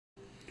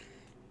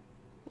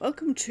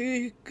Welcome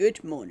to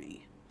Good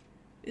Morning.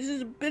 This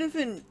is a bit of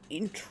an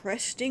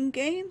interesting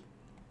game.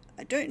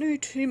 I don't know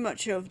too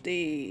much of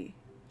the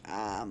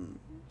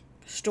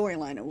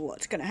storyline of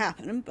what's going to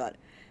happen, but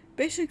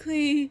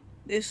basically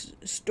this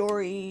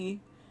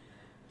story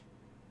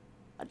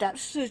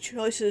adapts to the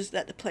choices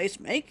that the players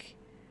make,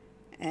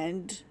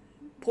 and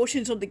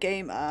portions of the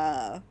game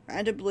are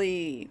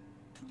randomly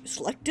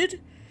selected.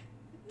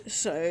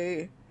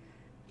 So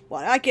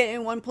what I get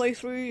in one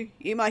playthrough,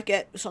 you might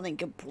get something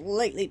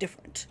completely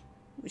different,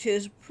 which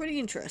is pretty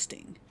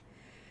interesting.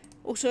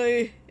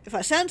 Also, if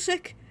I sound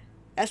sick,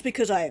 that's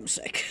because I am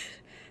sick.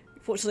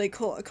 Unfortunately,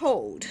 caught a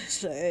cold,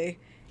 so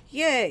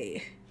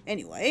yay.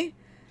 Anyway,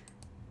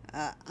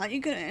 aren't you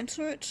gonna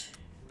answer it?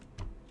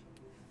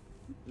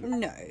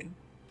 No.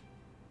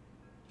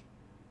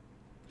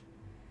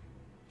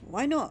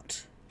 Why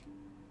not?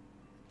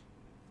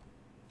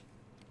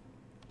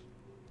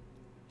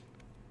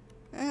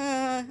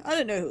 I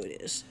don't know who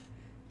it is.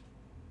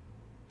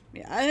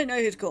 Yeah, I don't know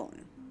who's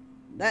calling.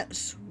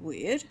 That's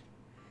weird.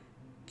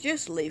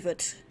 Just leave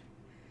it.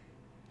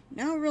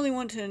 Now I really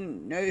want to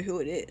know who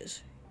it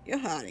is. You're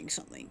hiding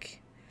something.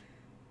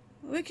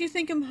 What makes you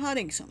think I'm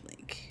hiding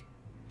something?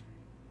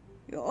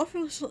 You're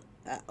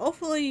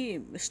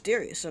awfully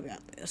mysterious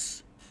about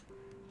this.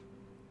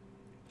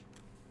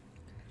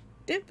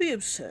 Don't be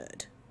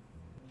absurd.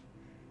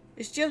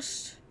 It's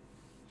just...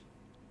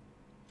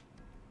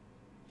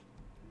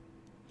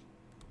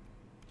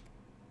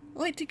 I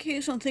like to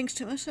keep some things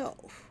to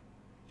myself.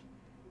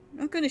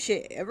 I'm not going to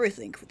share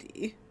everything with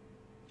you.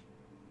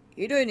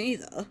 You don't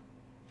either.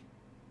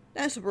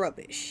 That's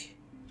rubbish.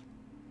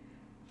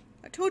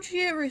 I told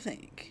you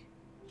everything.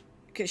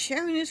 Because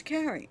sharing is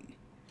caring.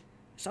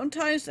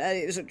 Sometimes that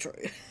isn't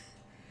true.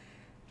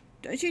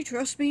 Don't you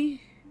trust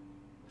me?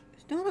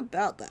 It's not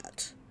about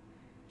that.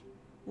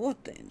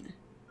 What then?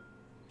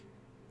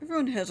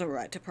 Everyone has a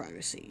right to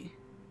privacy.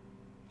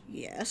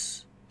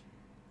 Yes.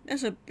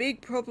 That's a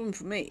big problem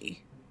for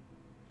me.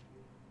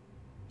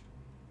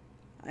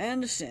 I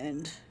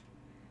understand.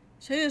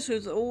 Say this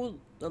with all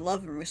the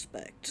love and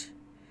respect.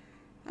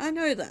 I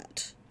know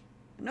that.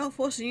 I'm not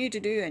forcing you to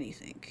do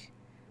anything.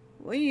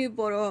 The way you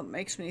brought up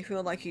makes me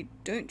feel like you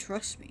don't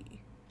trust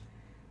me.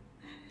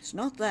 It's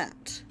not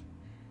that.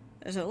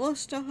 There's a lot of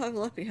stuff I've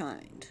left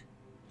behind.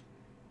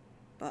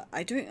 But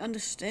I don't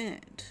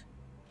understand.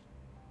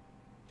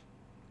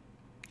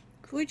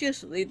 Could we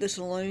just leave this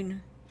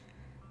alone?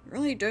 I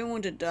really don't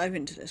want to dive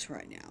into this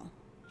right now.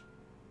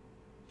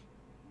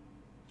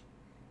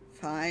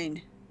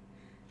 Fine.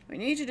 We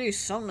need to do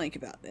something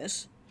about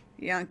this.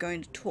 You aren't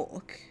going to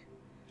talk.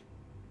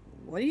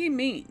 What do you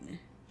mean?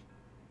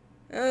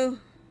 Oh,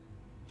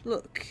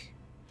 look.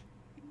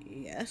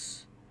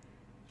 Yes.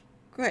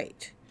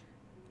 Great.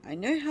 I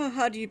know how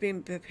hard you've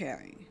been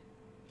preparing.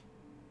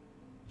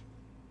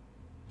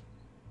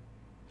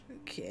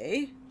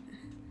 Okay.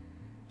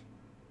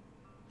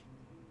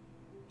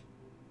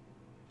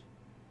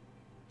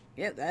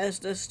 Yep, that's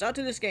the start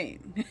of this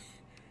game.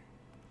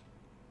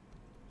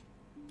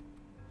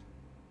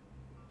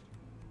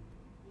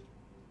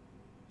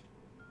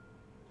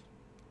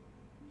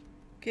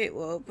 Okay,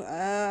 well,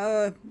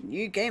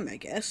 new game, I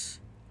guess.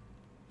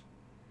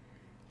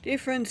 Dear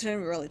friends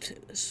and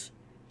relatives,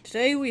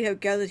 today we have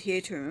gathered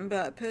here to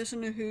remember a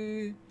person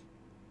who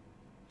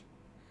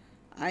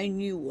I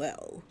knew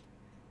well.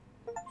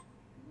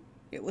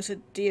 It was a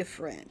dear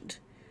friend.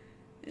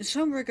 In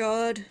some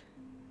regard,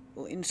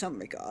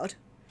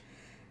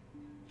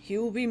 he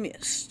will be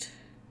missed.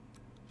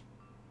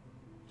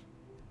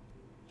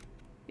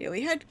 Yeah,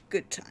 we had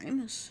good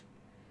times.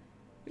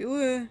 We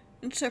were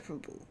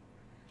inseparable.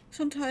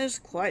 Sometimes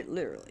quite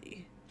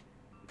literally.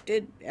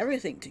 Did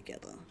everything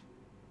together.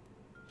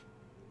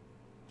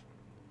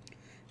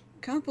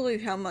 Can't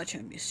believe how much I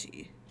miss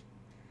you.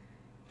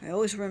 I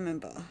always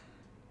remember.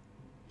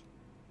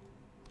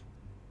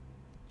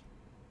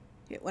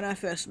 Yet when I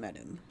first met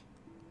him.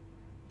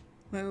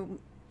 When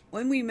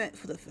we met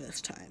for the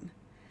first time.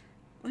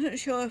 Wasn't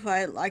sure if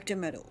I liked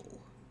him at all.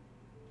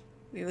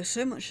 We were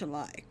so much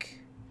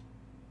alike.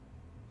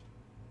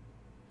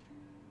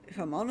 If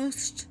I'm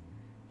honest,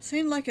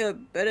 seemed like a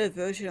better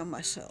version of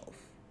myself.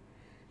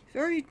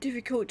 Very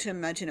difficult to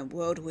imagine a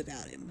world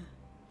without him.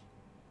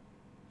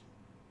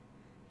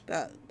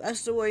 But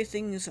that's the way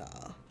things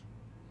are.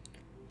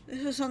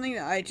 This is something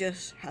that I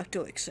just have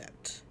to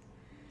accept.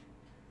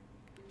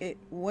 It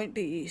won't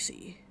be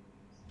easy.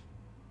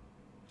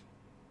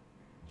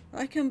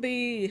 I can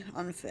be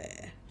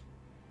unfair.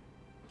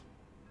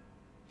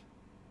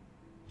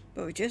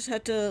 But we just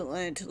had to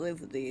learn to live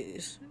with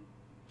these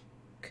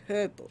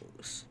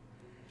curveballs.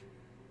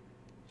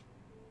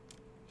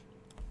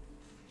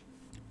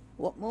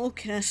 What more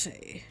can I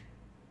say?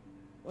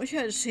 Wish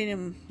I had seen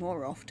him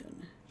more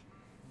often,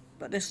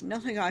 but there's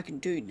nothing I can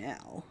do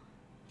now.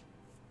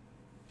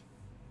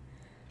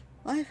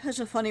 Life has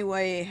a funny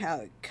way how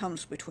it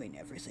comes between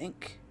everything.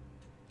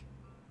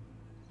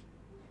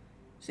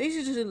 It's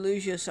easy to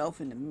lose yourself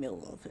in the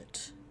middle of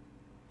it.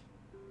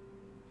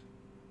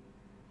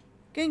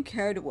 Getting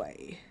carried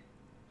away.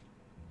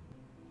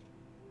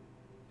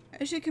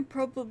 as you can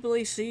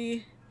probably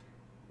see,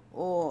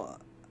 or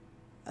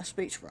a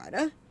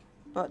speechwriter,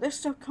 but this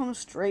stuff comes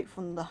straight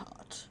from the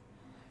heart.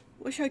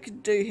 Wish I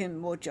could do him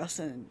more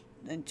justice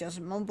than just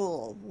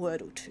mumble a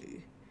word or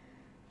two.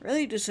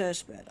 Really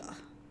deserves better.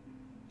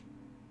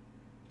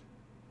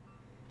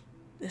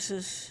 This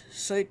is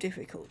so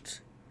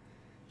difficult.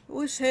 I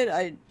always said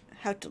I'd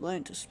have to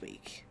learn to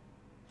speak.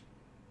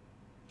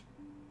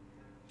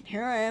 And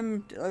here I am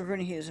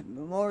delivering his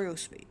memorial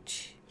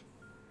speech.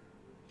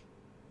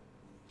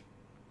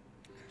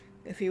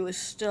 If he was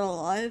still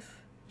alive.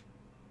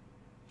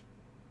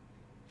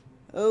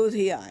 Oh,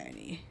 the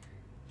irony.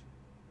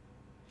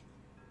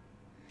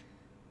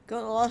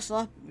 Got the last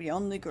laugh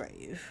beyond the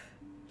grave.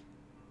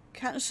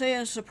 Can't say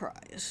I'm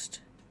surprised.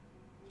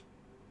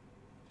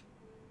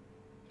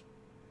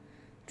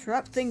 To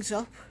wrap things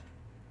up,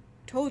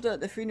 told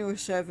that the funeral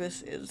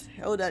service is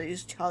held at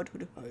his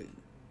childhood home.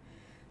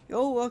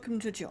 You're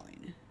welcome to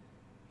join.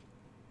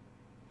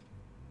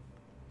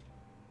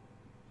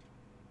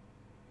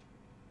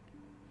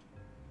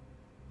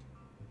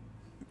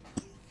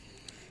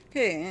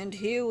 Okay, and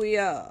here we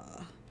are.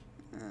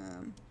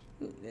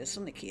 Ooh, there's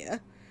something here.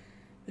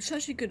 You're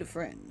such a good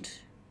friend.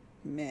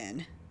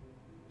 Man.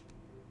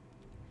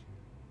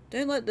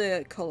 Don't let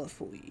the collar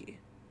fool you.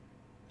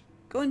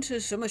 Got into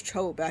so much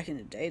trouble back in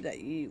the day that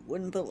you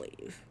wouldn't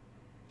believe.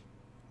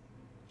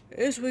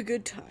 Those were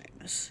good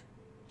times.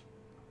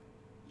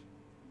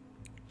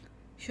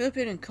 Should have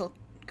been in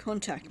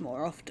contact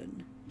more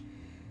often.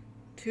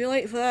 Too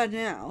late for that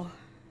now,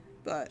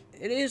 but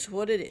it is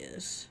what it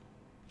is.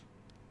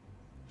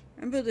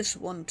 Remember this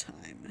one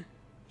time.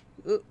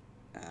 Ooh,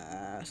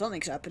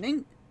 something's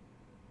happening.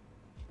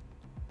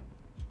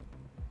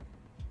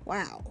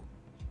 Wow.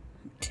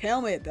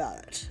 Tell me about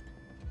it.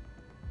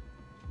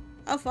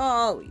 How far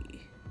are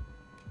we?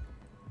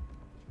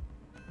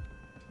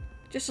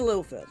 Just a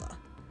little further.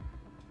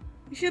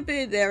 We should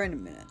be there in a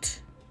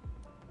minute.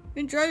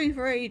 Been driving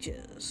for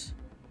ages.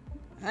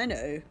 I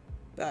know,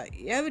 but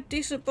you have a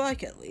decent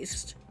bike at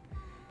least.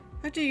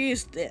 How'd you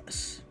use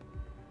this?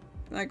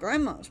 My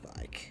grandma's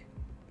bike.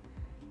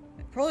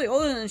 Probably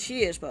older than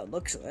she is by the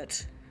looks of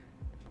it.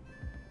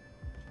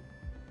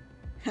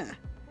 Huh.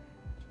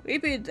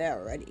 We've been there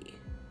already.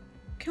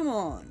 Come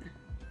on.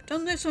 I've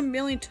done this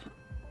millions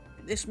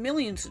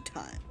of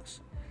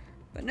times,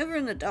 but never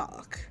in the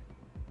dark.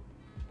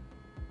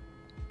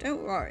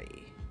 Don't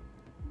worry.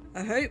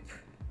 I hope.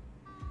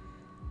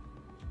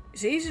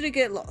 It's easy to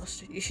get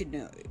lost, you should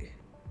know.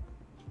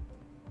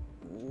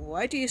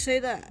 Why do you say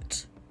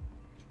that?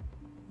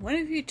 When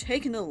have you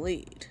taken the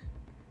lead?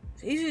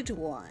 It's easy to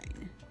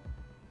whine.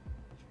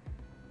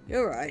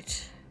 You're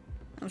right.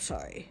 I'm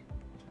sorry.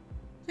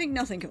 Think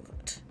nothing of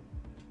it.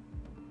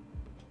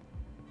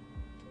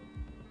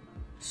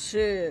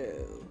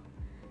 So,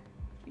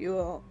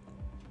 you're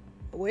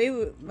away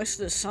with most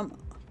of the summer.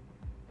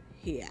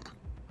 Yeah.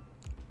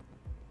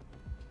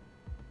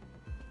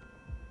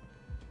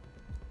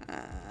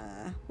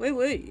 Where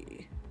were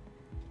you?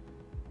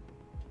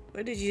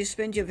 Where did you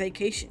spend your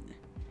vacation?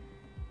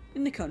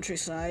 In the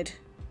countryside.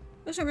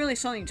 Wasn't really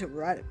something to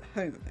write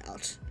home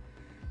about.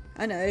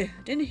 I know, I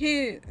didn't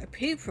hear a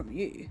peep from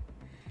you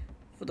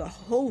for the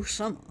whole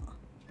summer.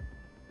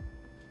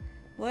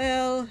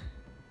 Well,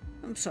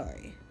 I'm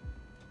sorry.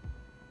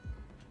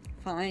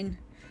 Fine.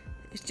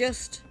 It's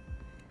just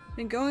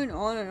been going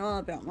on and on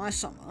about my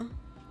summer,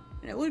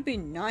 and it would be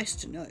nice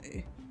to know.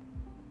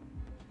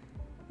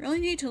 Really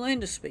need to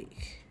learn to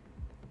speak.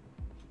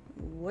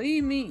 What do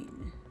you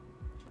mean?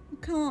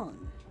 Well, come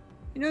on.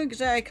 You know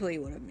exactly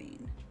what I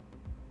mean.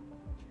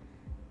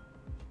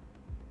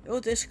 You're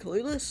this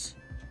clueless?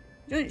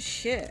 You don't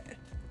share.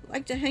 I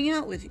like to hang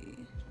out with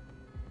you.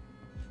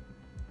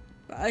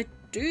 But I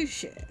do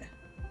share.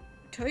 I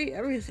tell you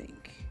everything.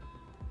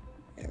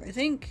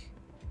 Everything?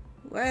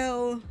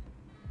 Well,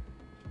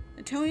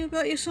 then tell me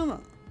about your summer.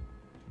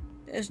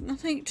 There's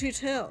nothing to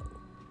tell.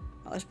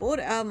 I was bored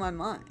out of my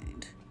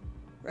mind.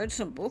 Read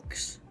some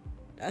books.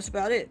 That's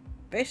about it.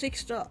 Basic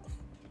stuff.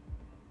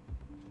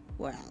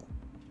 Wow.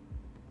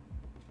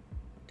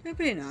 Don't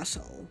be an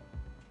asshole.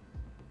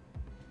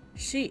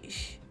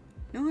 Sheesh.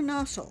 You're an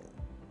asshole.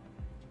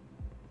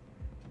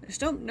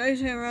 Stop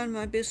nosing around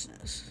my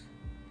business.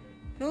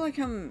 I feel like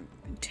I'm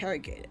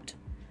interrogated.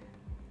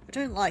 I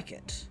don't like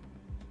it.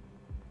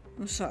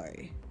 I'm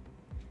sorry.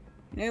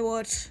 You know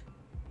what?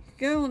 You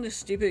can go on this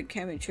stupid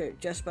camping trip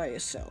just by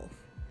yourself.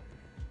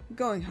 I'm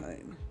going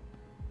home.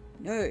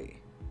 No.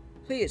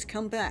 Please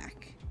come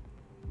back.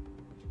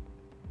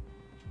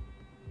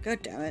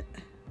 God damn it.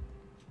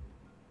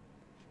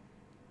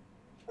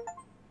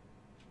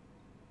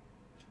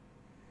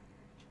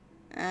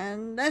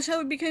 And that's how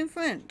we became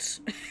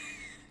friends.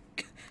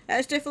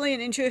 That's definitely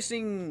an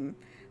interesting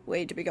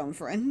way to become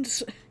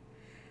friends.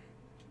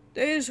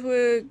 Those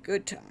were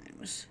good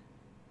times.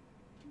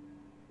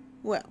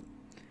 Well,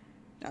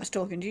 nice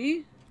talking to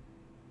you.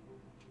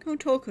 Come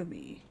talk with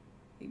me.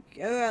 You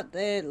go out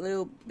there a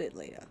little bit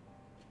later.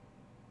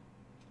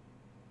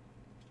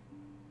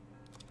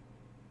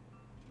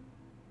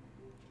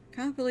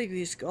 Can't believe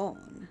he's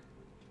gone.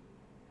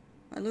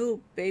 My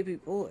little baby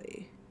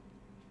boy.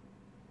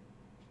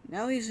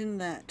 Now he's in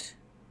that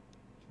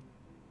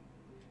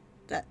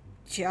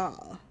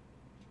jar.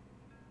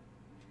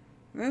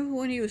 Remember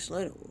when he was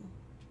little?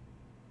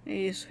 And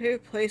his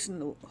favorite place in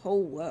the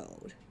whole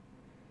world.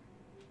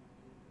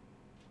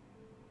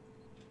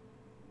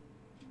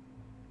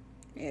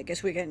 Yeah, I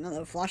guess we get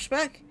another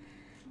flashback.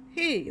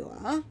 Here you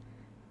are.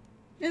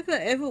 Never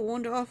ever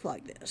wander off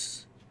like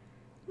this.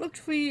 Looked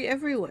for you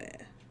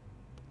everywhere.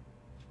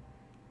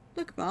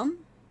 Look, Mum.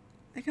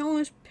 I can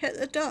almost pet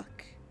the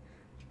duck.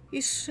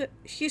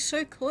 She's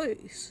so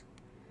close.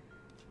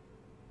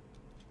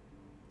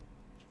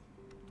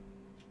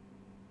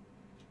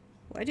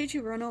 Why did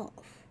you run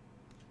off?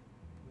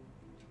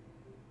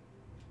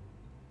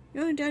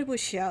 Your and Dad was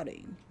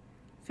shouting.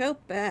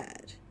 Felt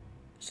bad.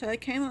 So I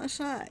came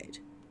outside.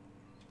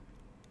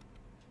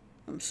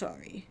 I'm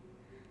sorry.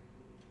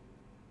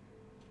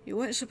 You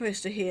weren't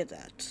supposed to hear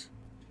that.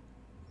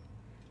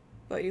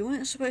 But you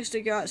weren't supposed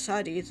to go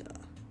outside either.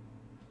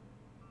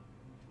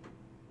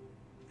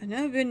 I've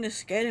never been this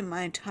scared in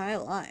my entire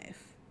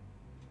life.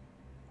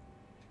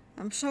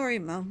 I'm sorry,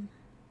 Mum.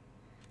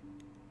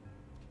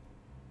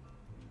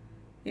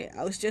 Yeah,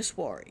 I was just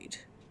worried.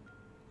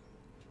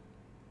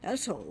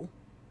 That's all.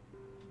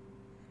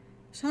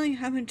 Something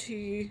happened to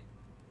you.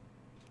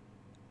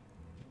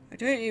 I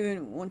don't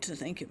even want to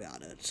think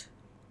about it.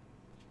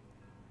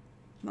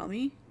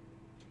 Mummy?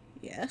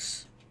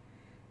 Yes?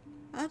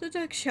 Are the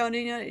ducks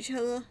shouting at each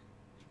other?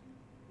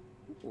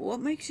 What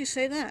makes you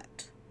say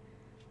that?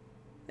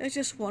 There's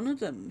just one of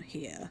them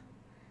here.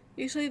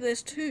 Usually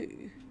there's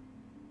two.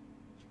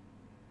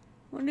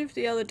 Wonder if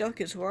the other duck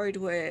is worried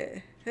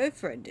where her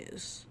friend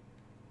is.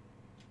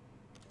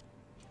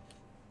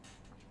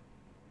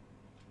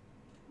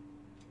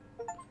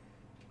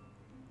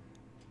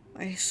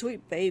 My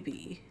sweet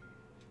baby.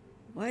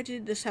 Why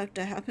did this have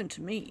to happen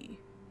to me?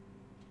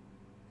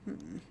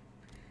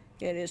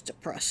 It is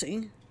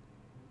depressing.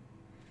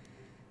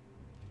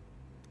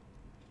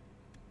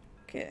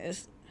 Okay,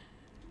 it's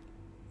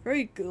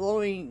very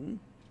glowing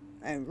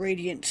and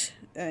radiant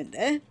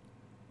there.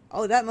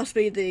 Oh, that must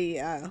be the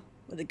where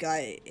the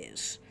guy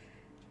is.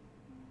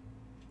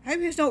 I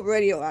hope he's not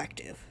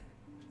radioactive.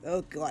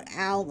 Oh god,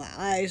 ow, my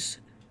eyes.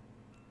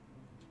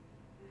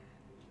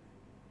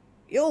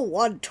 You're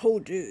one tall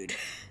dude.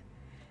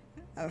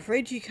 I'm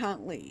afraid you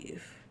can't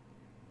leave.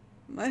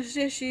 I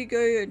suggest you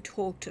go and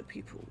talk to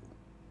people.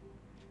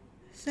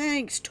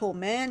 Thanks, tall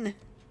man.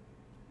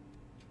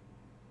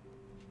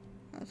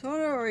 I thought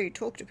I already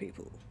talked to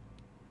people.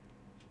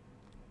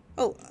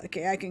 Oh,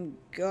 okay, I can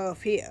go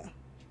off here.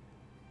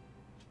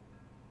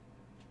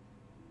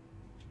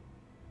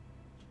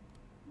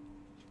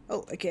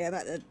 Oh, okay, I'm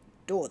at the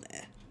door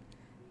there.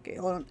 Okay,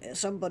 hold on, there's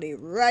somebody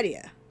right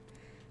here.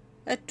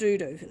 That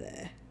dude over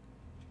there.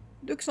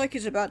 Looks like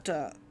he's about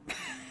to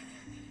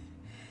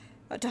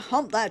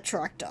hump that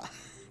tractor.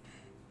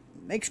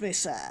 Makes me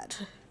sad.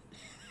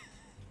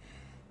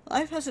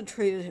 Life hasn't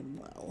treated him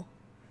well.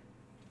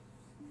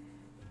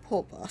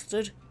 Poor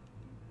bastard.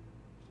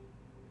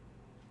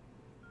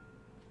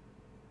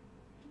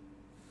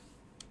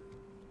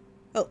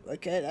 Oh,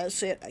 okay,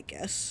 that's it, I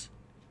guess.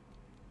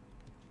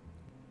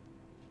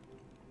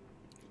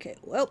 Okay,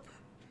 well,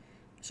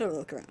 sort of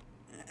look around.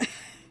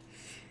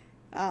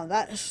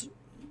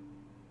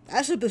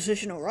 That's a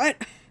position,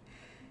 alright.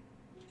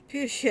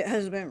 Pure shit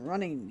hasn't been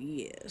running in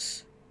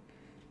years.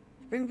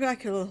 Bring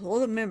back a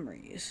lot of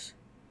memories.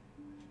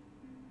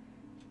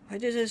 Why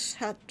did this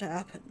have to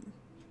happen?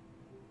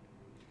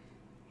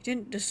 You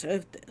didn't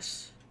deserve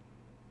this.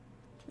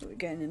 Are we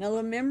getting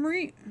another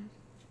memory?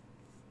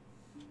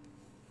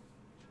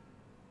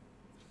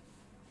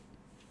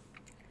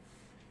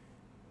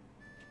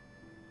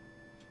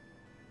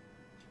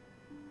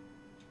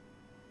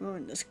 We're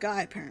in the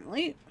sky,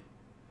 apparently.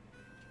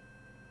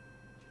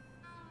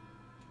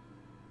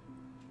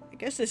 I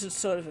guess this is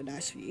sort of a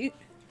nice view.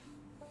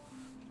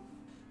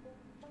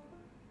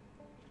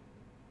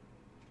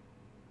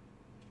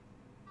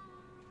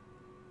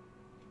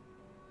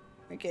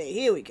 Okay,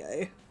 here we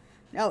go.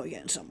 Now we're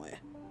getting somewhere.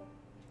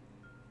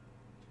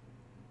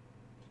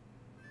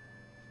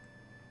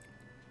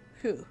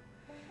 Phew.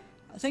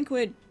 I think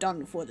we're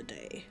done for the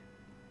day.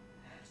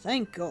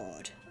 Thank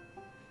God.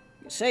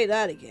 You say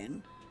that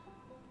again.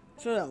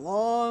 It's been a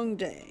long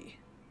day.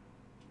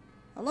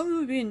 How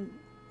long have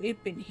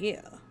we've been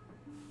here?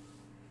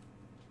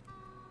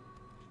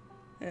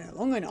 Yeah,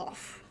 long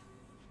enough.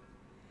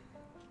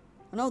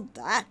 I'm not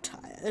that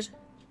tired.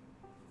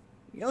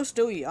 You're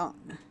still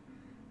young.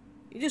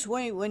 You just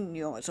wait when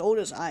you're as old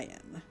as I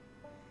am.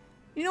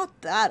 You're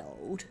not that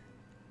old.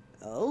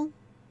 Oh?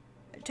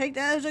 I take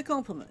that as a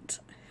compliment.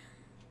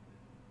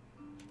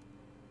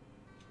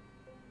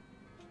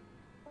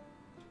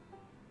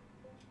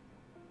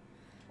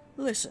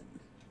 Listen,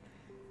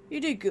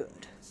 you did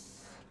good.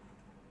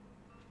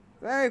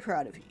 Very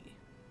proud of you.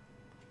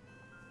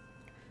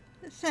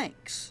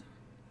 Thanks.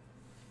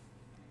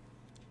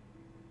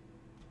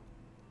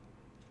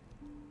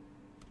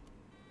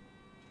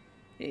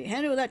 You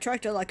handled that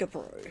tractor like a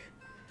pro.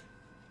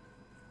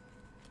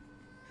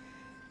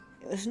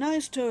 It was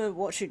nice to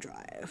watch you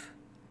drive.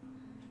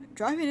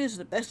 Driving is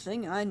the best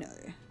thing I know.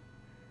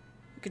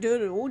 I could do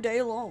it all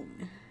day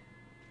long.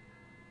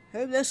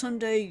 Hope that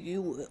someday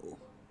you will.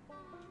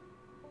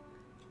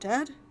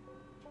 Dad?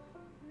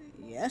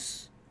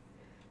 Yes?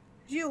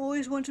 Did you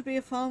always want to be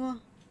a farmer?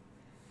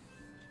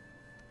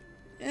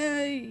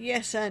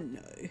 Yes and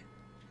no.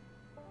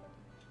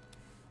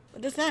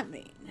 What does that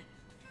mean?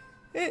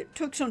 It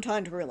took some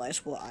time to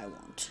realize what I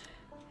want.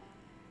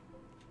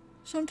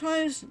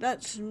 Sometimes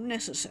that's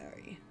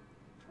necessary.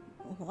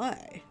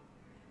 Why?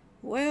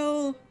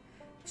 Well,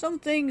 some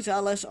things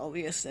are less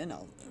obvious than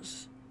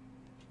others.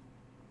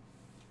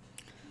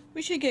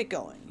 We should get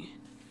going.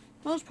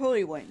 Mom's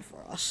probably waiting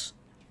for us.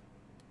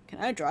 Can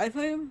I drive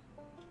home?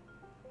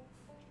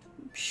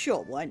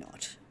 Sure, why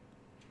not?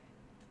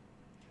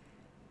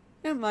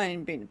 Don't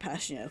mind being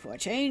passionate for a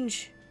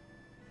change.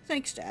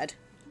 Thanks, Dad.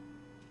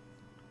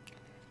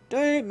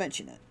 Don't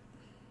mention it.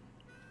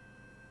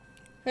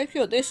 Hope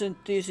you're this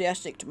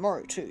enthusiastic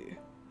tomorrow, too.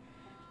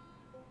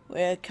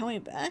 We're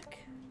coming back?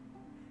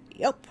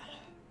 Yup.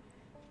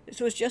 This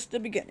was just the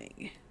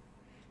beginning.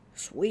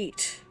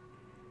 Sweet.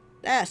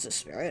 That's the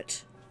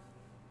spirit.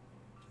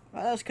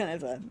 Well, that's kind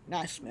of a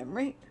nice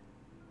memory.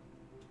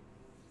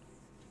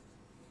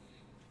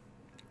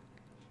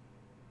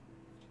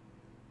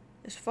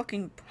 This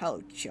fucking pile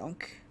of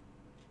junk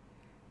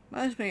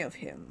reminds me of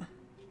him.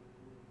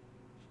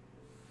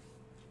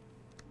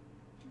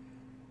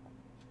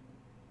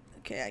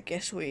 Okay, I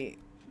guess we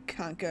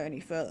can't go any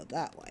further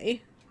that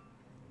way.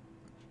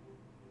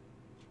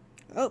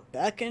 Oh,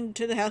 back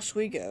into the house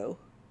we go.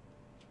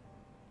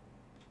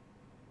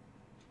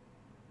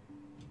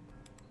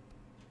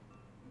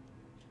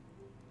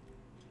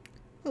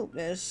 Oh,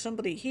 there's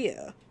somebody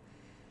here.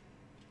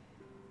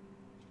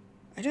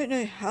 I don't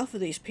know half of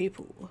these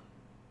people.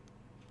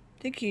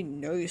 I think you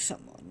know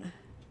someone.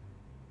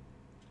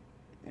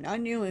 And I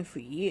knew him for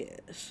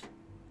years.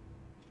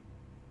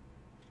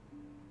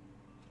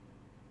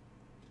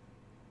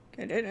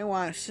 I don't know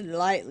why I'm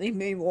slightly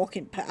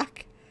moonwalking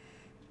back.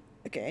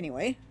 Okay,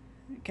 anyway.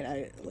 Can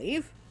I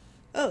leave?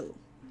 Oh.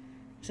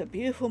 It's a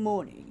beautiful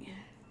morning.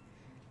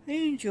 Are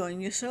you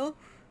enjoying yourself?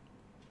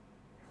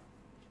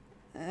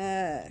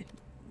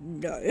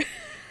 No.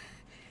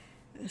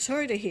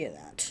 Sorry to hear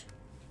that.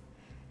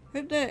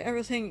 Hope that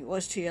everything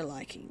was to your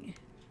liking.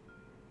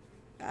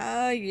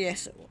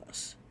 Yes it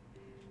was.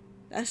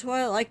 That's what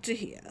I like to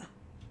hear.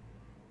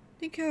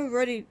 Think you're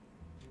ready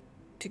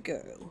to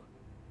go.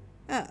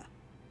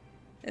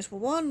 There's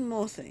one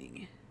more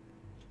thing.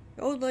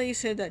 The old lady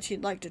said that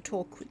she'd like to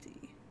talk with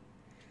you.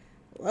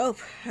 Well,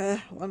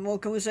 one more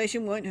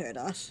conversation won't hurt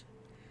us.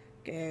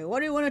 Okay, what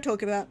do you want to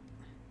talk about?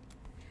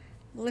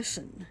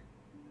 Listen,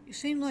 you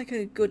seem like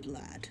a good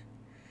lad.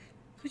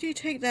 Could you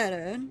take that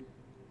urn?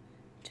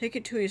 Take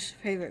it to his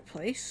favorite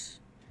place?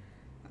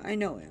 I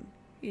know him.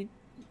 He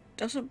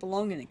doesn't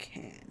belong in a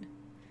can.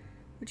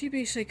 Would you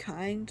be so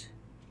kind?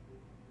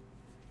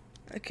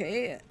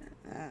 Okay,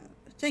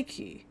 thank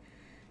you.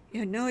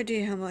 You have no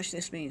idea how much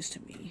this means to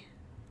me.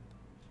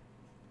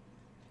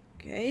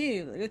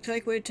 Okay, looks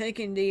like we're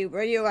taking the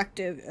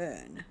radioactive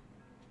urn.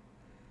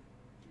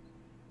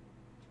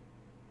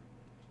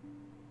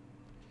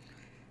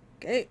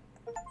 Okay.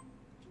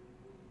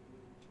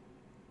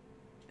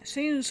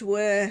 Seems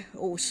we're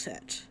all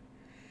set.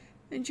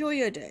 Enjoy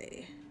your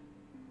day.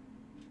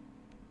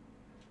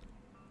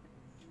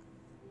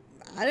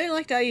 I don't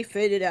like how he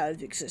faded out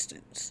of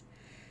existence.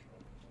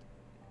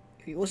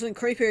 If he wasn't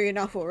creepy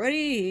enough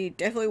already, he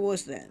definitely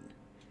was then.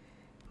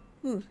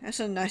 Ooh, that's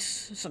a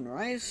nice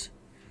sunrise.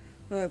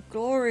 A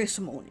glorious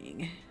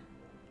morning.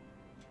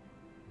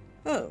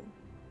 Oh.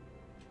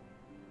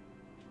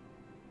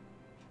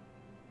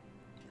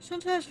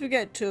 Sometimes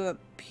forget to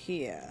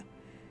appear.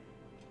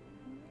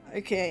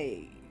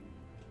 Okay.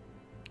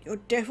 You're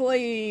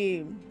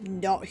definitely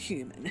not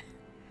human.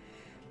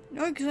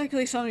 Not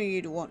exactly something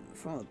you'd want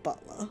from a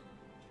butler.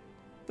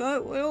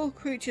 But we're all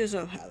creatures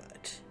of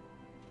habit.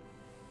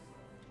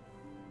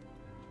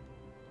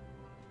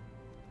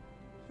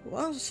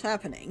 What's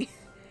happening?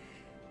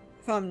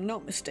 If I'm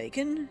not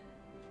mistaken,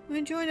 we're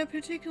enjoying a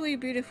particularly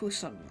beautiful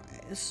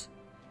sunrise.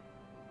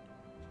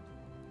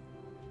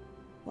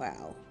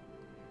 Wow.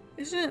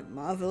 Isn't it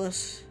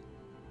marvelous?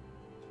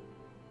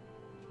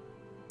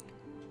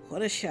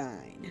 What a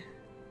shine.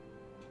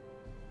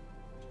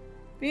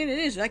 I mean, it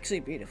is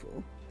actually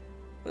beautiful.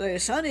 But the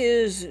sun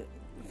is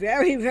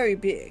very, very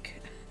big.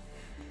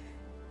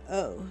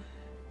 Oh.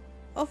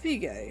 Off you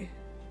go.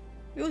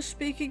 We'll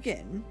speak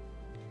again.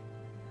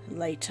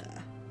 Later.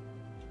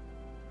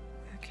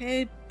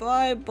 Okay,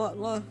 bye,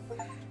 butler.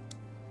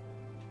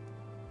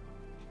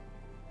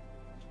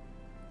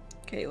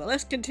 Okay, well,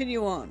 let's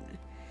continue on.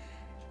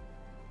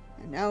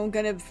 And now I'm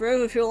gonna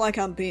forever feel like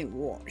I'm being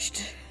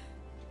watched.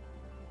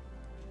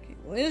 Okay,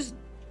 what is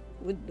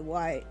with the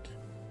white?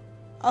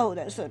 Oh,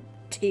 that's a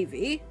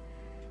TV.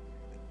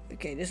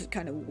 Okay, this is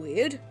kind of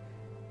weird.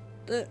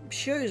 The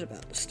show's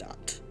about to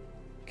start.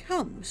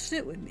 Come,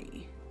 sit with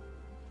me.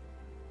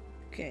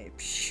 Okay,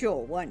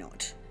 sure, why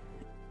not?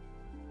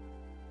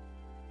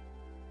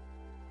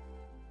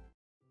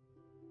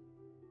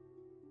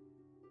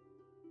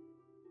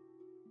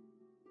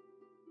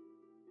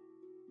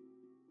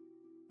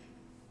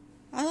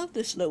 love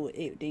this little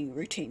evening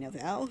routine of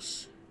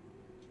ours.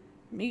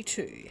 Me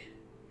too.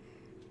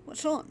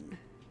 What's on?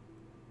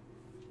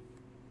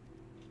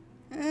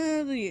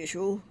 The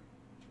usual.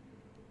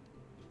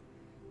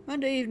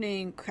 Monday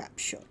evening crap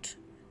shot.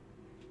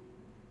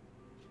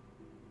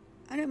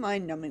 I don't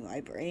mind numbing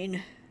my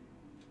brain.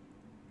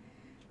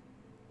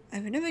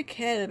 I've never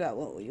cared about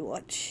what we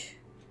watch.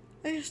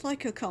 I just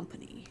like your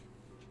company.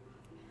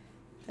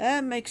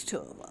 That makes two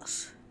of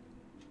us.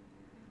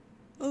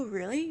 Oh,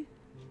 really?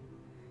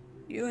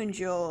 You and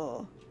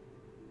your...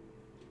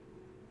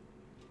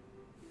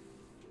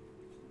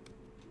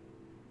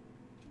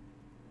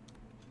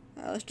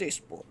 let's do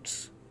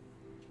sports.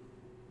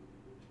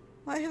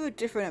 I have a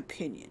different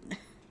opinion.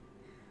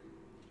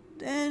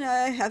 Then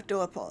I have to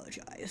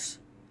apologize.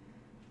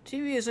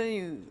 TV is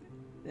only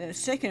the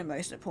second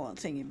most important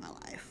thing in my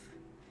life.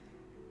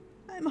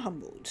 I'm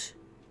humbled.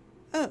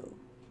 Oh,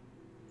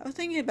 I was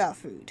thinking about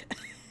food.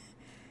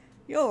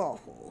 You're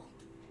awful.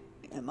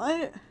 Am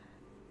I?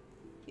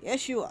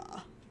 Yes, you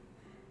are.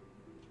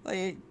 But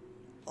you're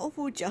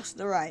awful just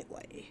the right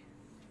way.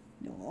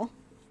 No.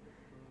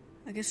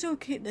 I can still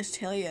keep this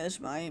telly as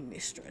my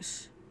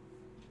mistress.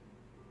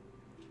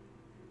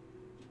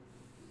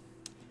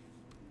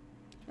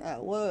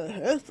 What are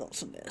her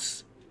thoughts on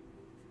this?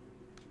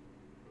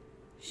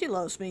 She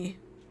loves me.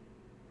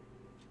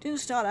 Didn't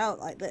start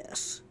out like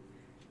this,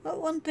 but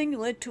one thing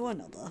led to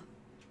another,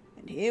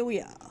 and here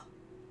we are.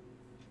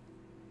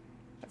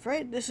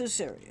 Afraid this is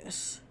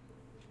serious.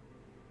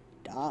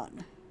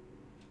 Darn.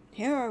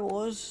 Here I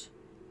was,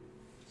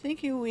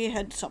 thinking we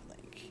had something.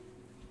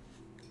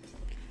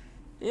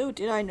 Little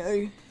did I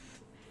know.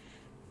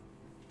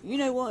 You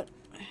know what?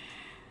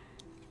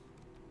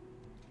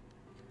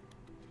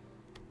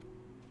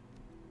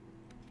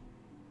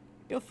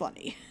 You're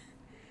funny.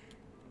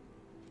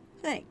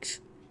 Thanks.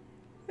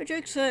 My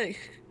jokes are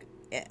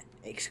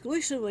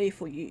exclusively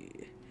for you.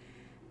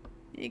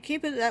 You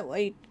keep it that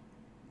way.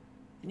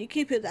 And you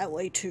keep it that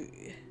way too.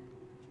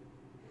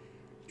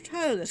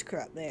 Tired of this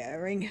crap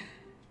there, Ring.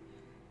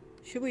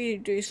 Should we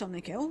do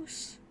something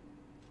else?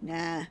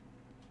 Nah.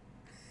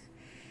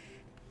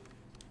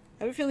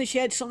 I have a feeling she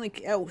had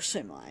something else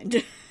in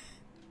mind.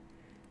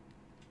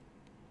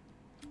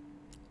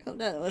 Oh,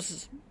 that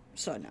was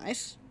so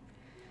nice.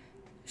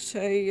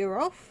 So you're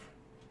off?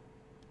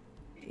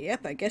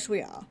 Yep, I guess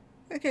we are.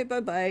 Okay,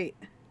 bye-bye.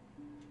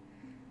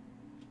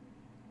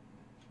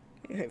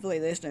 Hopefully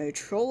there's no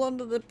troll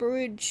under the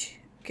bridge.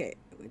 Okay,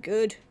 we're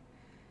good.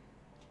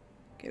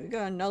 Okay, we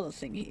got another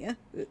thing here.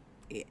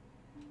 Yeah.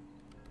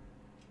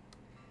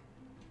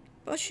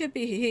 Bus should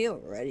be here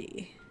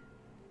already.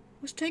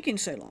 What's taking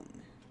so long?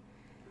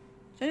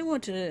 I don't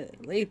want to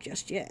leave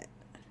just yet.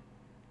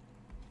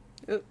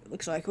 Oh,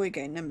 looks like we're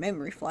getting a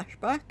memory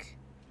flashback.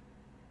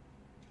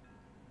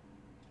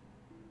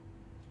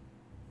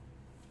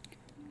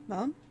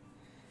 Mum,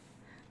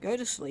 go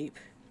to sleep.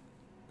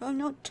 But I'm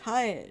not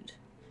tired.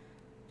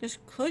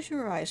 Just close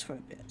your eyes for a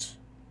bit.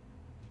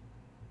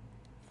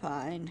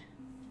 Fine.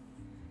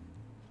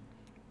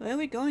 Where are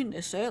we going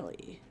this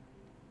early?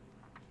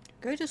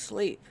 Go to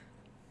sleep.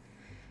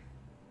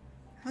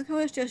 How come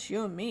it's just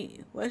you and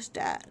me? Where's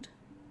Dad?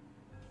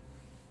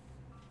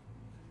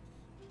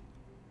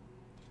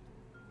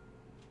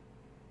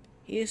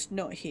 He is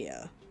not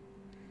here.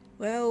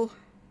 Well,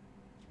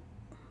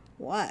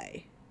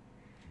 why?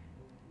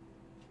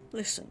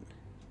 Listen.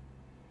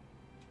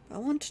 I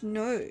want to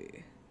know.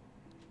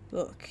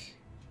 Look.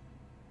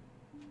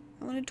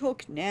 I want to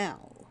talk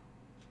now.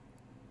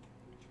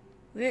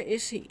 Where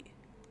is he?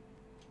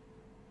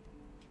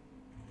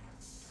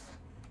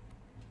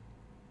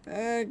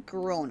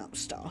 Grown-up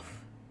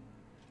stuff.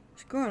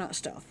 It's grown-up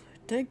stuff.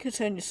 Don't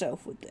concern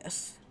yourself with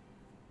this.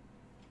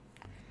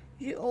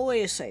 You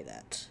always say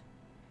that.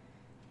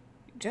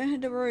 You don't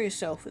have to worry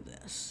yourself with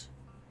this.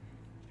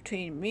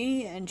 Between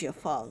me and your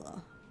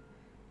father.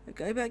 Now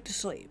go back to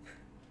sleep.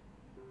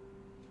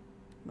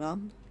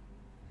 Mum,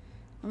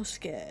 I'm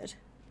scared.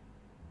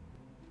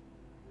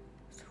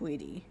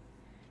 Sweetie,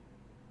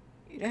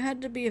 you don't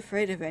have to be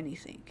afraid of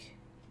anything.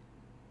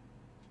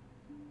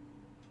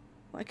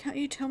 Why can't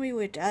you tell me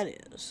where Dad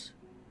is?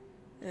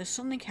 Has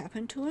something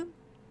happened to him?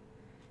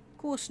 Of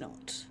course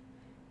not.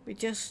 We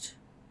just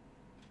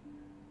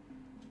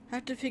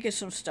have to figure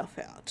some stuff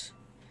out.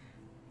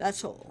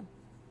 That's all.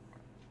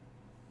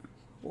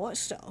 What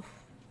stuff?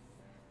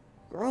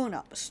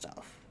 Grown-up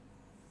stuff.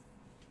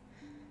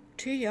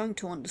 Too young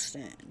to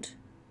understand.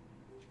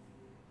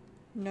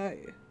 No.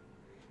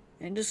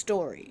 End of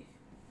story.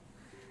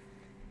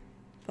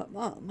 But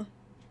Mum,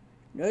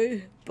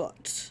 no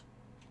buts.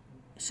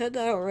 I said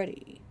that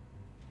already.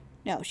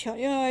 Now shut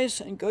your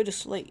eyes and go to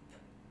sleep.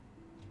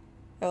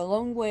 We're a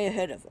long way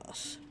ahead of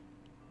us.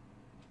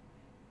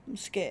 I'm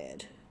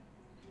scared.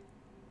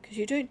 'Cause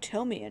you don't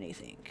tell me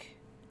anything.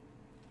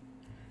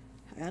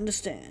 I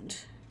understand.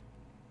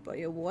 But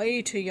you're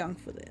way too young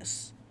for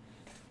this.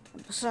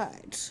 And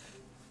besides,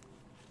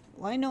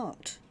 why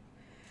not?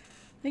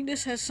 I think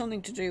this has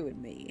something to do with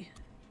me.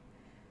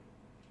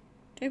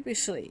 Don't be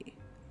silly.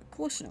 Of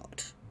course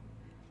not.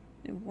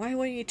 Then why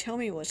won't you tell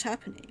me what's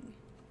happening?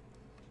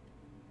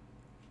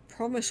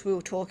 Promise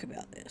we'll talk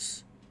about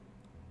this.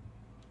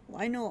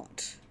 Why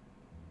not?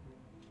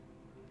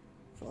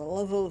 For the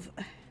love of...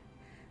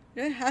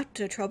 You don't have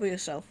to trouble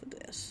yourself with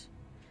this.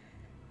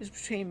 It's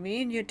between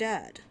me and your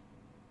dad.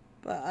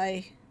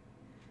 But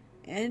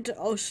end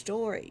our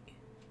story.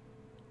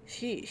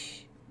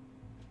 Sheesh.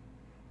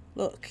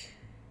 Look.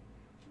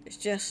 It's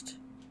just...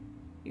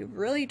 You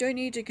really don't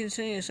need to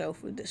concern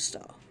yourself with this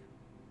stuff.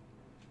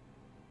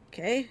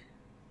 Okay?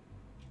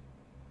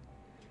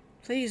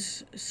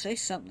 Please say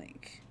something.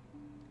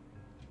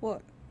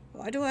 What?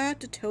 Why do I have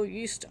to tell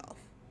you stuff?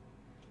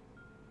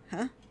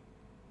 Huh?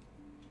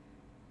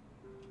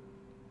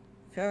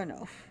 Fair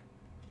enough.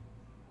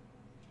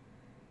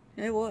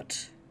 You know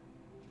what?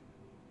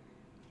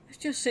 Let's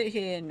just sit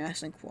here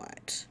nice and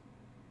quiet.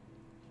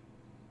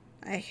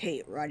 I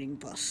hate riding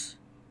bus.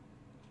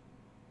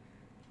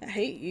 I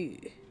hate you.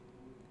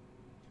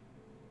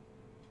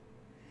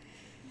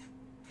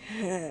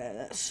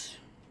 That's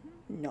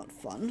not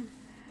fun.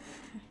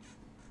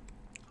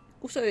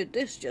 Also,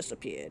 this just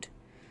appeared.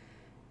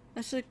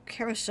 That's a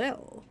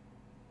carousel.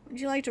 Would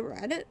you like to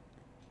ride it?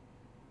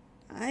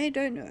 I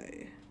don't know.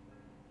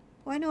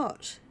 Why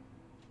not?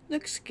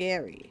 Looks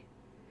scary.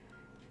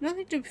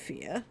 Nothing to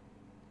fear.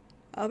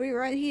 I'll be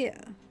right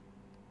here.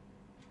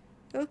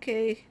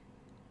 Okay.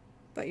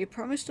 But you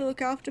promise to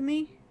look after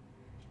me?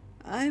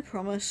 I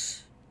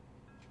promise.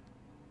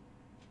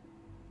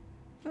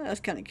 Well, that's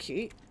kind of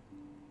cute.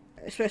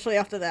 Especially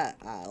after that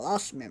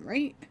last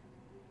memory.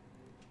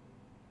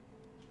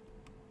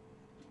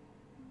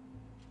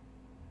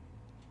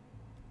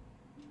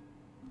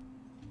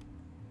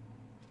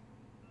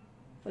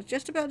 I was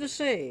just about to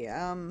say,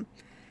 I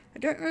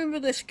don't remember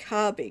this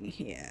car being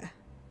here.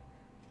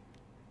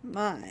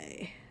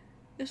 My,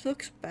 this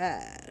looks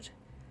bad.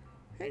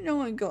 Ain't no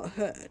one got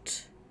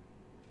hurt.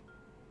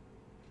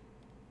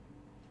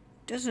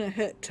 Doesn't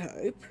hurt to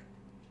hope.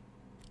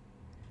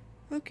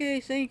 Okay,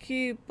 thank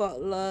you,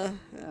 butler.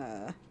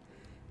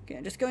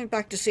 Okay, just going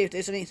back to see if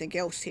there's anything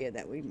else here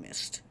that we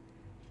missed.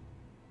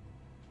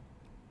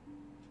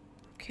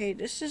 Okay,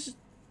 this is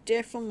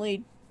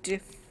definitely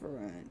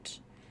different.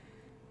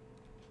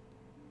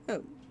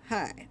 Oh,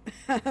 hi.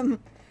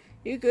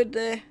 You good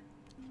there?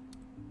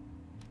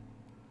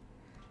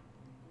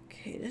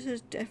 Okay, this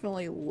is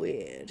definitely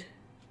weird.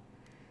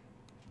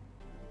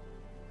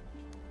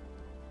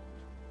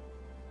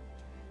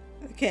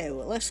 Okay,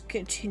 well, let's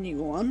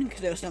continue on,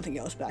 because there was nothing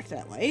else back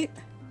that way.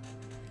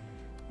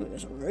 Oh,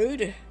 there's a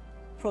road.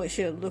 Probably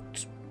should have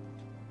looked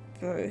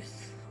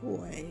both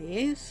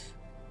ways.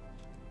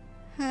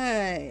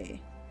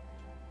 Hey.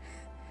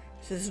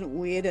 This isn't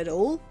weird at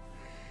all.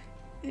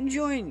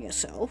 Enjoying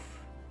yourself?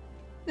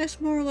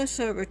 That's more or less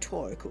a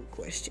rhetorical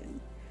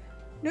question.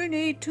 No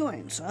need to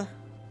answer.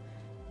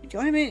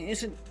 Enjoyment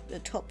isn't the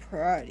top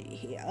priority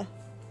here.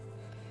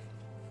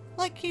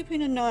 Like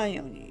keeping an eye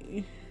on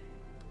you.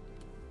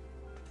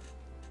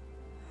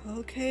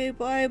 Okay,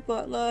 bye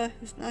butler.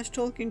 It's nice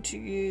talking to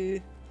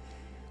you.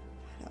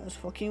 That was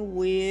fucking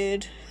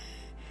weird.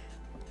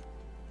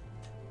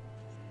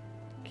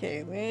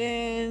 Okay, we're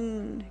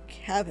in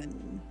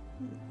cabin.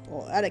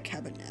 Or at a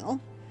cabin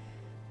now.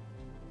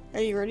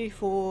 Are you ready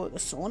for the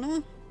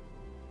sauna?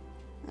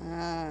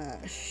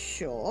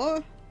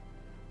 Sure.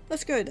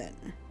 Let's go then.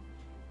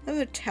 I have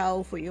a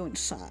towel for you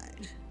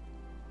inside.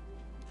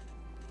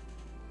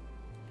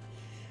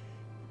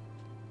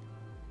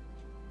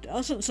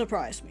 Doesn't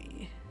surprise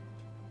me.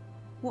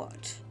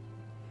 What?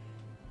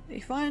 They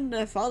find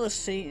the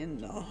farthest seat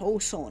in the whole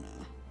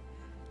sauna.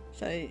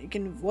 So you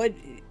can avoid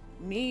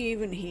me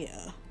even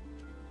here.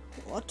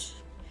 What?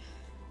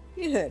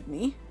 You heard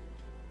me.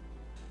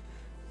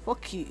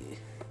 Fuck you.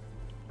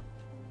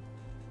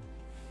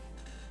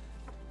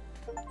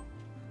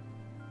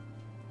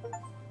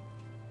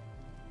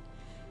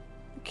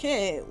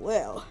 Okay,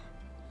 well,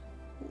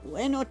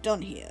 we're not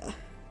done here.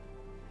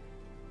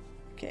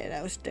 Okay,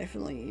 that was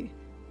definitely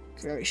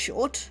very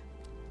short.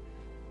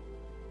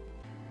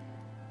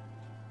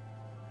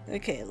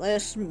 Okay,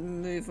 let's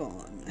move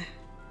on.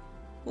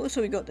 What else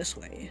have we got this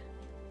way?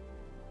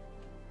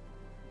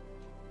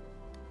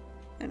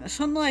 And the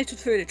sunlight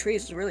through the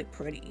trees is really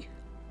pretty.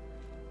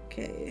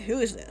 Okay, who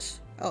is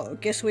this? Oh, I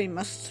guess we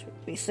must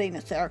be seeing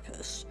a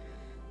therapist.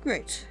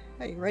 Great.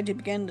 Are you ready to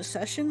begin the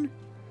session?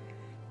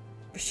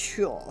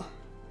 Sure.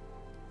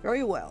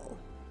 Very well.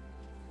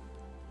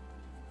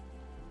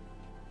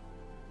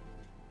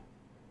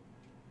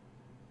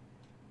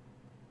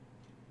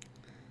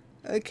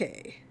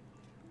 Okay.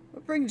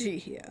 What brings you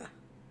here?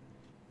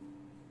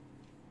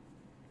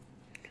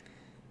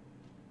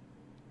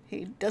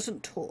 He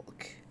doesn't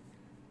talk.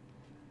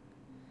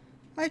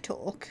 I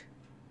talk.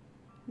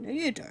 No,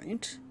 you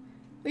don't.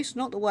 At least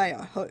not the way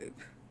I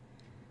hope.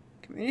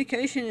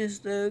 Communication is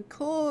the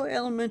core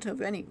element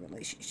of any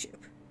relationship.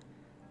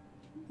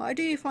 Why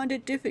do you find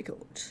it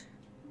difficult?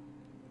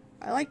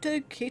 I like to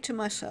keep to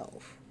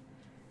myself.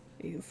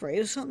 Are you afraid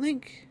of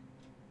something?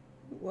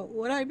 What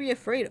would I be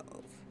afraid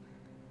of?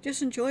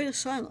 Just enjoy the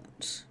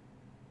silence.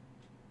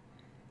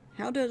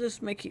 How does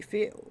this make you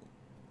feel?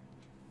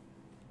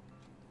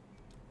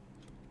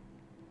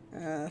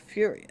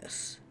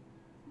 Furious.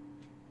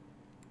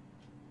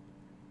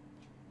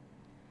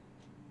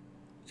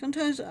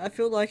 Sometimes I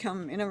feel like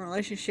I'm in a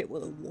relationship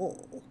with a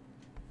wall.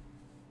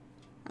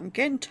 I'm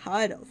getting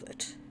tired of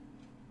it.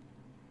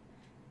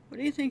 What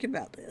do you think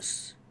about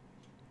this?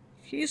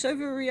 He's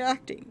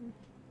overreacting.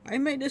 I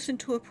made this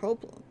into a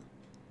problem.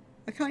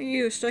 Why can't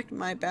you respect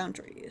my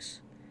boundaries?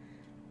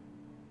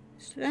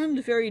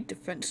 Sound very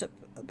defensive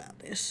about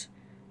this.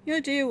 Any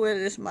idea where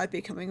this might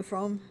be coming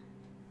from?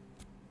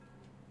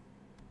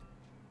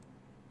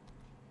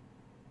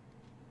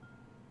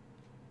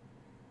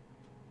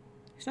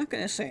 He's not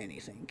going to say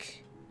anything.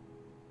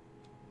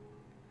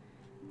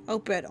 I'll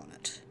bet on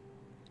it.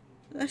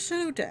 Let's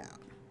settle down.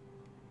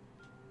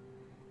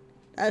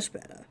 That's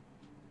better.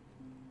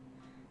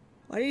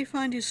 Why do you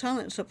find his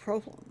silence a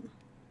problem?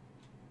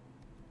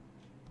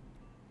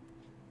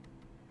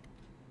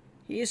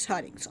 He is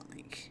hiding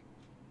something.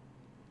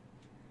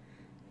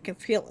 I can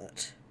feel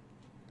it.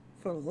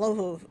 For the love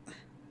of... I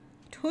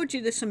told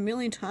you this a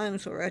million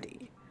times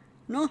already.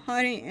 I'm not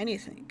hiding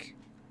anything.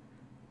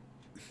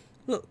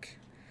 Look,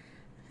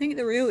 I think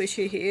the real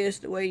issue here is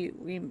the way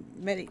we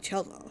met each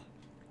other.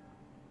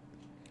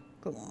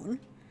 Go on.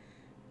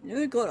 You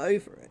never got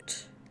over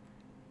it.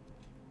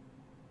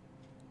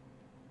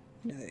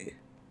 No.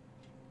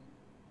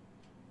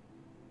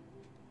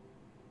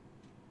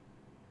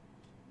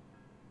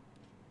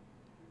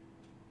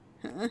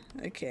 Huh?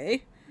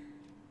 Okay.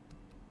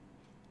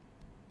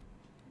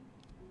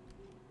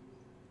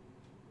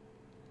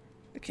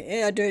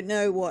 Okay, I don't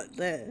know what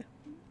the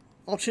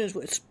options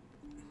was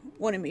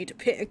wanting me to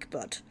pick,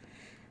 but...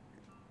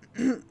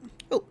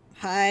 oh,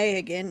 hi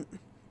again.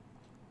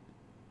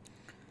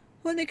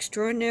 What an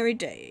extraordinary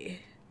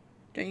day,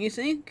 don't you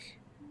think?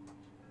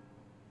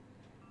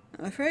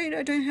 I'm afraid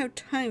I don't have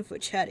time for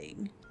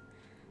chatting.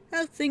 I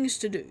have things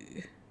to do.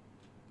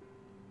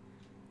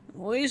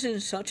 I'm always in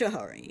such a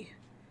hurry.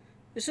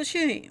 It's a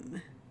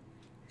shame,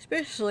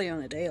 especially on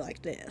a day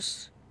like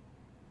this.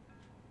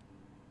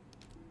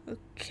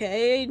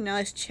 Okay,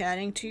 nice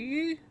chatting to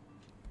you.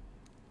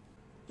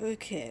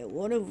 Okay,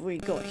 what have we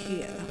got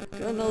here?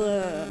 Got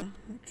another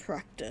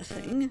tractor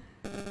thing.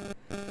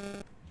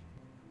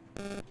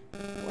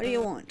 What do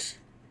you want?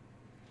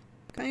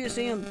 Can't you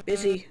see I'm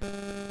busy?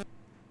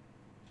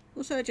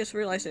 Also, I just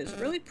realized it's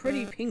really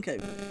pretty pink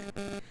over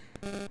there.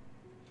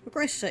 For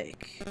Christ's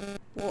sake.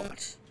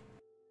 What?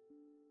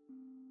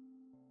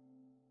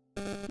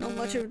 Not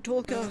much of a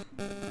talker?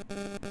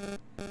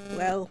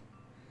 Well,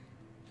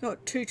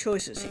 got two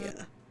choices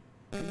here.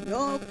 You can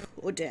go up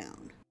or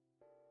down.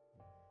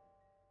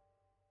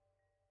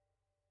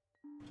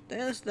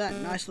 There's that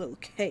nice little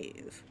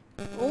cave.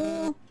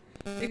 Or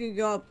you can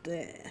go up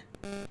there.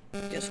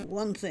 Just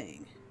one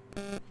thing.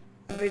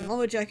 I've been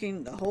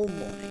lumberjacking the whole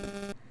morning.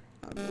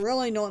 I'm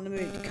really not in the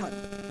mood to cut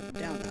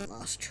down that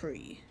last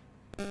tree.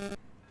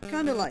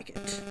 Kinda like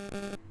it.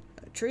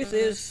 The truth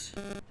is...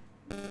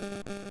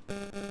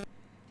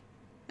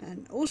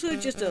 and also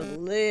just a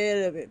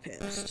little bit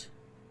pissed.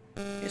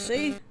 You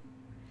see?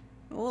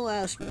 All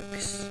our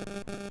smokes.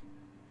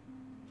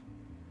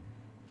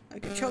 I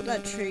could chop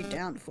that tree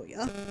down for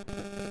you,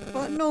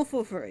 but not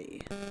for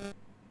free.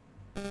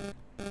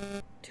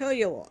 Tell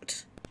you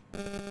what,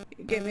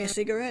 you get me a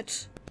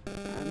cigarette,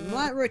 I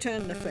might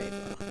return the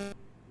favour.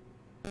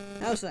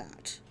 How's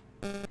that?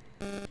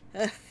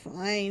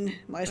 Fine,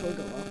 might as well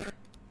go up,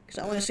 because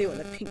I want to see what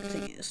the pink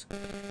thing is.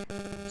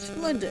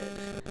 Splendid.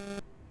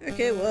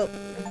 Okay, well,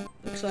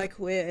 looks like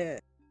we're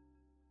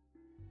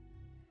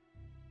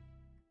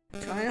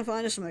trying to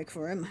find a smoke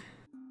for him.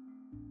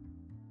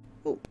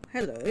 Oh,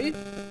 hello.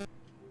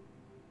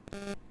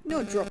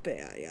 No drop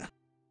it, are ya?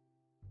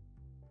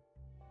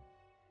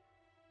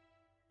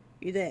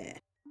 You there?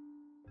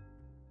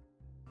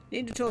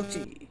 Need to talk to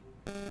you.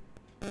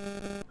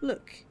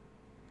 Look,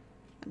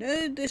 I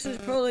know this is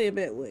probably a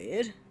bit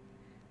weird,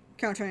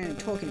 countering and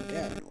talking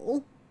down and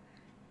all,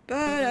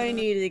 but I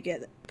need to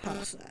get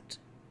past that.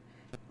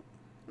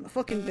 I'm a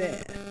fucking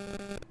bear.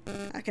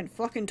 I can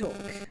fucking talk.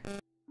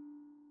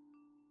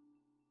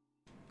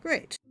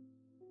 Great.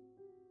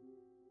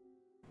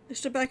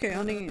 This tobacco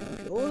hunting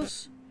of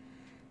yours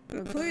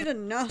will include a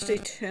nasty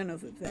turn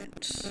of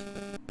events.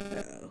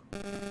 Oh,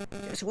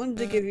 just wanted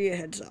to give you a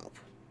heads up.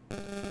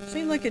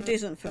 Seem like a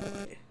decent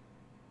fellow.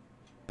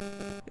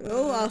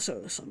 You'll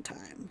also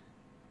sometime.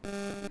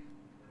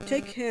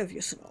 Take care of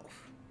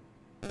yourself.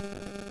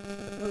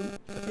 Oh,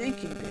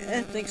 thank you,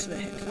 Bear. Thanks for the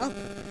heads up.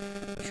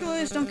 Sure,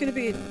 it's not going to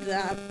be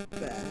that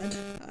bad,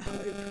 I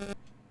hope.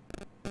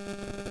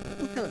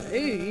 Oh, hello,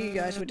 you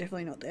guys were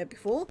definitely not there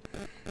before.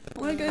 I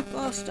want to go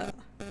faster.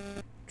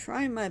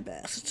 Trying my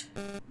best.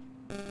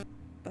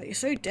 But you're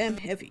so damn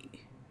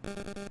heavy.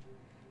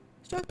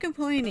 Stop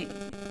complaining.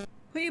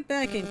 Put your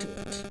back into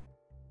it.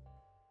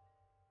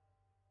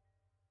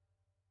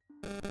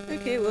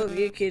 Okay, well,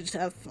 you kids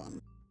have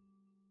fun.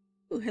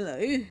 Oh,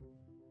 hello.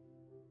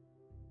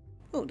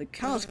 Oh, the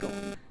car's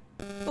gone.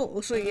 Oh,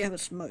 also you have a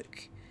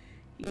smoke.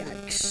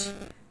 Yikes.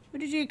 Where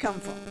did you come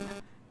from?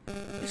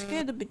 You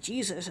scared the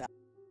bejesus out.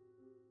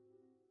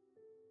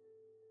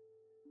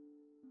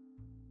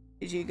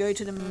 Did you go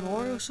to the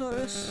memorial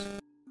service?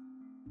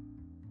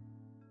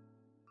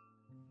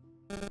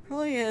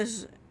 Probably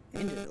has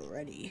ended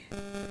already.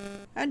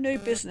 I had no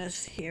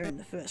business here in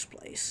the first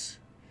place.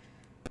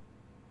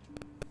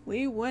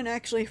 We weren't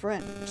actually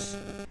friends.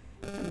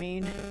 I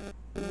mean,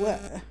 we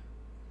were.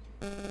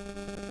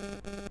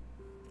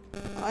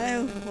 I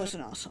was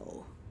an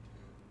asshole.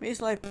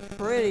 Made life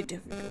pretty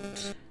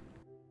difficult.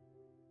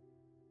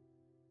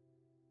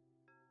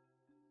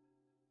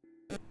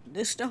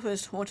 This stuff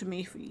has haunted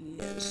me for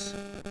years.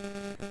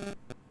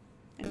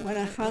 And when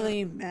I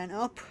finally man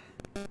up,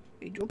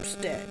 he drops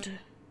dead.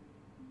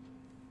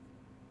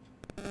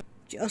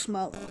 Just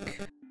my luck.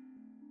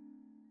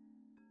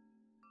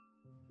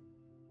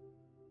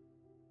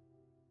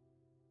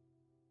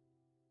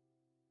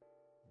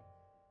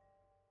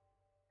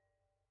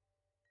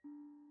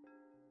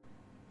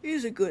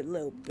 He's a good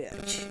little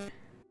bitch.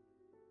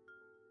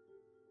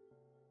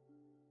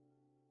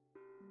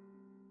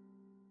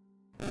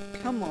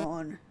 Come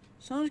on.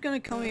 Someone's gonna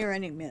come here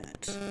any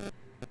minute.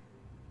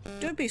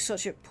 Don't be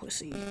such a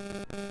pussy.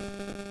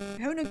 We're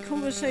having a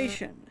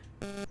conversation,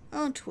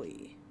 aren't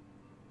we?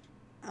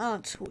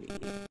 Aren't we?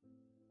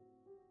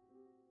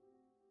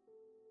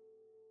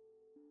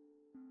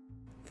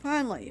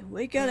 Finally,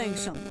 we're getting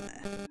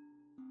somewhere.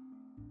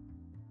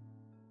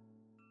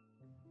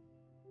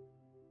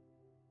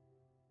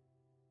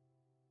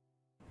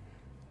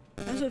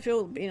 How does it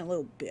feel being a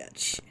little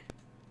bitch?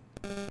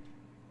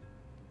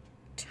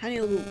 Tiny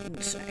little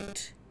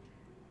insect.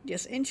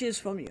 Just inches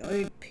from your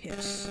own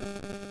piss.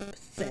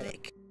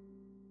 Pathetic.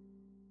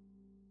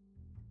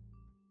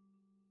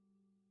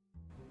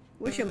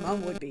 Wish your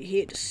mum would be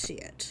here to see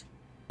it.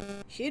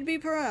 She'd be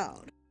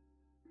proud.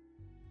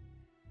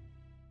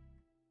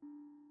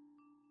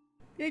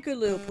 You're a good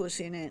little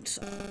pussy and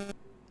answer.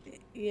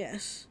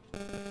 Yes.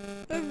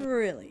 Oh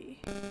really?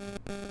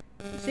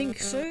 You think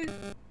so?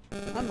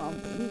 My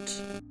mum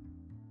wouldn't.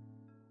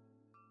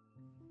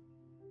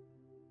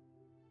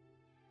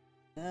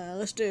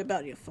 Let's do it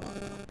about your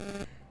father.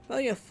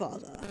 About your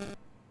father.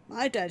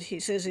 My dad, he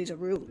says he's a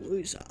real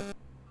loser.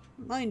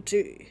 Mine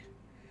too.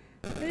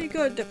 But you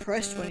got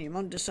depressed when your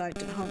mum decided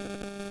to hump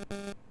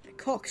a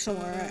cock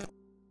somewhere else.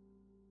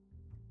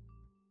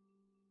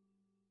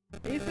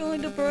 Are you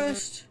feeling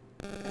depressed?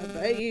 I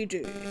bet you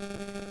do.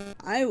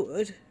 I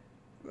would.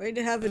 Ready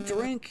to have a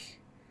drink?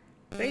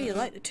 Bet you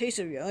like the taste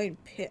of your own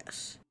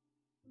piss.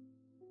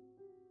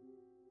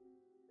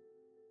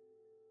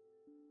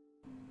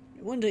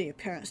 No wonder your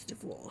parents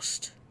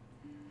divorced.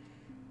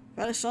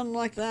 Had a son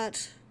like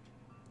that,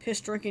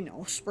 piss-drinking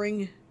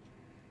offspring,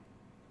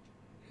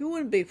 who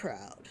wouldn't be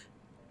proud?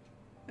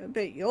 I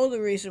bet you're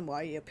the reason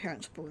why your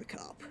parents broke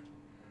up.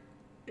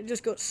 They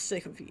just got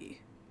sick of you.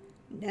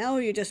 Now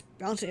you're just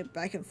bouncing it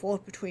back and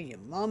forth between your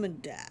mom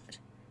and dad.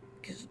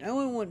 Because no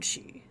one wants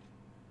you.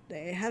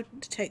 They have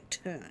to take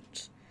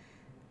turns.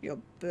 You're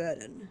a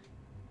burden.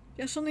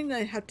 You're something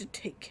they have to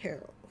take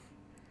care of.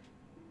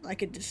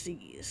 Like a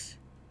disease.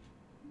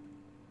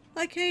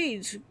 Like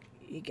AIDS,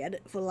 you get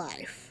it for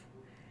life.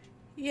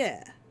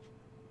 Yeah.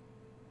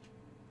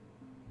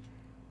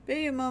 But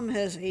your mum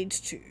has AIDS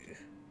too.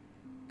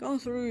 Gone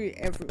through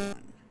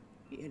everyone,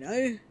 you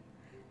know?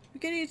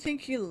 Beginning to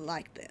think you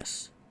like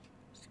this.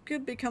 This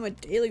could become a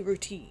daily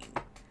routine.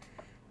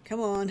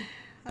 Come on,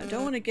 I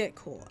don't want to get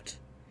caught.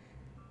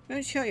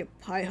 Don't shut your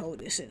pie hole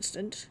this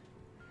instant.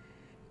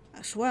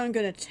 I swear I'm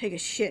gonna take a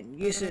shit and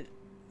use it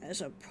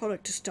as a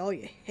product to style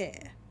your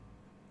hair.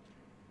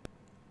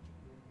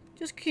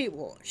 Just keep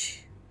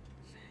watch.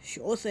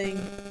 Sure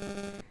thing.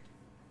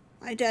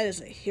 My dad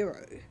is a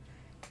hero.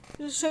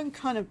 There's a certain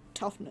kind of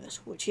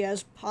toughness which he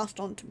has passed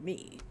on to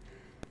me.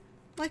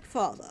 Like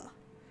father.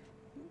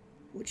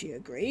 Would you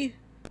agree?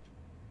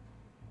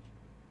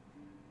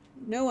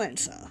 No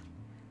answer.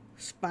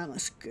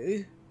 Spineless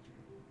goo.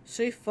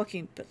 So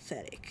fucking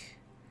pathetic.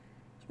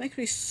 This makes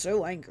me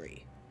so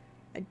angry.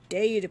 I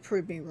dare you to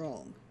prove me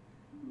wrong.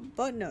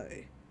 But no.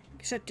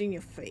 Accepting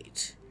your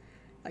fate.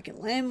 Like a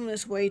lamb on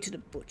its way to the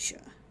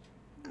butcher.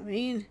 I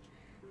mean,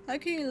 how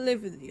can you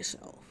live with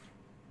yourself?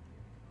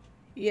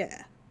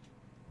 Yeah.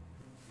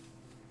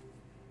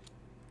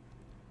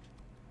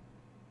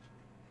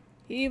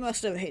 He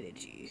must have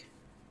hated you.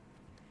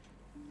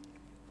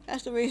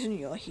 That's the reason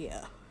you're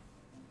here.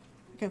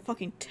 I can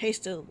fucking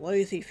taste the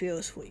loathe he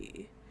feels for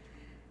you.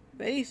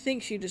 But he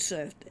thinks you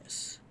deserve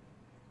this.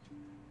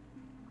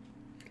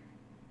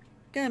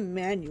 Gonna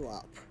man you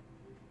up.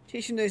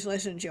 Teaching those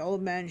lessons your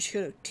old man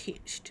should have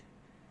taught.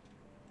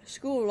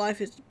 School life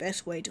is the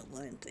best way to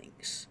learn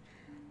things.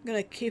 I'm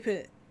gonna keep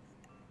at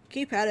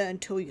it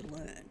until you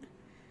learn.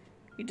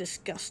 You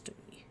disgust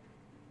me.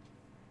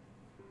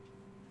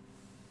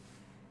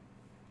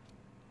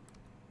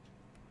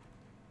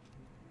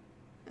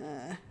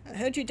 I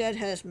heard your dad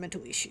has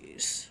mental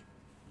issues.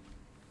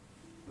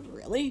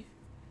 Really?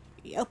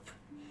 Yep.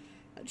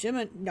 A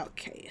legitimate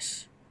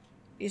nutcase.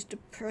 He's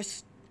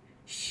depressed.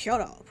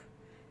 Shut up.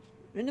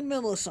 I'm in the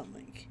middle of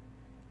something.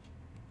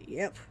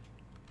 Yep.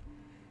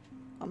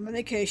 on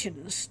medication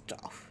and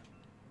stuff.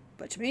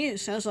 But to me it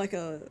sounds like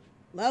a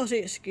lousy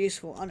excuse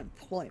for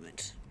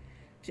unemployment.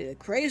 It's either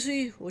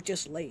crazy or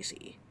just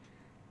lazy.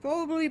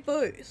 Probably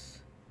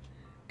both.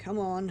 Come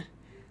on.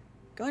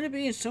 Going to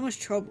be in so much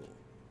trouble.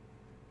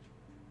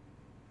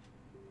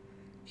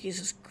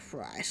 Jesus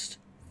Christ.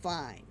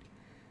 Fine.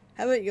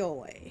 Have it your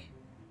way.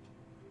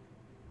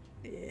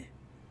 Yeah.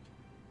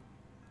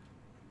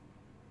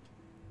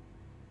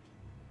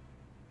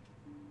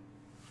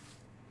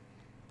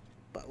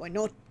 But we're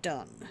not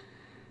done.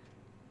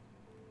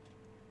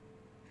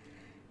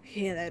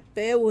 Yeah, that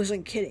bear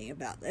wasn't kidding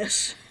about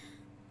this.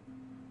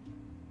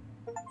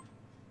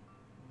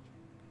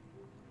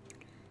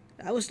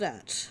 That was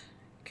that.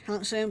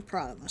 Can't say I'm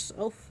proud of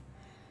myself.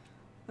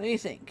 What do you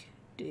think?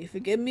 Do you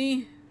forgive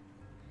me?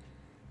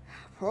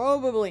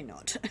 Probably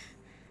not.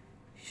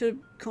 Should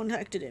have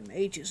contacted him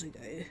ages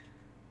ago.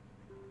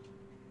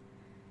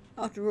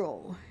 After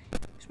all,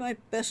 he's my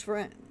best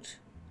friend.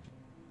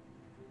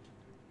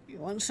 You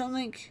want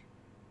something?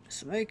 A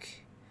smoke?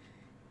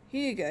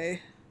 Here you go.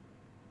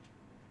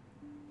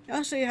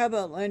 I'll see how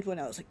I learned when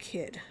I was a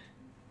kid.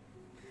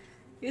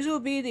 This will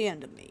be the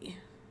end of me.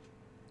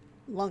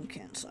 Lung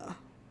cancer.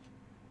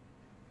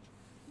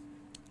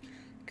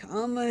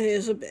 Karma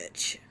is a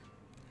bitch.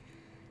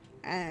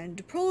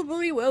 And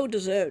probably well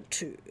deserved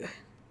too.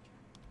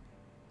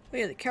 Oh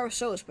yeah, the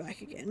carousel is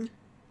back again.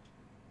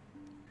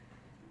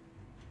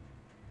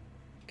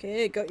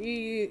 Okay, got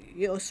you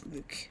your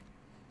smoke.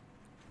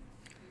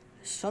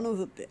 Son of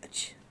a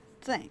bitch.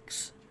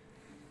 Thanks.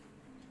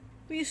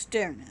 What are you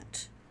staring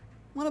at?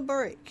 Want a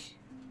break?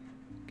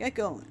 Get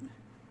going.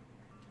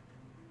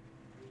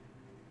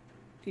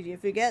 Did you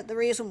forget the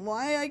reason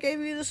why I gave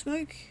you the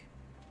smoke?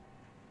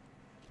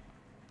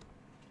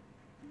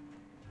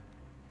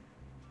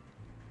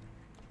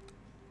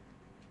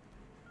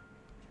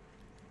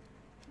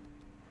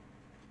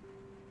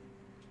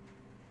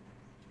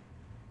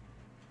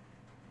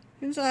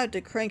 Seems I have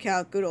to crank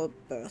out good old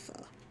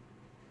Bertha.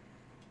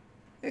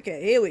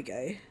 Okay, here we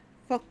go.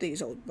 Fuck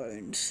these old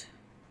bones.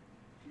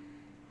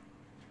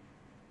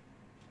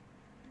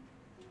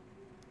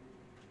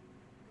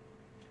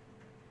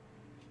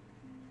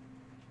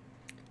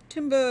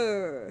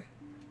 Timber!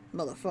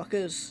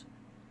 Motherfuckers.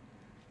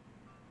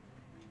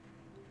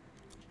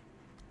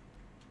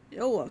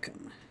 You're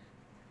welcome.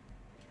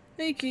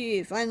 Thank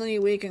you. Finally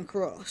we can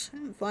cross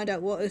and find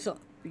out what is up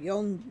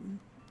beyond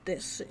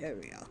this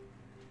area.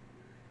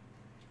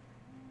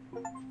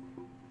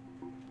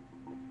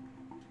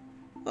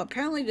 Well,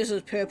 apparently this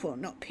is purple,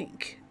 not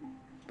pink,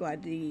 by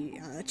the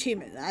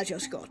achievement that I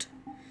just got.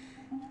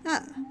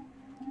 Ah,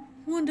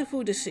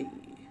 wonderful to see.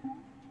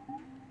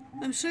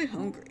 I'm so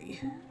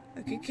hungry.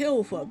 I could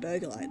kill for a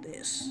burger like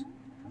this.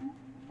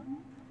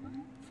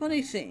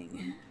 Funny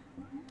thing,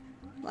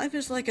 life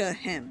is like a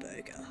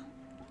hamburger.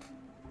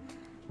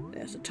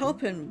 There's a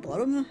top and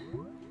bottom,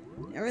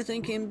 and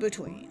everything in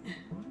between.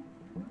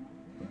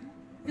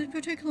 This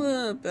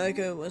particular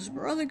burger was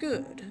rather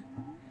good,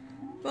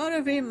 but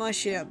I've eaten my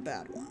share of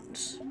bad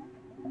ones.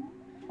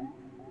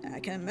 I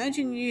can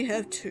imagine you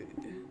have too.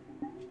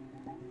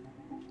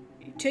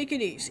 You take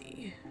it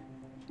easy,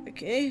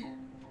 okay?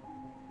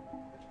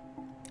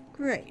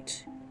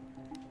 Great.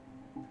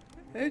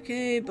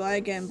 Okay, bye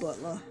again,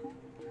 butler.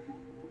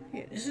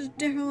 Yeah, this is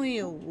definitely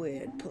a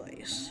weird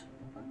place.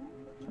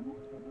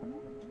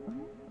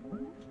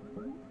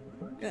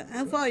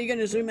 How far are you going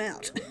to zoom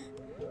out?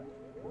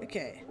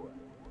 Okay.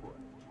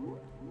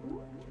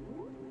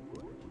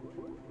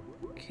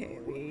 Okay,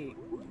 we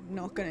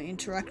not going to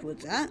interact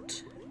with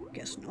that.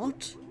 Guess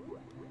not.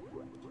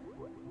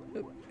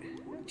 Oh,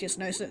 just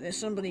noticed that there's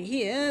somebody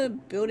here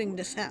building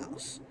this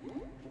house.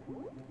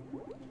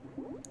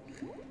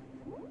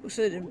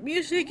 So the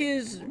music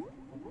is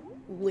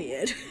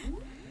weird.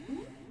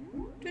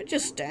 Don't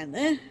just stand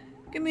there.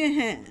 Give me a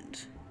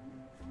hand.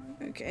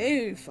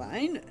 Okay,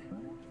 fine.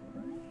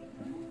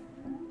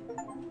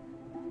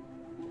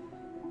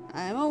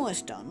 I'm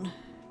almost done.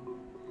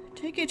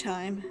 Take your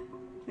time.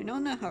 We're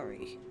not in a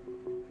hurry.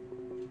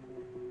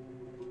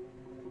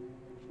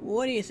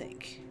 What do you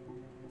think?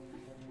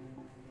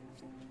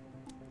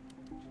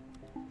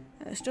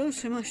 There's still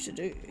so much to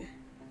do.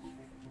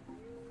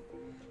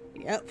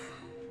 Yep.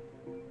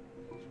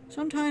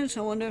 Sometimes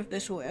I wonder if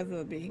this will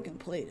ever be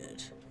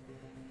completed.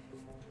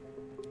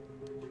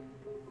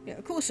 Yeah,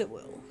 of course it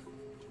will.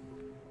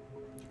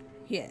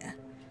 Yeah,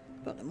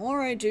 but the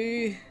more I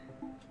do...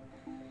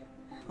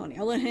 On the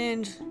other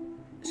hand,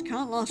 this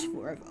can't last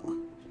forever.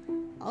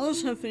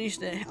 Others have finished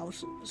their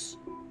houses,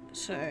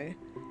 so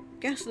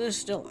guess there's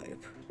still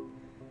hope.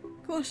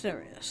 Of course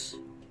there is.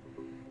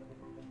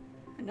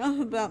 Enough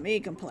about me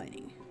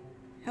complaining.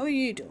 How are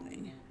you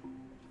doing?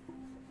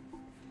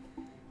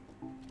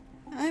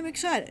 I'm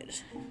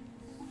excited.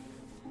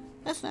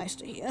 That's nice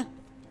to hear.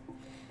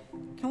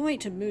 Can't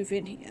wait to move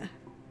in here.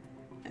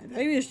 And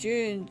baby is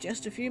due in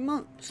just a few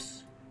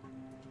months.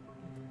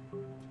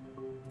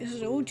 This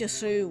is all just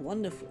so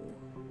wonderful.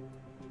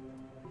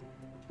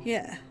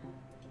 Yeah,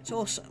 it's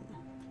awesome.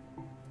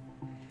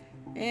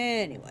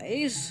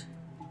 Anyways,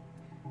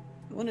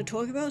 You want to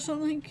talk about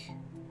something?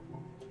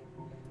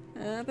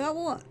 About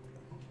what?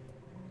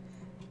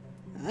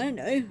 I don't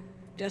know.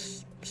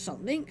 Just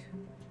something.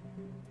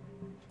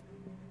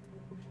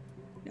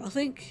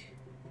 Nothing?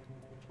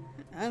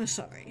 I'm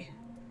sorry.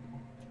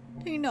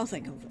 Think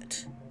nothing of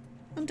it.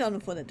 I'm done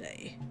for the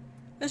day.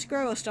 Let's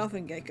grab our stuff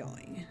and get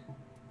going.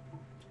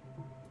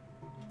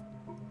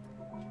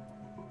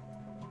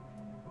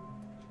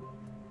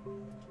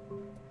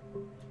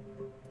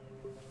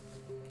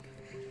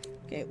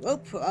 Okay,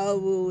 well, I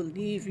will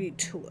leave you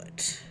to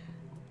it.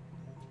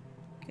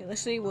 Okay,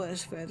 let's see what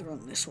is further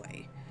on this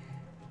way.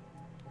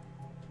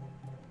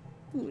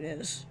 Ooh,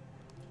 there's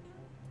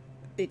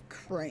a big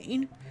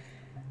crane.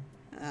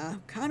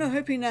 Kind of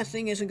hoping that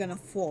thing isn't gonna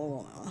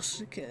fall on us,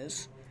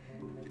 because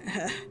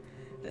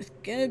it's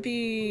gonna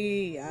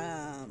be,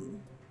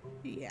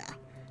 yeah.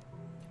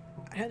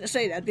 I have to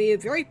say, that'd be a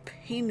very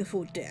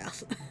painful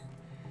death.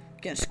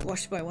 Getting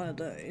squashed by one of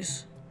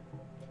those.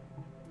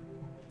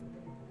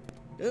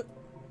 Oh.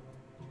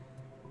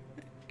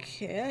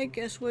 Okay, I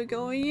guess we're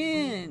going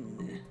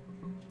in.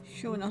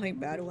 Sure nothing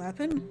bad will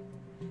happen.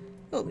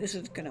 Oh, this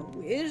is kinda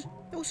weird.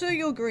 Also,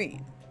 you're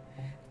green.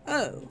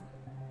 Oh,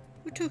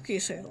 what took you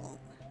so long?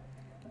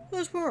 I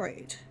was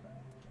worried.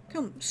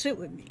 Come, sit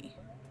with me.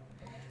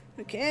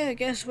 Okay, I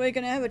guess we're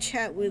gonna have a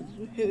chat with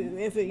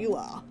whoever you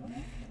are.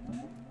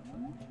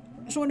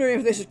 I was wondering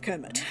if this is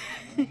Kermit.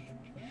 I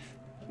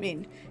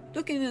mean,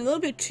 looking a little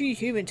bit too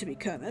human to be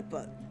Kermit,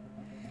 but...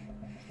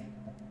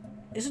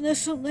 Isn't there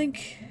something?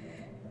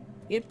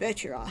 You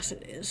bet your ass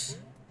it is.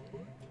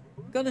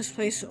 We've got this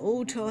place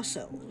all to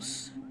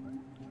ourselves.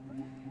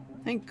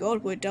 Thank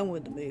God we're done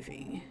with the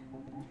movie.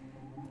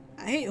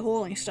 I hate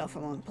hauling stuff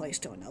from one place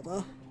to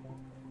another.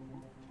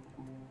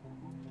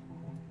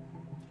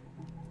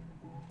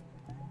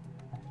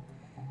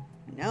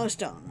 Now it's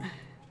done.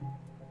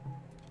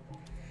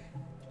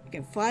 You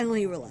can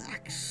finally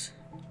relax.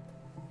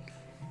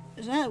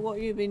 Is that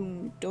what you've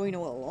been doing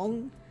all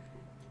along?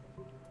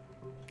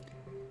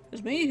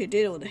 It's me who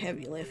did all the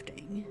heavy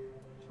lifting.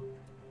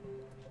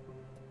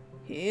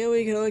 Here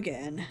we go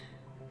again.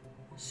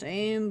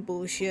 Same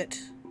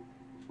bullshit.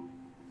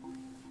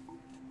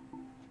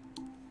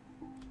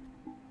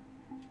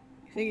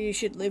 You think you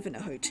should live in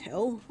a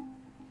hotel?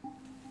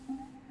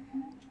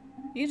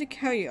 You need to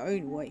carry your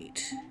own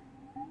weight.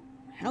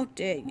 How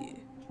dare you?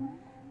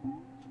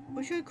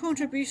 What's your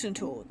contribution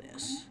to all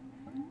this?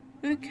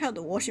 Don't count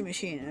the washing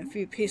machine and a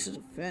few pieces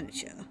of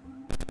furniture.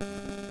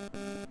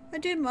 I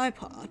did my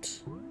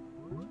part.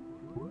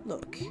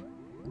 Look,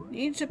 you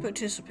need to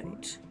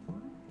participate.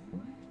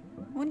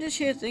 I want to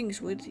share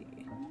things with you,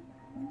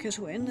 because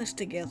we're in this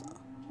together.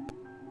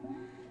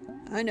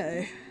 I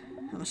know,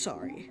 I'm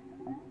sorry.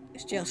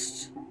 It's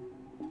just...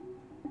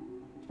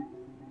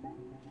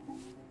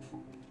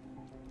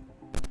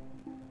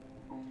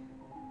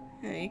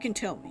 You can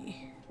tell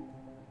me.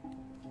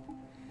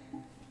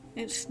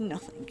 It's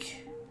nothing.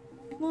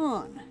 Come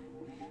on.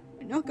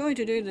 You're not going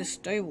to do this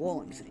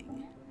stonewalling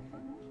thing.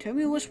 Tell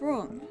me what's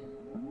wrong.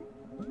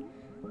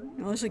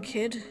 When I was a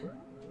kid,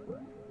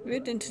 I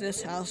moved into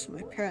this house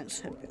my parents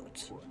had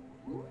built.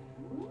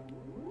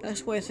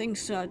 That's where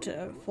things started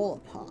to fall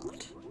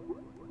apart.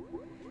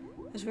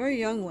 I was very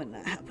young when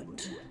that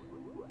happened,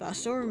 but I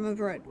still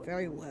remember it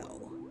very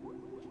well.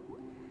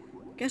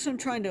 Guess I'm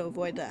trying to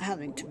avoid that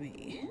happening to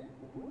me.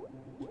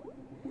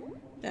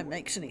 That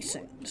makes any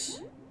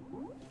sense.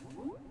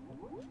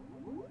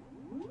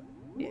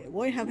 Yeah, it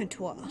won't happen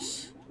to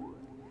us.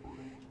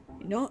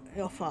 You're not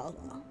your father.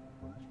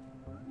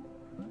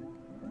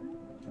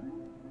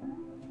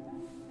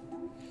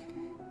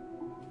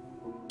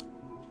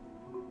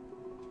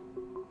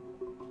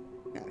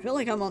 I feel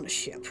like I'm on a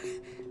ship,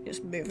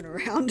 just moving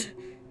around.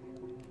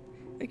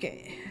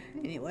 Okay,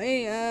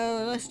 anyway,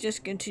 let's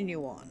just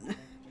continue on.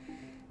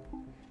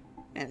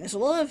 And there's a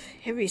lot of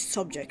heavy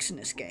subjects in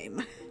this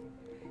game.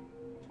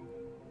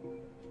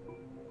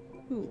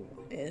 Ooh,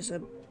 there's a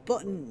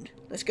button.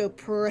 Let's go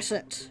press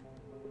it.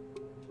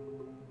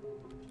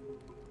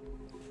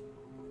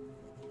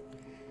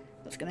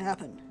 What's gonna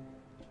happen?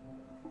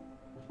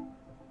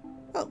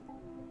 Oh.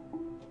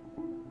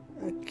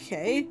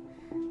 Okay.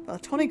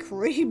 Platonic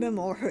Ray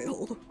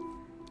Memorial.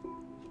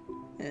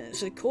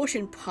 It's a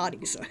caution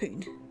party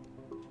zone.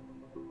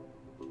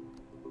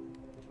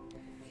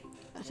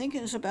 I think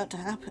it's about to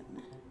happen.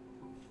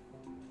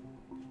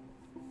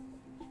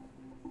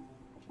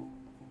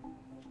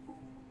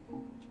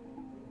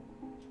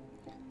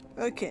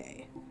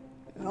 Okay,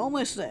 we're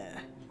almost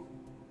there.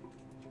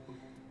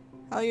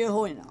 How are you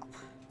holding up?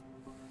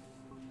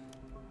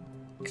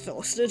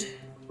 Exhausted?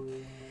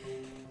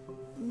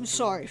 I'm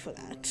sorry for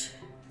that.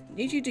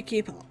 Need you to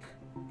keep up,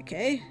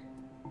 okay?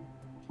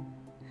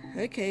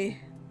 Okay.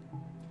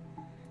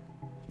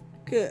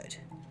 Good.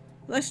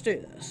 Let's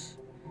do this.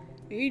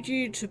 Need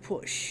you to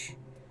push.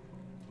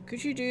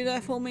 Could you do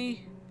that for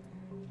me?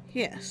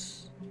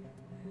 Yes.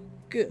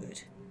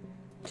 Good.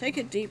 Take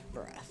a deep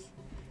breath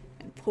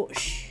and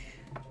push.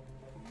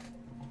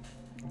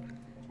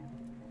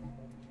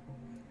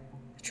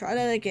 Try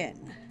that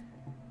again.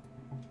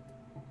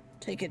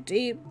 Take a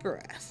deep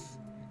breath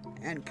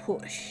and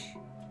push.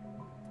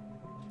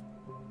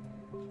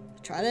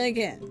 Try that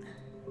again.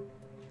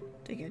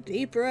 Take a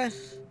deep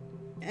breath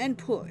and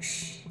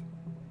push.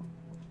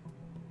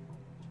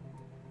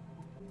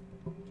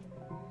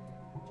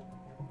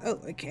 Oh,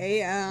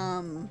 okay,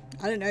 I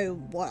don't know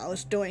what I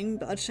was doing,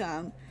 but,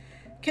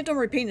 kept on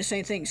repeating the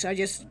same thing, so I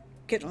just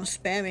kept on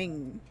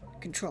spamming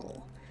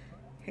control.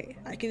 Okay,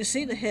 I can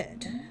see the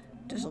head.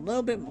 Just a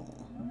little bit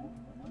more.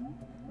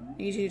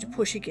 Need you to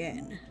push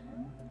again.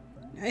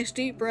 Nice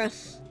deep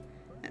breath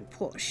and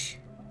push.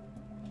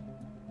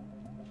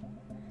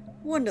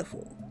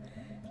 Wonderful.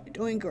 You're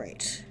doing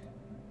great.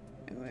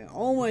 And we're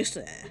almost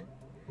there.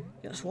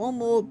 Just one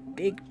more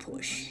big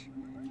push.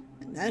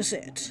 And that's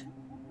it.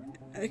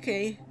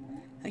 Okay,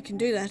 I can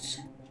do that.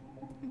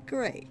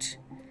 Great.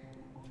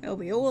 It'll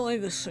be all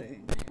over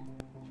soon.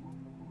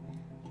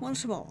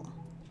 Once more.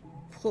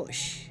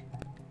 Push.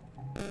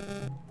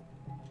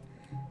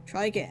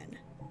 Try again.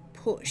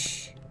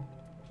 Push.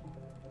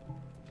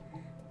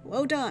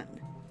 Well done.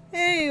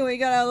 Hey, we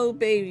got our little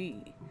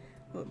baby.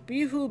 A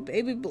beautiful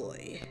baby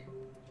boy.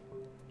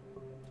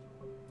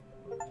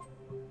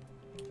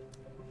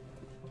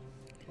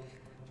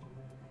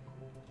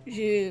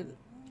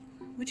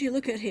 Would you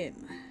look at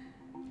him?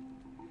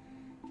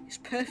 He's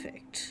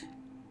perfect.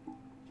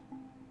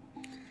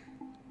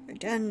 Your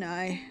dad and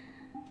I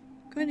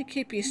are going to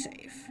keep you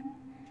safe.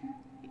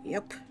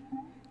 Yep.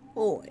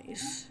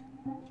 Always.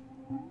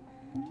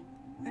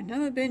 I've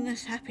never been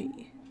this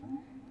happy.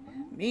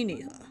 Me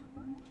neither.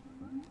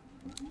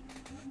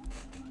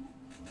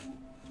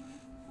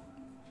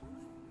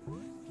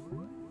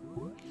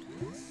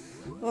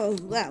 Well,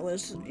 that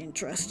was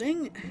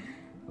interesting.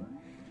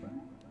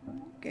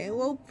 Okay,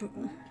 well,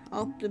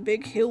 up the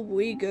big hill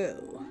we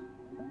go.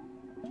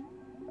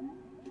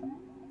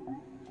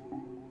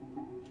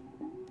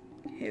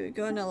 Here we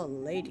go, another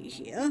lady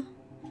here.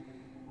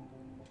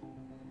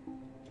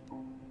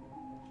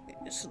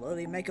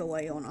 Slowly make our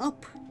way on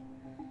up.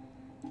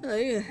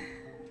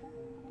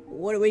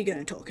 What are we going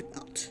to talk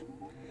about?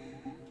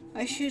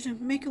 I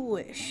should make a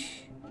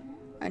wish.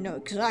 I know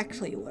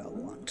exactly what I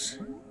want.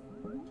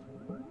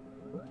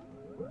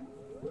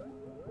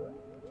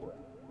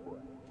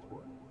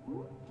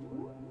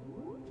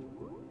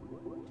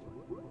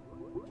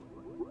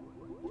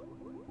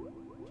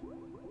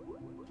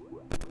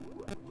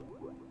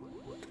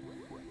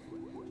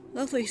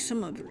 Lovely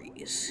summer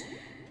breeze.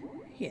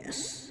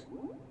 Yes,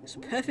 it's a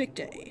perfect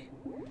day.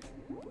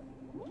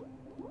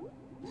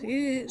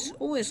 See, it's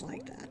always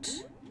like that.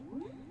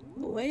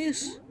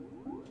 Always?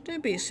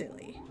 Don't be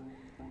silly.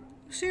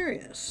 I'm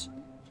serious.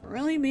 I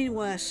really mean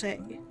what I say.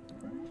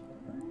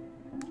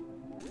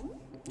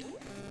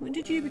 When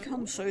did you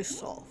become so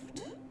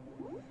soft?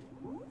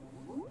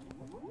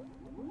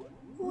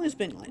 Always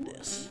been like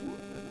this.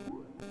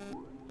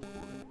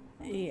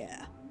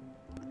 Yeah.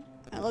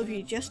 I love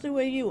you just the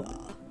way you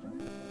are.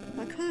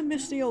 I kinda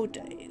miss the old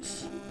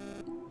days.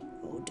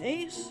 Old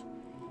days?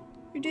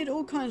 We did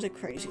all kinds of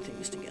crazy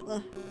things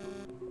together.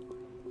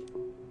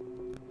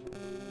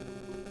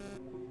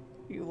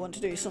 You want to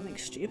do something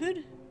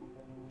stupid?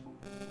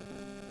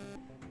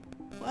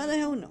 Why the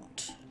hell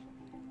not?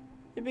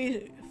 It'd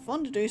be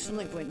fun to do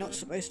something we're not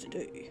supposed to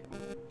do.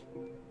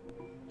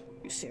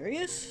 You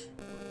serious?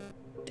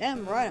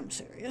 Damn right I'm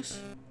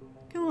serious.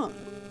 Come on,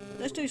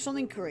 let's do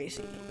something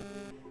crazy.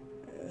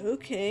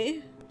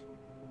 Okay.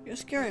 You're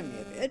scaring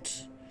me a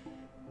bit.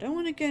 Don't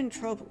want to get in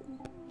trouble.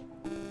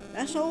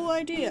 That's the whole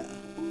idea.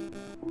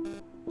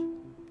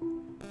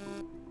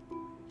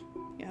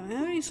 Yeah, I'm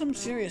having some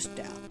serious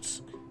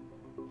doubts.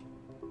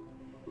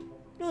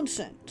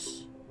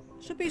 Nonsense.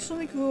 This will be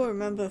something we'll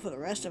remember for the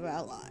rest of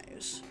our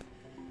lives.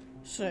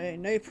 So,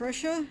 no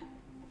pressure?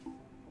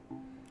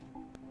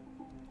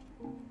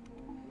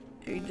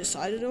 Have you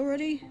decided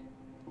already?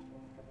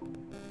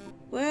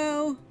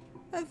 Well,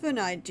 I have an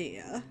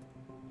idea.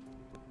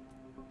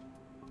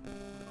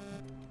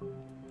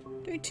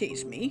 Don't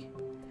tease me.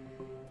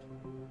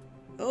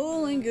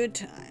 All in good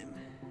time.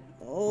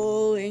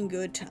 All in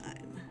good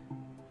time.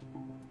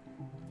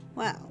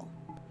 Wow.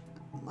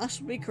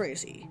 Must be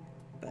crazy.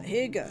 But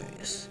here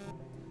goes.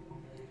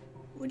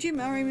 Would you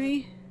marry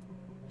me?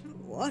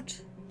 What?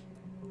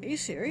 Are you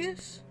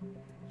serious?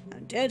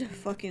 I'm dead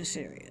fucking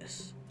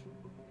serious.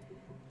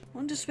 I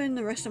want to spend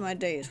the rest of my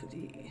days with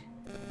you.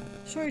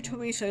 Sorry it took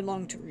me so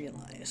long to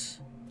realize.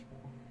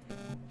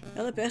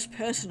 You're the best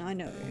person I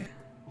know.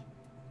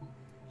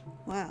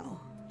 Wow.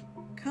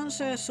 Can't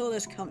say I saw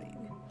this coming.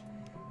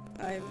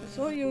 I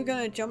thought you were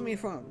gonna jump me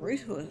from a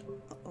roof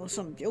or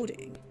some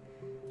building.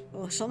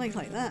 Or something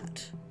like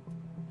that.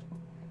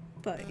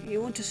 But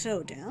you want to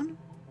settle down?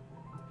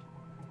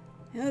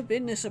 I've never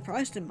been this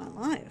surprised in my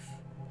life.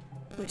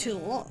 Which is a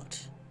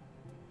lot.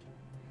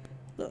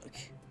 Look,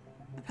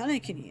 I'm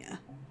panicking here.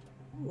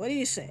 What do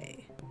you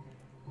say?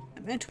 I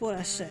meant what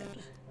I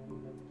said.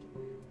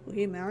 Will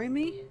you marry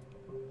me?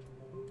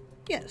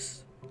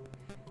 Yes.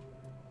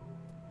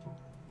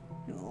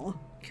 Aw,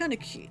 kinda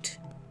cute.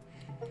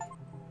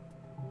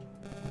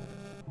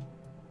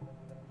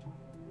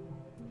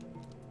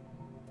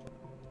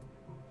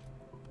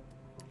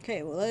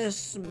 Okay, well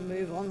let's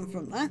move on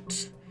from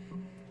that.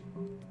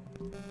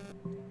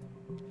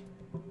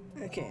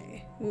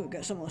 Okay, we've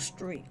got some more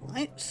street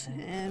lights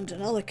and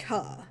another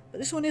car. But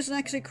this one isn't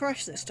actually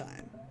crashed this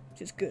time,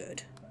 which is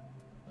good.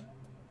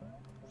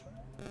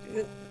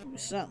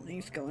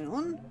 Something's going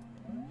on.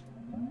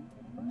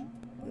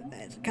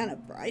 It's kind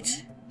of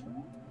bright.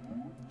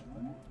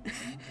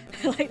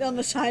 Like on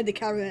the side of the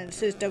camera and it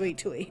says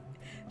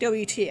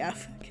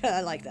WTF.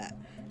 I like that.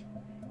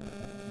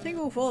 I think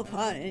we'll fall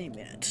apart any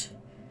minute.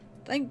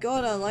 Thank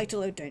God I like to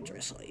live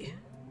dangerously.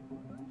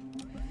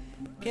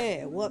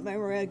 Okay, what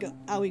memory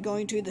are we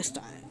going to this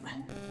time?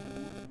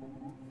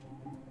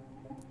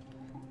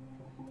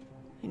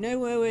 You know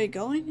where we're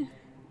going?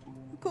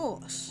 Of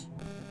course.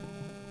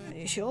 Are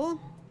you sure?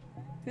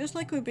 Feels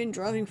like we've been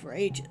driving for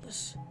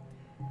ages.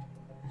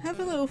 Have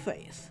a little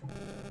faith.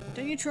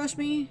 Don't you trust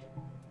me?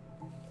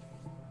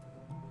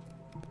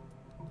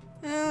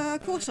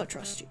 Of course I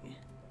trust you.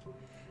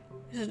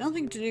 This has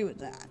nothing to do with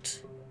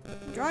that.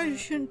 The drive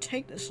shouldn't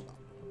take this long.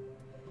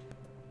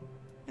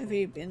 Have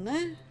you been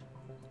there?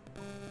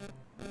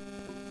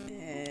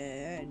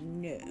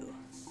 No.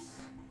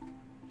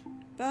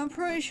 But I'm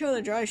pretty sure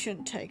the drive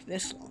shouldn't take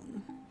this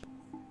long.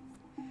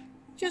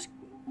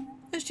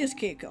 Let's just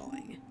keep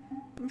going.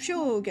 I'm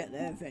sure we'll get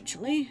there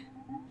eventually.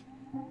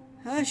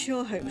 I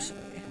sure hope so.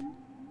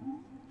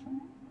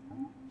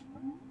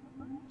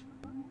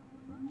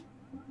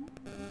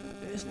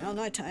 It's now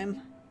night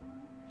time.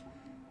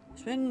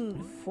 It's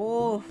been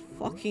 4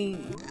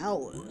 fucking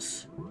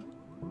hours.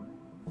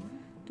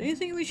 Do you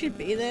think we should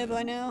be there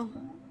by now?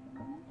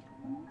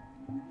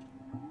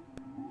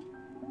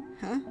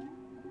 Huh?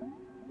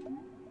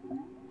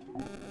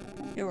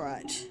 You're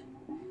right.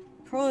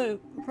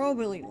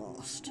 Probably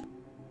lost.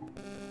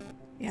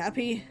 You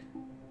happy?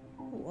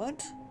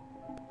 What?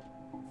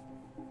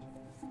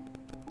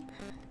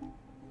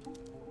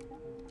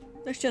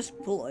 Let's just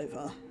pull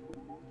over.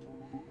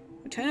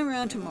 We'll turn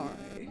around tomorrow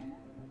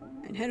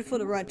and head for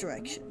the right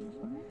direction.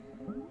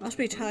 Must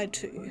be tired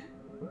too.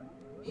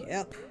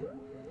 Yep.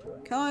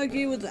 Can't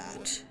argue with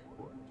that.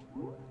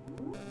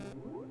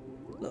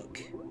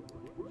 Look,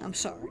 I'm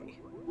sorry.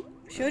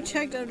 I should have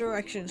checked the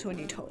directions when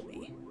you told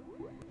me.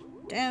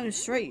 Damn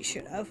straight you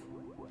should have.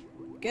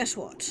 Guess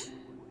what?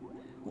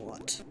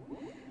 What?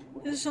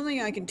 This is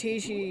something I can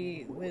teach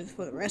you with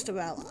for the rest of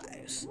our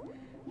lives.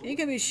 You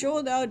can be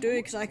sure that I'll do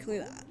exactly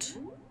that.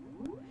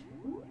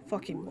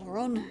 Fucking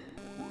moron.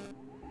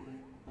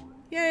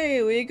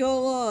 Yay, we got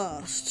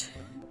lost.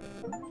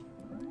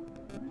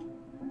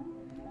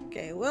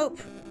 Okay, well,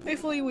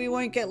 hopefully we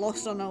won't get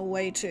lost on our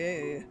way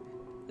to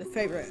the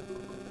favorite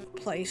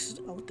place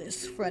of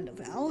this friend of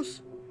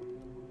ours.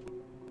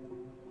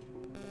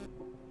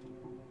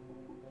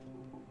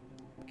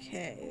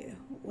 Okay,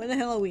 where the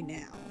hell are we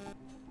now?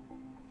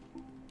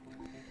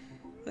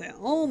 We're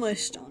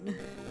almost done.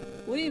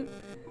 What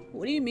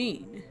do you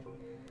mean?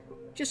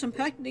 Just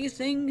unpack these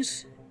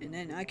things and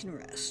then I can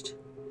rest.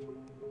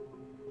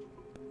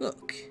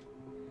 Look,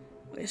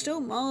 we're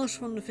still miles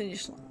from the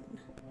finish line.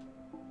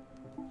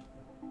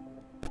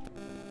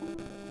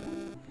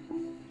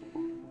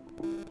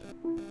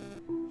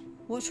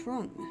 What's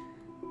wrong?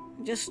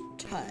 I'm just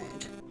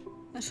tired.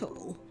 That's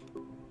all.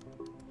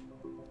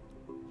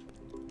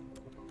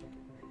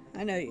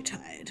 I know you're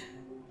tired.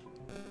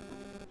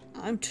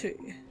 I'm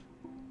too.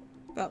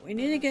 But we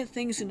need to get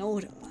things in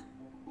order.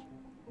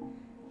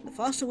 The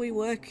faster we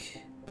work,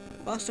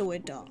 the faster we're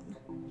done.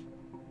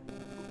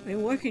 I've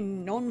been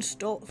working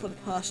non-stop for the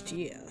past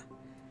year.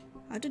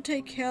 I have to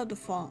take care of the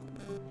farm,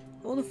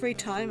 all the free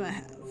time I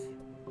have.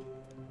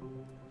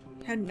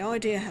 You have no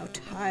idea how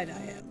tired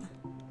I am.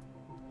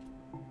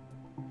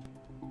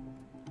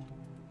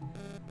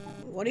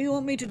 What do you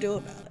want me to do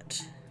about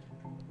it?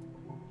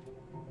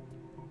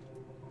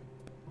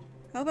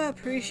 How about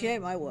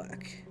appreciate my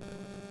work,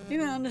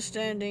 even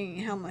understanding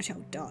how much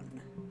I've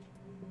done?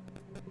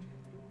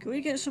 Can we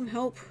get some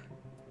help?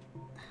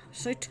 I'm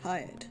so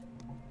tired.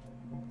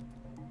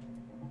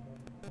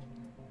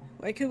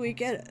 Where can we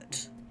get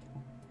it?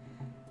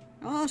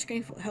 I'm not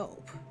asking for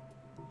help.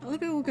 Other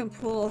people can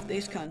pull off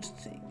these kinds of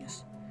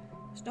things.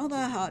 It's not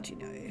that hard, you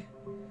know.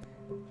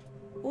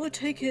 All it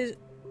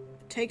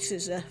takes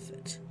is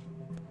effort.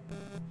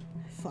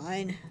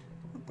 Fine.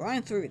 I'll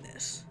grind through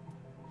this.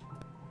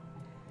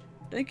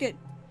 Don't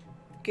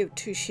give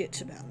two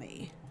shits about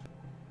me.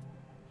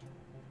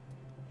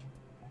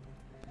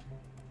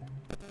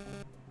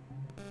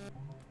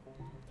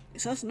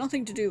 This has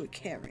nothing to do with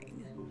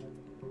caring.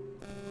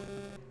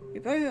 We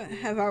both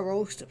have our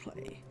roles to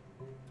play.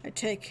 I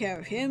take care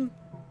of him,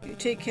 you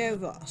take care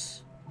of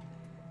us.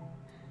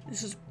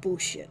 This is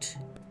bullshit.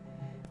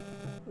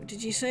 What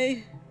did you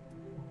say?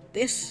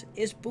 This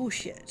is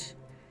bullshit.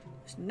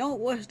 It's not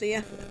worth the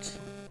effort.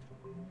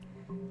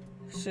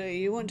 So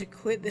you want to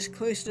quit this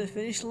close to the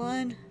finish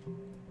line?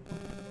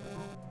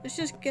 Let's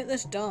just get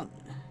this done.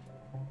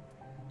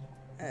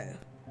 Oh,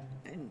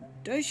 and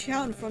don't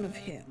shout in front of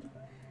him.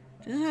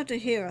 Doesn't have to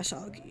hear us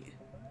argue.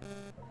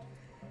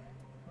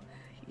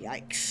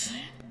 Yikes.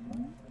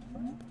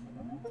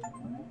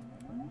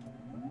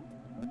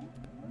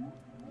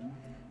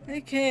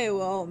 Okay,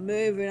 well,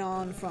 moving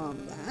on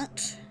from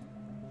that.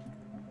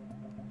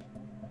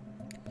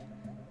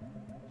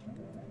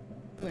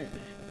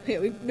 Yeah,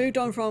 we moved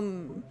on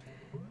from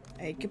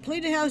a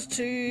completed house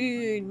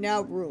to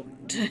now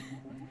ruined.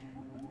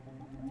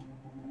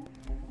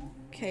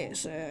 Okay,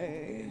 so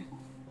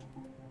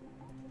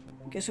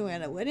guessing we're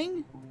at a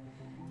wedding.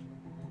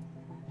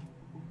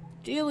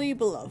 Dearly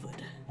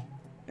beloved,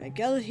 we are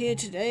gathered here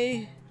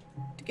today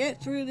to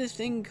get through this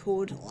thing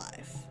called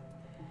life,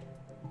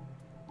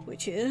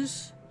 which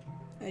is,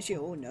 as you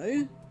all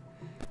know,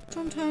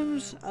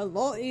 sometimes a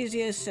lot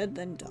easier said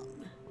than done.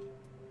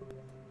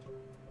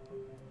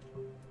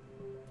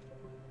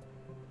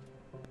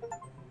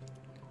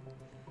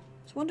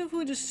 It's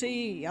wonderful to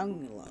see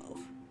young love.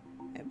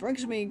 It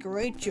brings me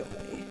great joy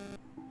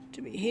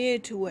to be here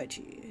to wed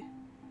you.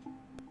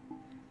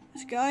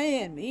 This guy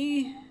and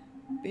me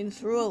been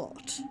through a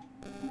lot.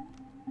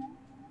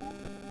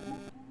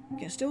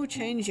 Can still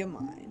change your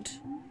mind.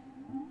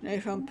 Know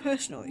from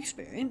personal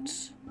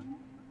experience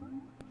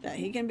that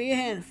he can be a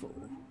handful.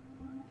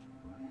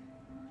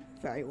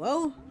 Very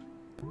well.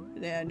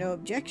 There are no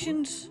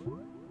objections.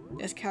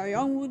 Let's carry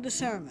on with the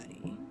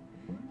ceremony.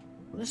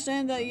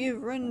 Understand that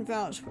you've written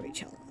vows for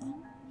each other.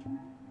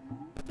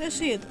 Let's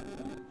hear them.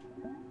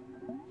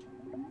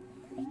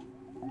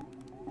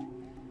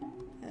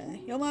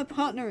 You're my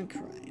partner in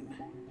crime.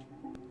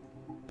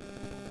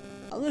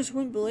 Others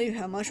wouldn't believe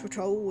how much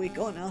trouble we've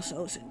gotten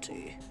ourselves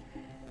into.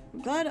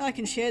 I'm glad I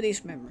can share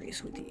these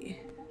memories with you.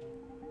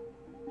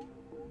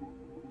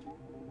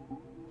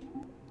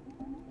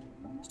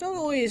 It's not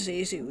always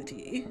easy with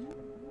you.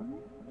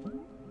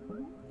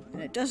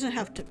 And it doesn't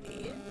have to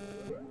be.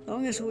 As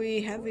long as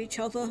we have each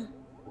other,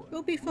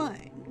 we'll be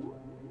fine.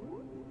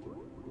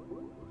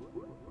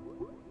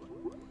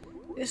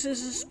 This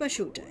is a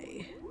special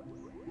day.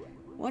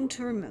 One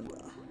to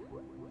remember.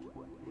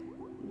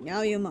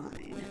 Now you're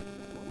mine.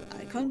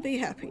 I couldn't be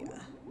happier.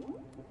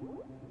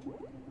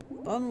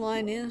 Bottom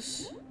line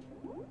is,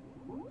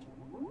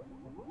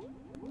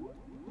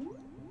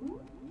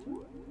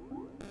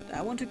 that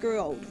I want to grow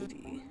old with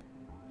you.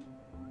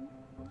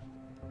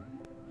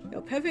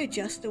 You're perfect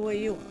just the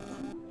way you are.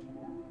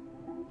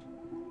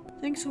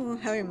 Thanks for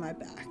having my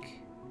back.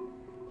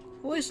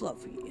 Always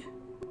love you,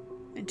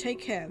 and take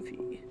care of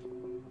you.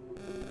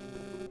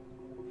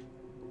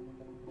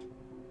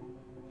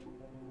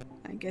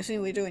 I'm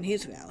guessing we're doing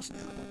his vows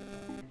now.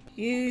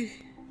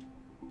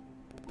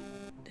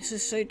 This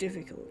is so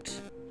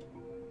difficult.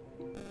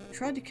 I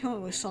tried to come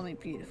up with something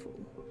beautiful,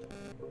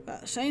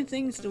 but saying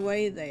things the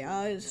way they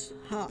are is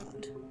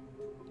hard.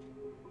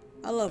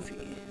 I love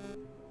you.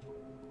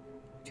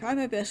 Try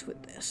my best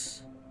with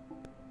this.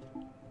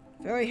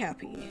 Very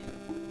happy.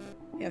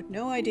 You have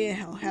no idea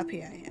how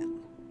happy I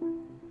am.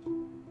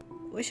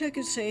 Wish I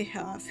could say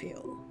how I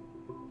feel.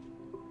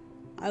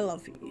 I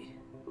love you.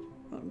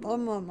 From the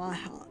bottom of my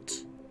heart.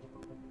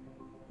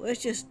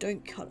 Words just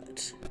don't cut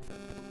it.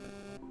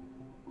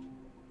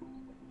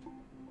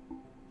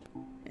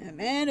 A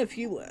man of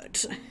few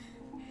words.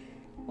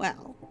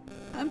 Wow,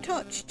 I'm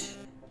touched.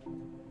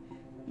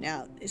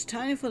 Now, it's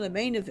time for the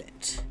main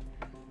event.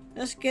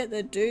 Let's get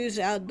the dues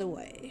out of the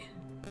way.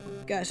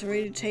 You guys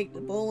ready to take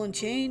the ball and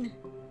chain?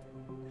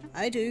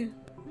 I do.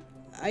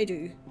 I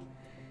do.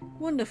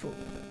 Wonderful.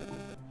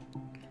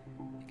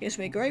 It gives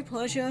me great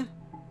pleasure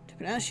to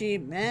pronounce you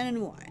man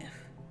and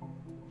wife.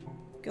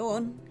 Go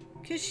on,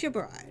 kiss your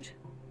bride.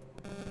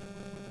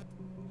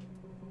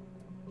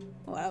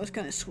 Oh, that was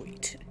kind of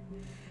sweet.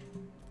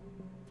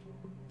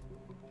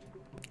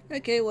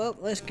 Okay, well,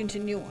 let's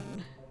continue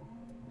on.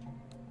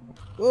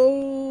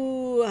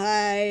 Whoa,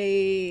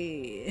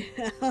 hi.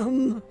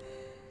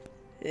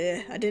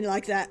 Yeah, I didn't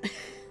like that.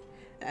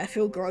 I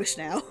feel gross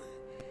now.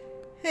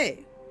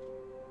 Hey.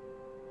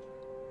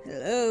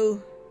 Hello.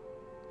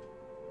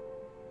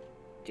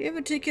 Do you have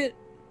a ticket?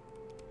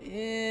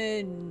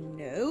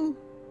 No.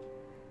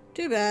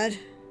 Too bad.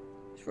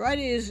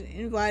 Friday is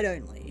invite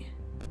only.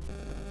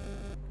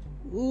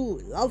 Ooh,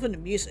 loving the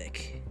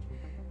music.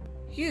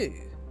 You.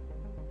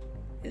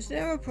 Is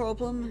there a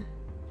problem?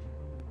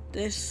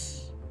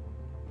 This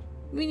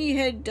meanie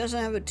head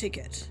doesn't have a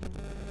ticket,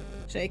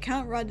 so he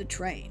can't ride the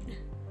train.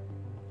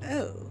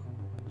 Oh,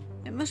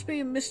 it must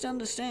be a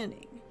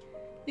misunderstanding.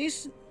 He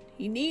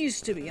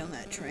needs to be on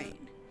that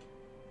train,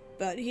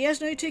 but he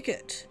has no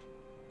ticket,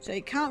 so he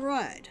can't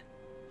ride.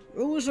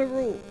 Rules are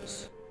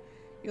rules.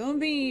 You and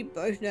me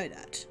both know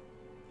that.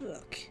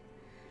 Look,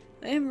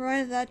 let him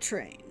ride that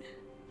train.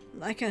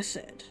 Like I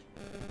said,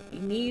 he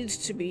needs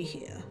to be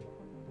here.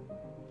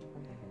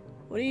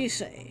 What do you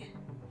say?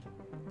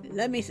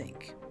 Let me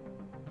think.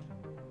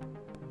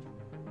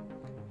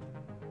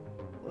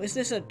 Or is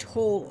this a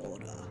tall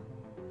order?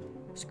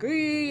 Screw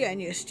you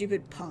and your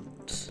stupid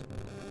puns.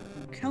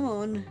 Come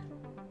on.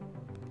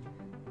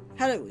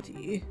 Had it with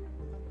you.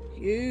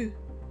 You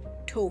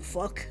tall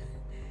fuck.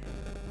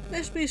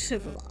 Let's be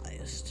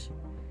civilized.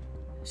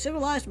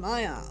 Civilized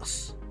my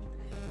ass.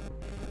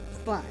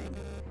 Fine.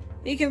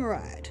 He can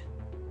ride.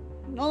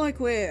 Not like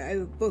we're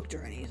overbooked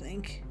or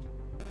anything.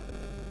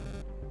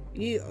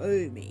 You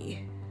owe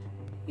me.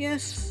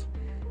 Yes,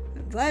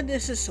 I'm glad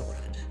this is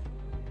sorted.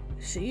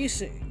 See you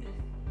soon.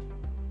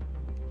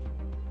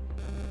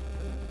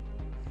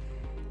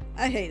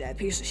 I hate that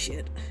piece of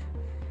shit.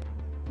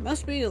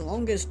 Must be the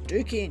longest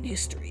dookie in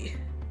history.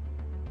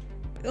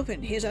 Oh,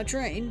 and here's our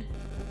train.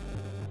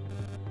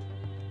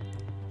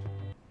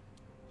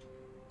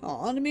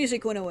 Oh, the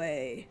music went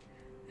away.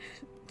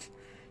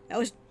 That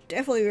was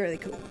definitely really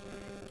cool.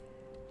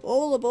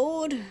 All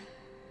aboard.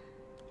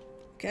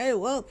 Okay,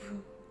 well,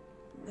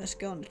 let's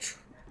go on the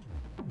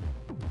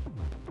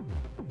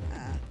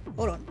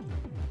hold on.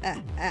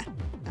 I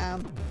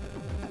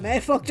may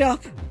have fucked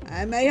up.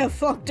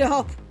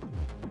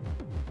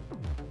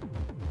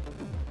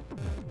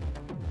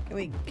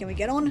 Can we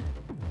get on?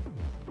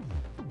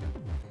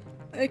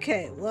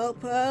 Okay, well,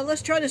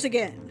 let's try this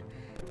again.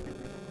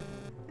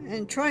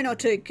 And try not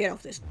to get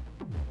off this.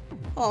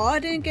 Oh, I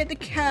didn't get the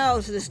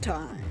cows this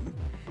time.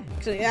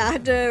 So yeah, I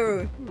had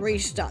to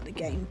restart the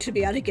game to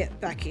be able to get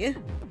back here.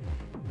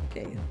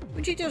 Okay,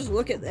 would you just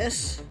look at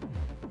this?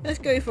 Let's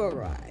go for a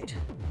ride.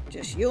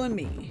 Just you and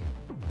me.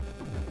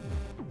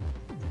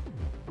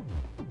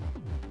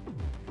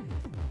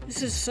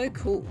 This is so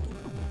cool.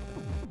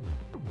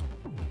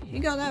 You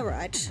got that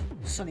right,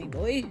 sonny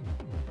boy.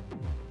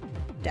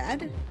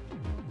 Dad?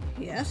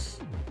 Yes?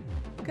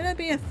 Could I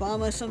be a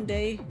farmer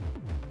someday?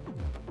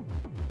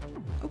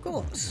 Of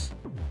course.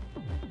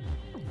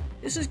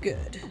 This is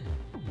good.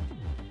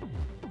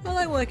 I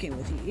like working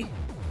with you.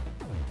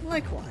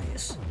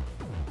 Likewise,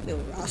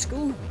 little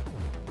rascal.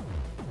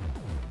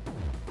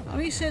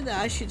 Mommy said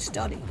that I should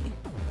study.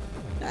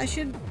 That I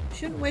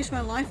shouldn't waste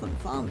my life on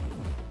farming.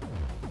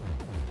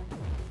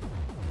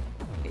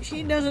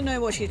 She doesn't know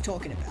what she's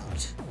talking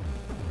about.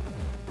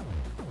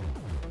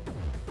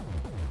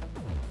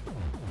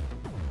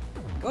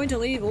 I'm going to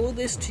leave all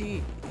this to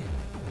you.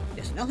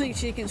 There's nothing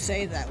she can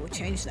say that will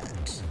change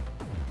that.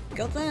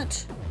 Got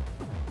that?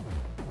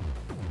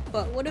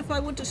 But what if I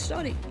want to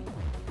study?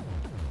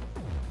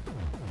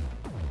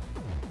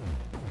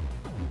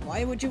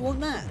 Why would you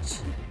want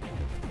that?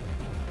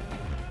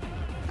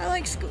 I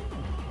like school.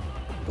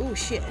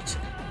 Bullshit.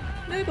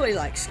 Nobody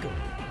likes school.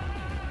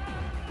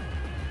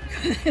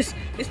 This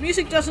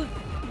music doesn't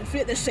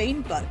fit the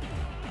scene, but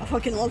I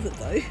fucking love it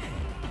though.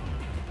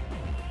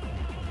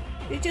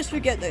 You just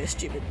forget those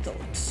stupid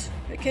thoughts,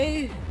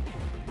 okay?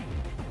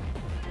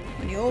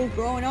 When you're all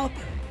growing up,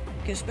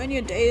 you can spend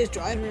your days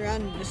driving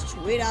around in this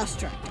sweet ass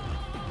tractor.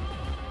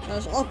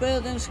 Sounds a lot better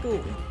than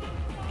school,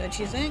 don't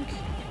you think?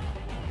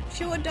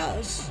 Sure it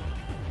does.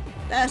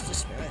 That's the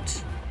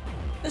spirit.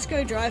 Let's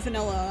go drive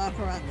vanilla up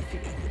around the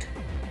field.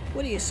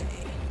 What do you say?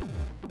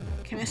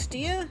 Can I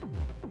steer?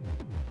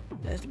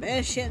 There's the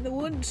best shit in the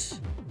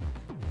woods.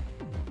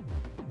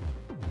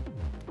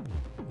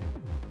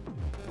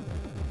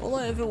 All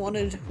I ever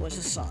wanted was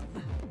a son.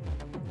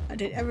 I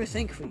did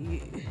everything for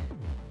you.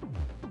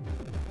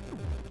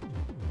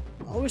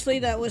 Obviously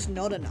that was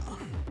not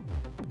enough.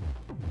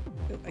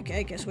 Okay,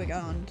 I guess we're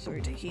going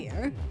through to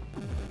here.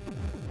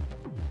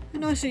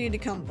 Nice of you to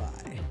come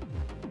by.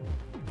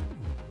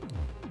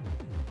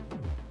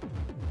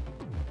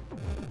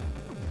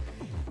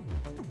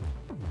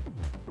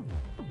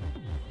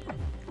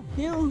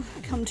 You'll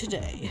come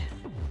today,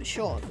 for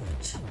sure of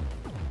it.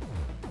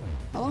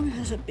 How long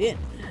has it been?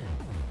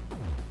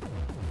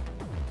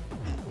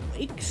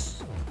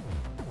 Weeks?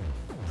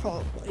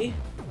 Probably.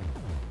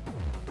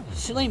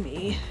 Silly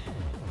me.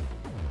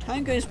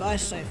 Time goes by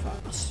so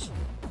fast.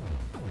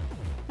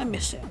 I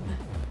miss him.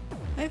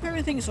 I hope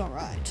everything's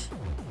alright.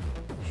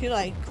 Should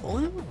I call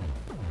him?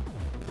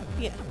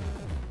 Yeah.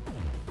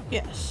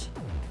 Yes.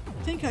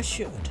 I think I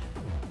should.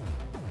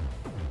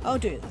 I'll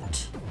do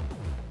that.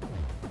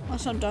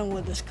 Once I'm done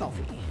with this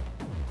coffee.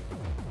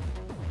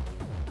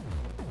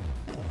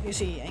 Is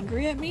he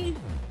angry at me?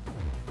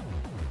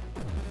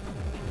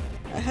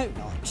 I hope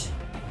not.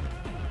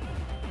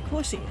 Of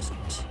course he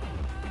isn't.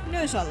 He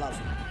knows I love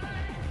him.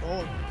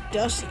 Or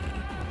does he?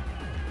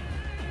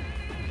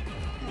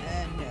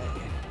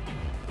 No.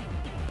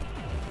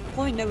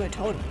 Point never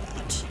told him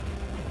that.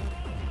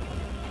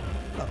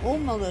 But all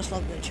mothers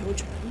love their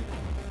children.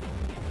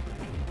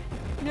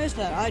 He knows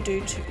that I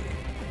do too.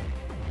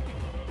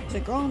 He's a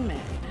grown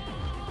man.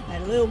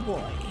 And a little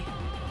boy.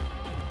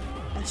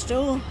 And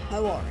still, I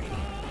worry.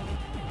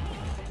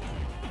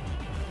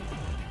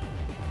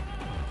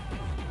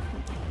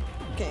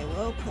 Okay,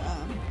 well,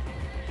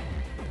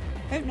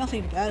 hope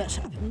nothing bad has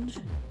happened.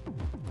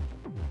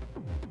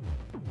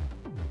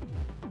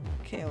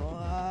 Okay,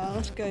 well,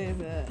 let's go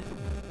over...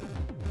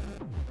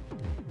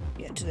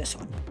 yeah, to this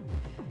one.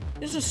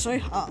 This is so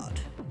hard.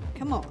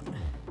 Come on.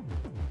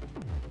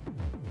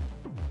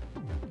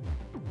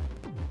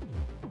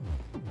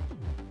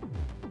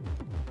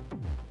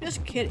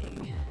 Just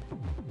kidding.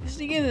 This is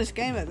the easiest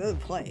game I've ever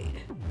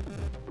played.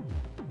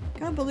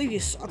 Can't believe you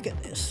suck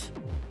at this.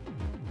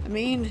 I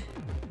mean,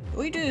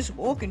 all you do is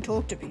walk and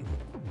talk to people.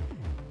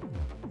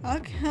 How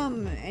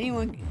come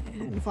anyone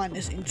can find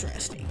this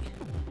interesting?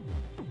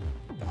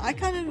 But I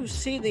kind of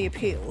see the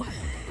appeal.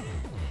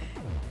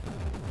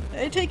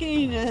 They're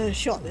taking a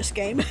shot this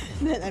game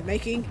that they're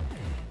making.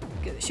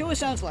 'Cause it sure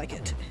sounds like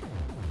it.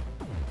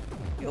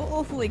 You're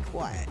awfully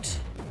quiet.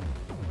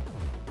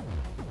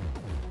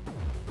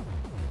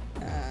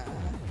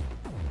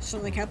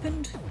 Something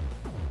happened?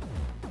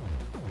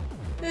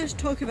 Let's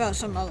talk about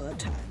some other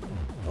time.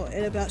 Or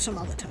about some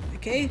other time,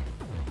 okay?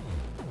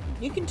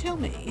 You can tell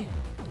me.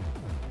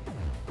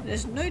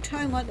 There's no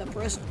time like the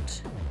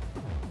present.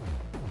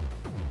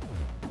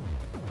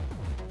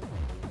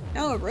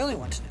 Now I really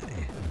want to know.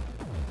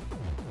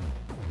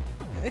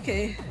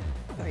 Okay,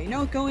 but you're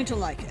not going to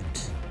like it.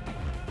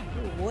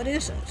 What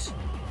is it?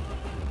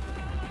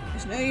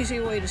 There's no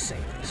easy way to say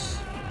this.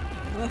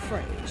 I'm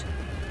afraid.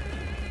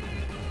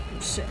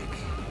 I'm sick.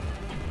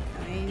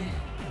 I mean,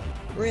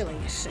 really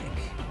sick.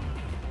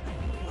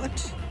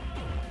 What?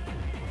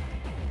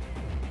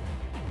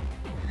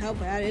 How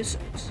bad is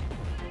it?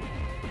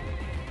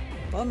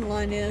 Bottom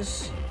line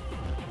is,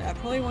 I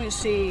probably won't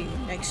see you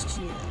next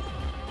year.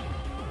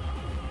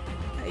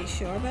 Are you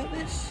sure about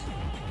this?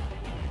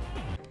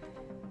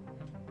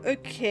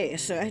 Okay,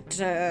 so I had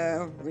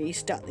to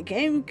restart the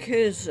game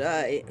because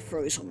it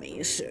froze on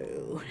me,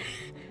 so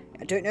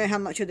I don't know how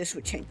much of this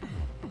would change.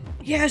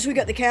 Yes, we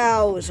got the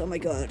cows! Oh my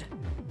god.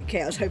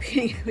 Okay, I was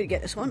hoping we'd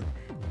get this one.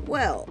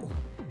 Well,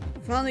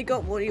 finally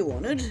got what you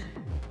wanted,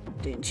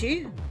 didn't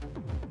you?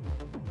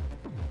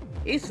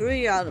 You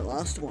three are the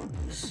last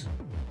ones.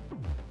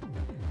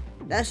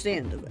 That's the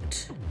end of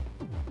it.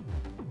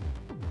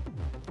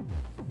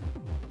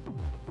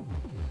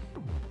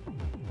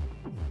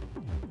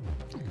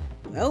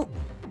 Well,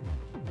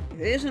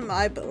 it isn't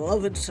my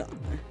beloved son.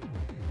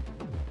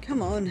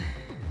 Come on.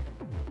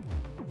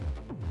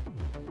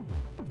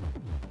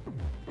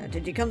 Now,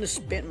 did you come to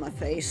spit in my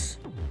face?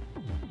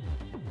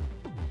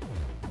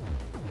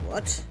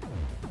 What?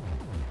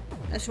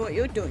 That's what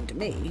you're doing to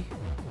me.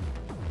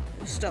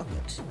 Stop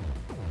it.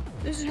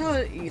 This is how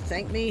you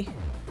thank me?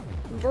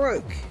 I'm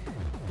broke.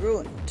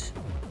 Ruined.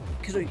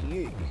 Because of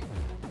you.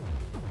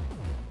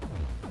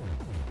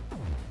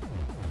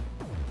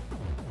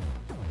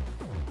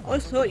 I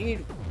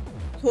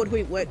thought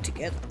we'd work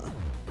together.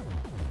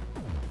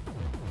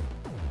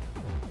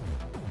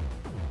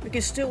 We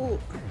can still...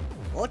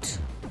 what?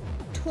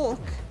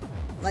 Talk?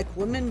 Like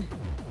women?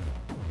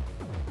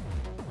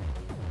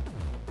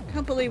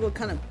 Can't believe what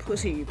kind of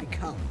pussy you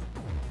become.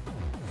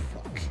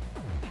 Fuck.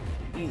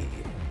 You.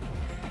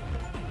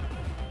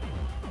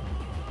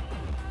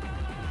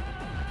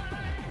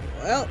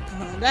 Well,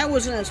 that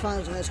wasn't as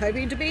fun as I was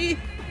hoping to be.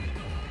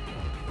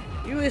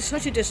 You were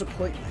such a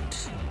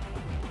disappointment.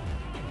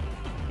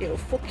 Yo,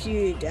 fuck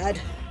you, Dad.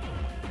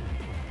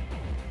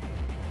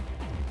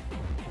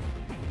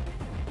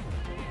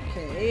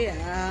 Okay,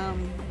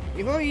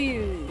 you've already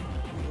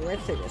read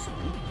through this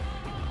one.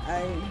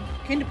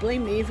 I came to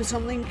blame me for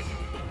something.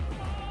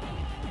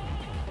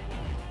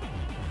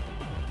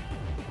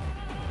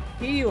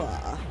 Here you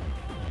are.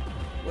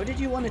 What did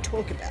you want to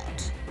talk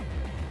about?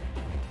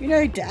 You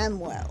know damn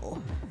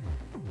well.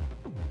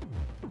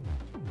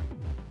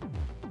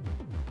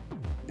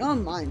 You're a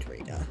mind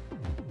reader.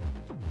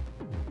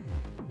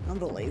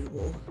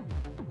 Unbelievable.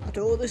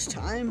 After all this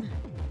time,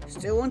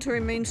 still want to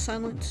remain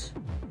silent?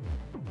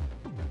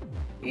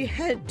 You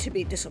had to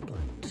be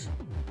disciplined.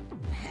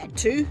 Had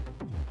to?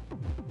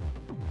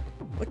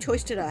 What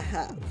choice did I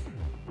have?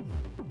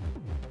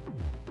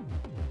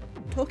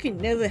 Talking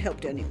never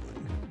helped anyone.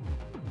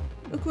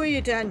 Look where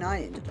your dad and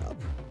I ended up.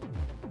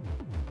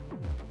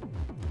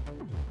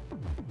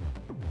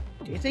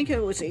 Do you think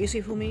it was easy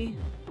for me?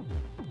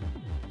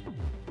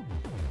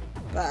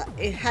 But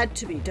it had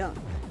to be done.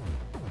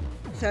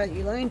 So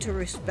you learn to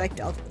respect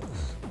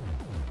others.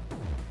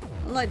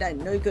 Unlike that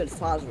no good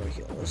father of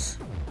yours.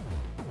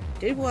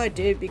 Did what I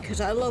did because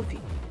I love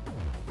you.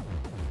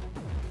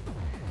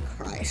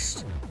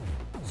 Christ.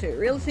 So you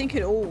really think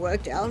it all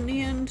worked out in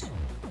the end?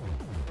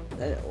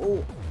 That it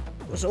all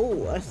was all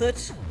worth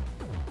it?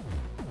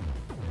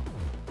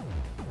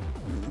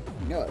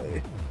 No.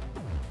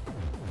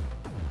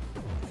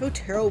 I feel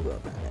terrible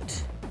about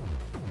it.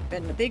 But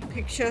in the big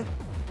picture,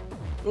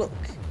 look,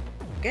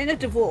 getting a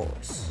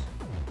divorce.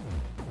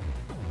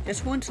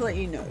 Just want to let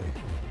you know.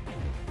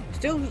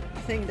 Still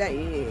think that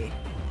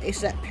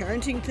it's that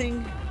parenting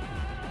thing?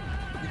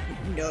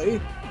 No.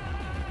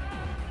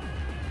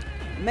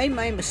 I made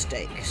my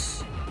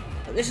mistakes,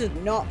 but this is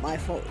not my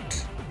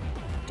fault.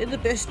 Did the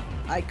best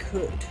I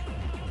could.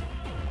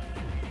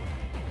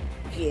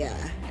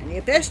 Yeah, and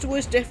your best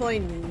was definitely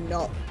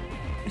not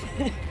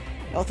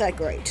not that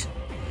great.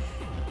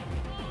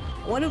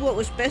 I wondered what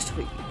was best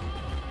for you.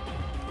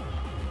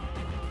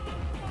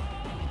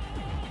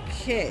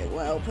 Okay,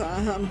 well,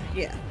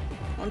 yeah.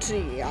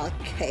 Onto the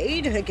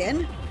arcade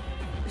again.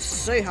 It's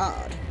so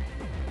hard.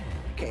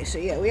 Okay, so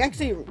yeah, we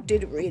actually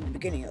did read the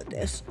beginning of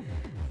this,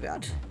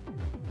 but...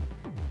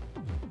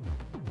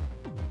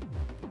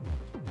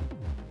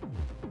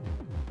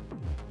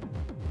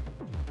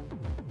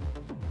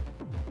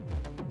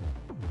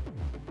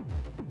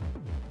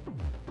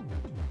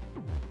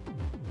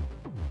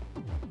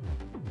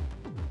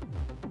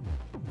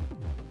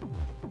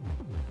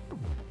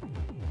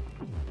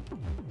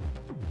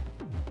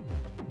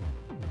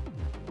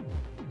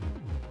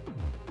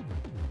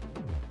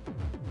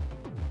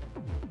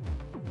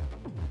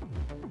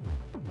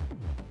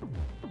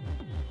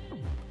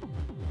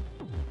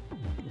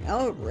 Now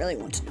I really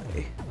want to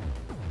know.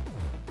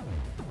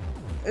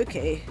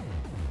 Okay,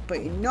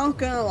 but you're not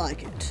gonna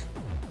like it.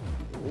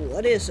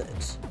 What is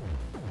it?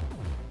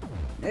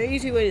 No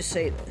easy way to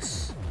say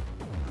this,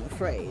 I'm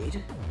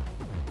afraid.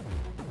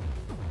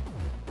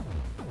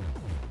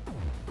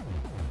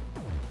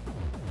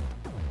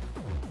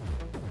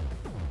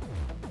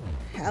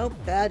 How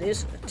bad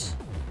is it?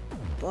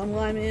 Bottom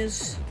line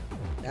is,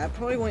 I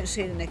probably won't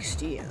see it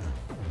next year.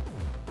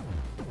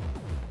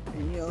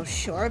 And you're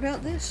sure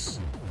about this?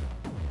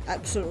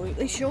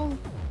 Absolutely sure?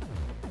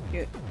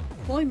 You're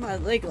pulling my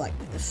leg like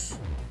this.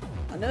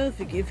 I'll never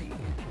forgive you.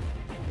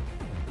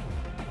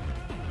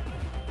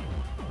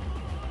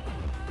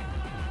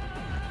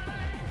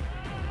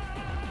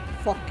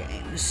 Fuck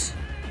games.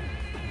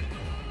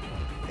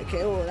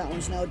 Okay, well that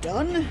one's now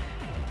done.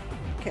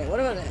 Okay, what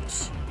about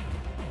this?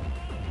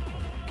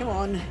 Come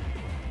on,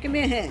 give me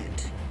a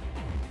hand.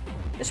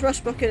 This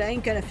rust bucket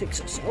ain't gonna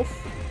fix itself.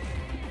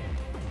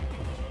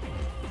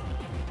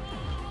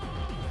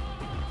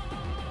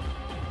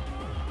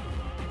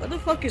 What the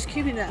fuck is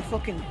keeping that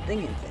fucking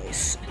thing in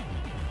place?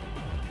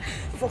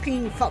 Fuck.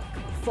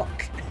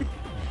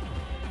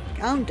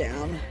 Calm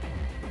down.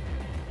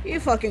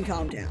 You fucking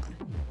calm down.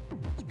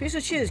 This piece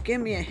of shit is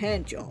giving me a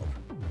hand job.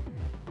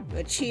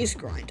 A cheese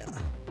grinder.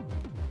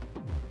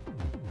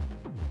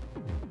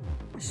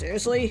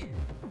 Seriously?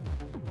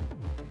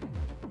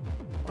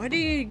 Why do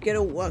you get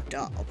all worked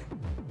up?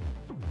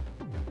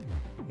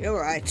 You're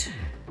right.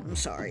 I'm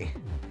sorry.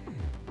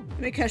 Let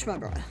me catch my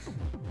breath.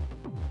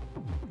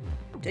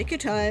 Take your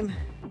time.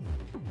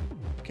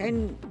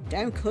 Came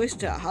damn close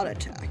to a heart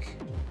attack.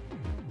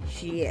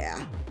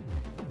 Yeah.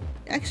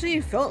 Actually,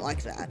 it felt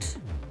like that.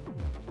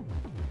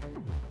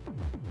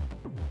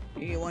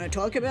 You want to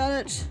talk about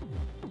it?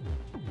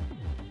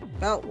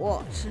 About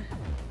what?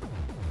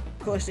 Of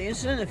course, the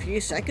incident a few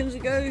seconds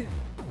ago?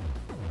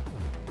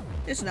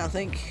 It's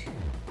nothing.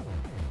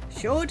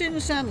 Sure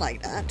didn't sound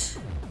like that.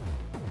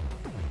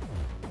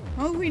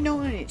 How have we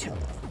known each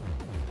other?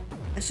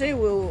 I say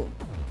we're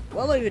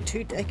well over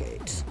 2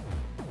 decades,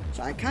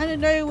 so I kinda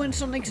know when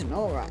something's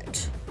not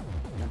right.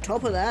 And on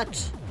top of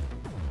that,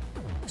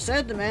 I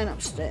said the man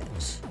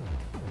upstairs.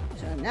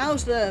 So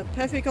now's the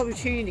perfect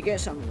opportunity to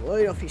get some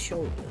load off your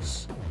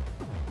shoulders.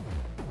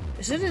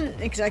 This isn't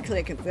exactly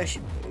a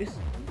confession booth,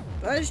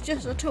 but it's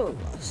just the two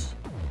of us.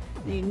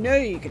 And you know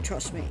you can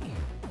trust me.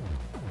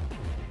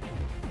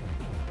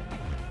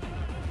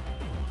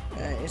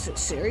 Is it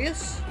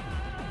serious?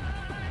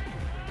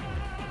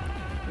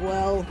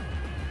 Well,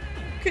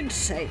 couldn't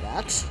say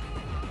that.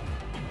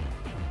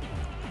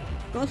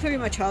 Gone through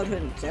my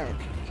childhood in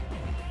therapy.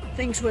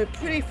 Things were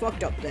pretty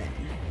fucked up then.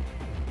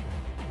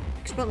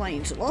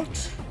 Explains a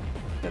lot,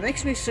 but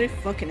makes me so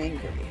fucking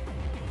angry.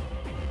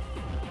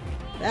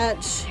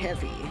 That's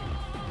heavy.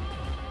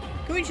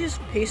 Can we just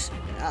fix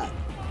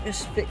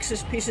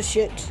this piece of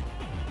shit?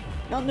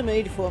 Not in the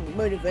mood for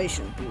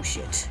motivational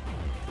bullshit.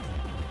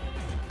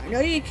 I know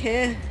you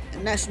care,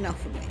 and that's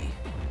enough for me.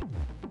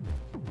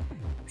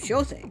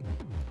 Sure thing.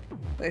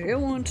 But if you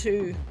want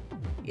to...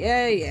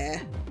 Yeah.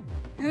 Hand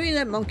me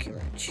that monkey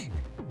wrench.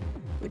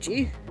 Would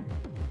you?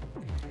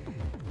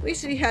 At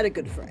least he had a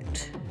good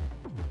friend.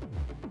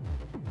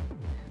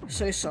 I'm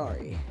so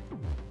sorry.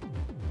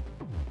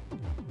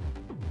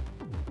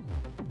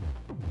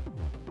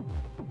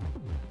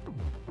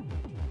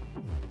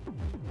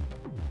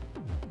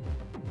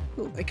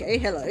 Ooh, okay,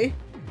 hello.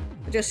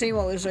 I just seen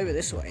what was over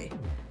this way.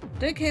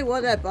 Don't care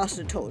what that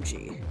bastard told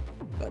you,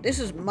 but this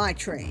is my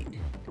train.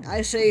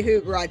 I say who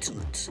rides on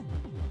it.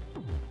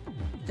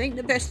 I think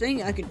the best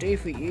thing I can do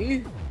for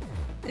you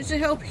is to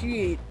help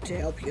you to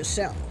help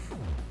yourself.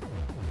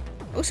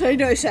 Also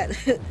notice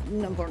that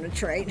number on the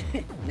train.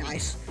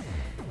 Nice.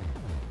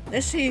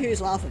 Let's see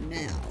who's laughing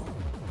now.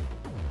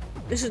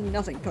 This is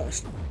nothing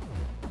personal.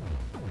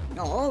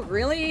 Oh,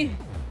 really?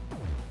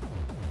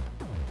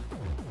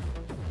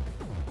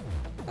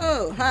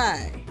 Oh,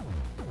 hi.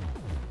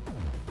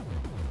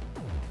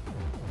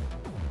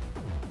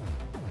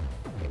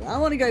 I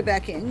want to go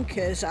back in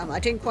because I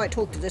didn't quite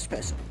talk to this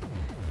person.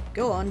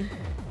 Go on.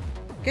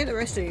 Get the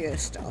rest of your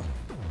stuff.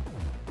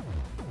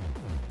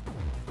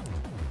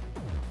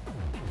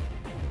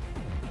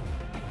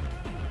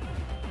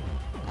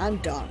 I'm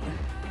done.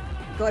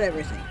 Got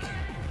everything.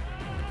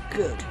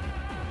 Good.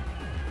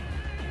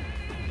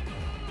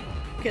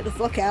 Get the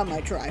fuck out of my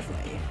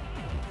driveway.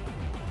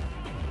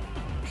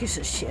 Piece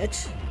of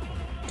shit.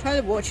 Tired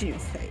of watching your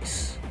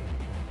face.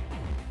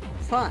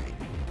 Fine.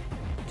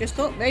 Just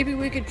thought maybe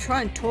we could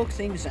try and talk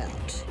things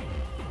out.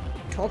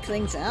 Talk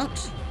things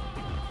out?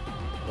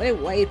 We're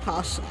way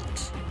past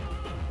that.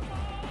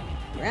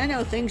 Ran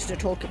out of things to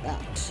talk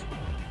about.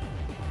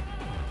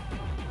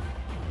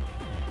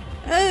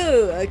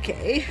 Oh,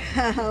 okay.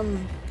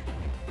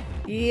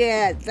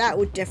 Yeah, that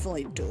would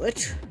definitely do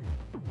it.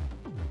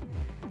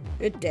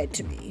 You're dead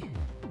to me.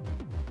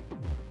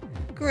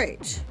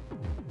 Great.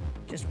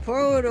 Just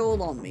pour it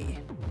all on me.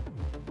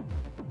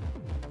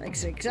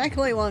 That's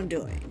exactly what I'm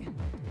doing.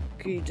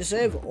 You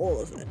deserve all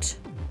of it.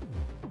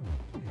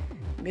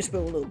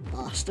 Miserable little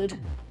bastard.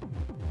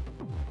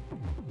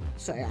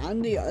 So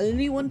I'm the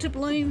only one to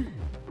blame?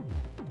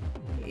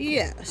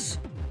 Yes.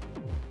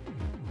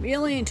 A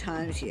million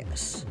times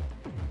yes.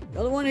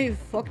 You're the one who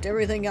fucked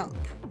everything up.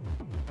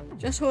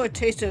 Just for a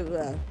taste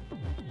of,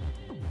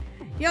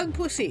 young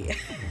pussy.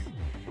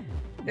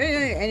 Don't know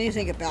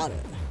anything about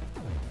it.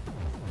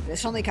 Is there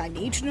something I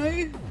need to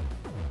know?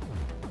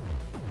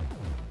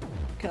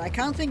 Cause I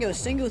can't think of a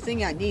single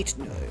thing I need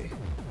to know.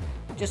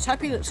 Just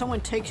happy that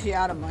someone takes you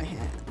out of my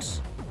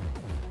hands.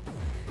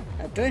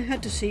 I don't have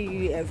to see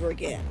you ever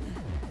again.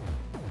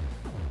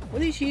 All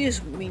these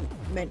years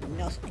meant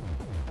nothing.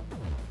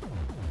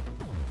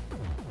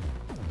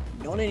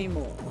 Not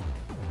anymore.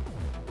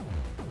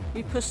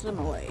 You push them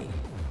away.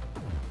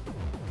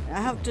 I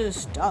have to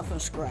start from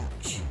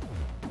scratch.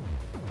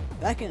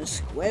 Back in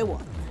square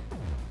one.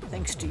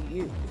 Thanks to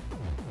you.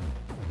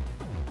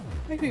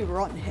 Make me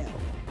rot in hell.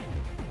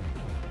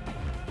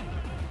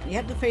 You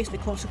have to face the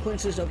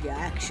consequences of your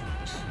actions.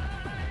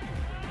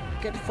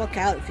 Get the fuck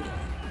out of here.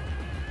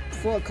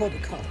 Before I call the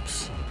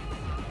cops.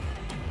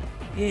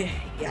 Yeah,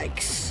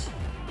 yikes.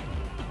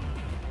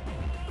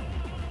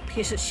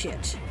 Piece of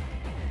shit.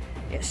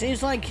 It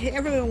seems like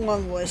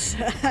everyone was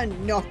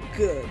not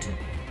good.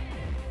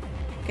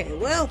 Okay,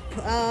 well,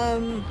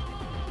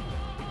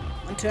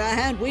 onto our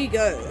hand we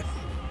go.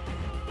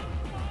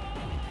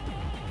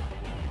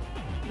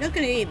 You're not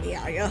gonna eat me,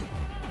 are you?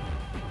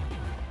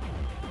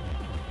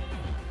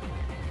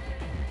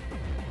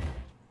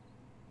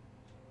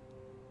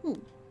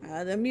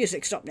 The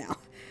music stopped now.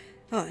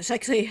 Oh, it's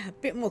actually a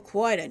bit more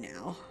quieter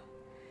now.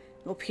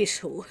 More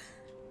peaceful.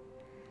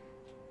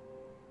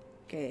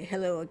 Okay,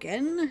 hello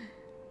again.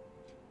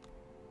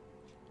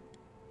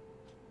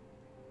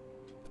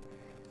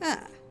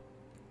 Ah,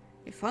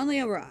 you finally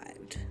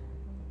arrived.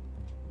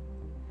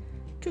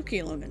 Took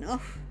you long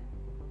enough.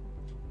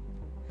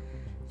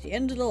 It's the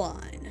end of the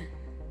line.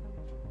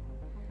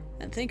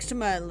 And thanks to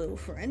my little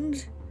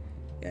friend,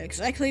 you're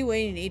exactly where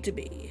you need to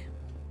be.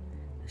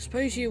 I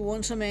suppose you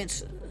want some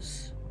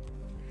answers.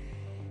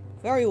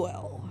 Very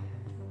well,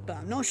 but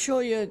I'm not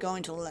sure you're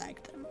going to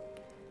like them.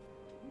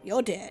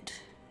 You're dead.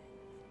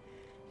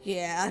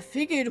 Yeah, I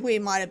figured we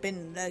might have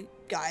been the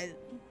guy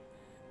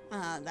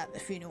that the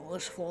funeral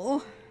was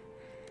for.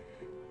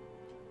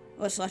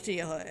 What's left of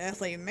your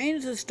earthly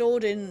remains are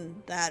stored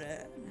in that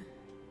urn.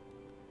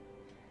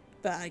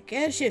 But I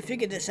guess you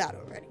figured this out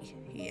already.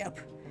 Yep.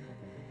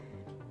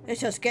 Let's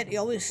just get the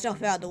old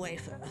stuff out of the way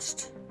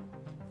first.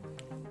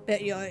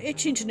 Bet you're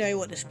itching to know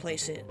what this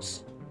place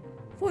is.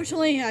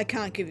 Fortunately, I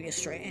can't give you a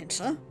straight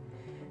answer.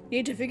 You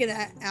need to figure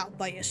that out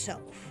by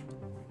yourself.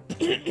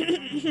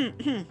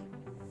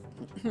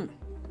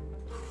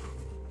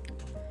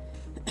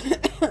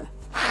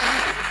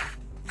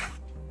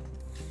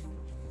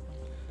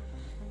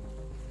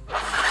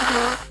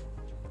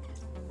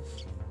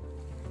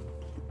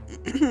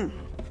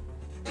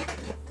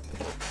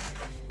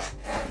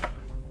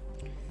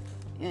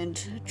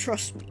 And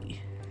trust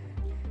me,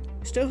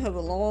 you still have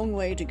a long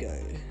way to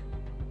go.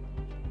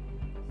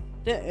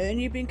 That urn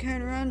you've been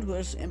carrying around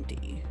was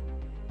empty.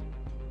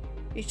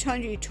 Each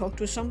time you talked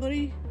with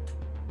somebody,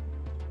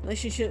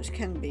 relationships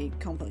can be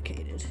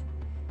complicated.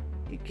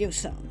 You give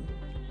some.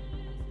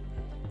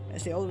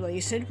 As the old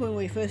lady said when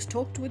we first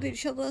talked with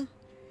each other,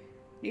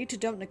 you need to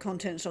dump the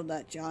contents of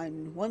that jar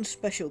in one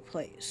special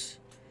place,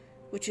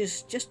 which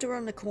is just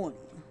around the corner.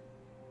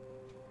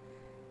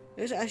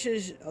 Those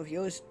ashes of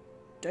yours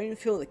don't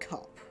fill the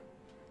cup,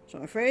 so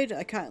I'm afraid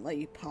I can't let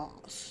you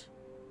pass.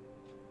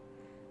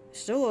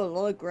 There's still a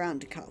lot of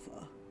ground to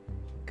cover,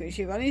 because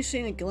you've only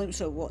seen a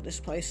glimpse of what this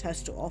place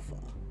has to offer.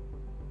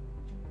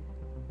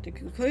 To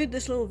conclude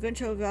this little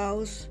venture of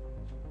ours,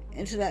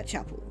 enter that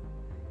chapel,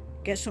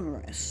 get some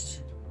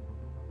rest.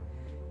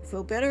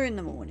 Feel better in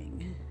the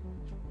morning.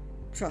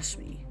 Trust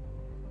me,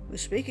 we'll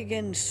speak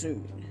again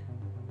soon.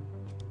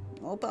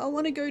 Oh, but I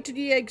want to go to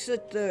the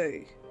exit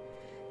though.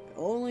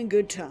 All in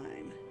good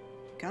time.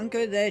 Can't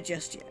go there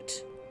just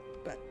yet.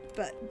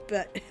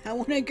 But, I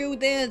want to go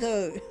there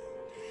though.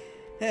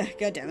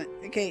 God damn it.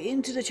 Okay,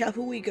 into the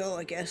chapel we go,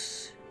 I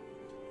guess.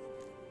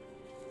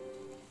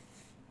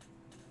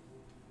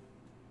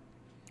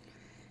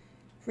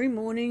 Every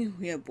morning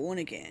we are born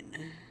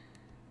again.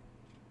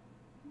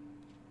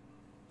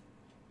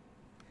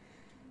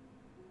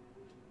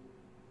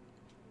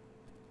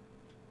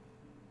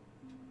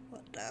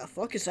 What the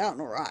fuck is that?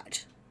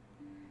 Alright.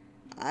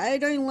 I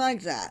don't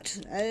like that.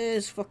 That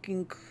is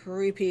fucking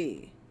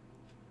creepy.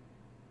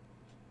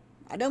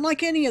 I don't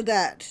like any of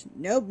that.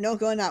 Nope, not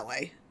going that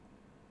way.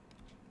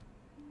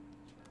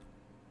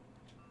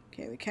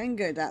 Okay, we can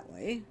go that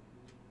way.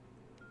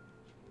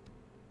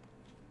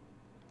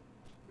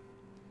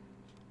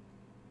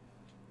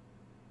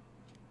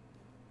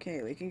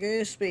 Okay, we can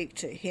go speak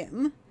to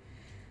him.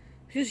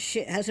 This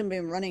shit hasn't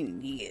been running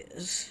in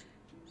years.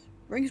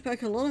 Brings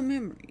back a lot of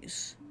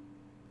memories.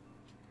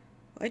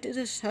 Why did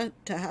this have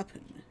to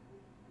happen?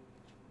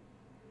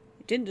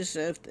 He didn't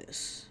deserve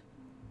this.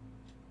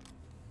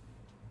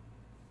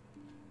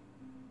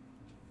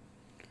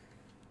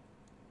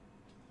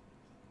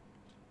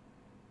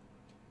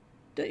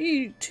 Don't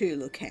you two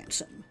look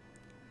handsome?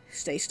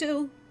 Stay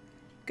still.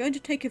 Going to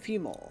take a few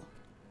more.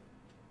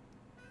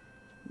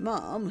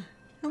 Mom,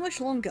 how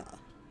much longer?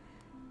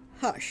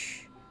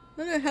 Hush.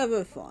 Let her have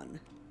her fun.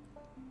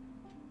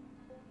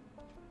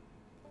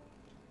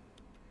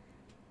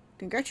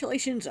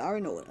 Congratulations are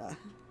in order.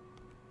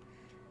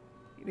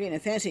 You're being a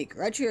fancy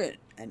graduate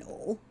and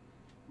all.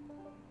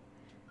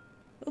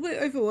 A little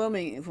bit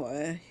overwhelming for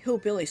a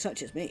hillbilly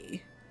such as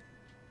me.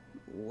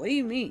 What do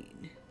you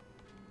mean?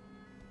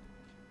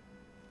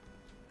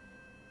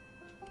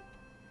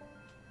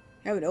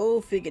 Have it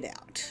all figured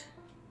out.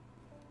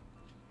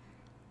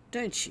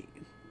 Don't you?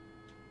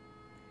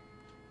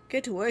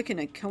 Get to work in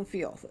a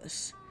comfy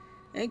office.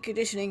 Air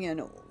conditioning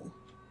and all.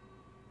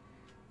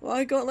 What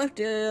I got left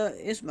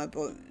is my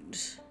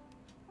bones.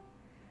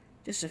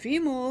 Just a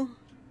few more.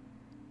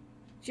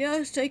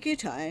 Just take your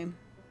time.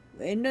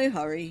 We're in no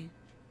hurry.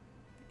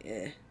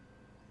 Yeah.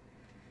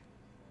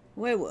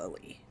 Where were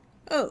we?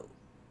 Oh.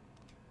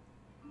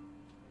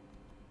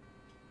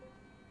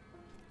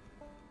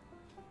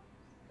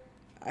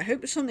 I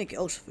hope it's something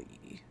else for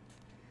you.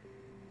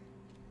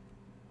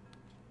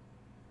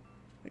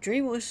 My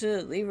dream was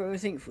to leave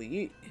everything for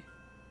you,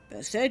 but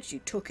instead you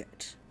took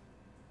it.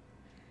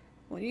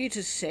 I want you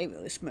to savor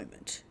this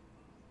moment.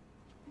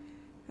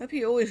 Hope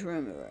you always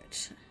remember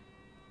it.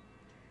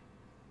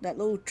 That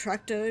little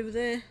tractor over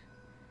there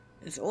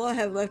is all I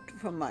have left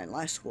from my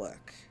last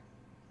work.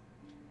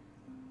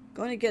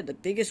 Going to get the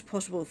biggest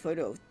possible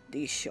photo of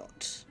these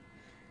shots.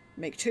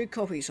 Make 2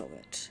 copies of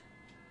it.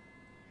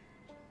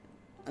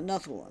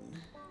 Another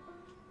one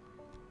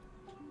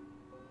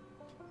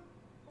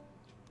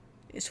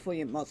is for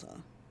your mother.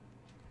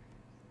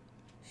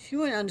 She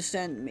won't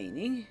understand the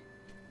meaning,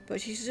 but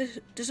she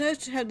deserves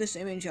to have this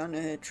image on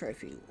her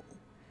trophy wall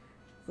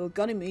for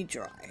gunning me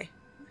dry.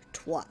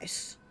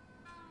 Twice.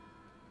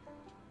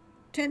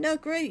 Turned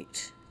out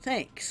great.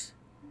 Thanks.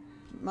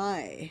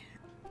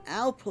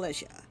 Our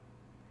pleasure.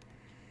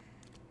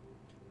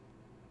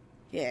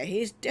 Yeah,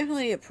 he's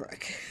definitely a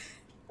prick.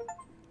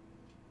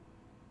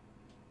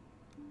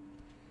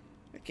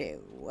 Okay,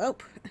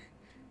 welp.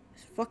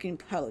 This fucking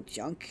pile of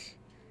junk.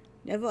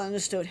 Never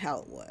understood how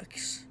it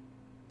works.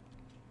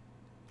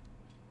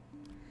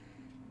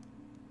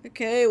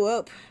 Okay,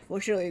 welp.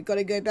 Fortunately, we've got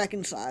to go back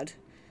inside.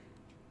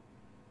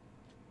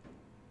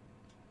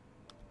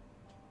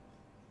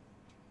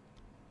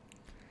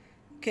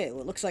 Okay,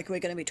 well, it looks like we're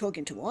going to be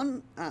talking to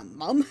Mum.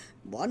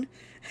 One.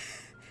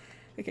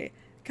 Okay,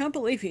 can't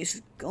believe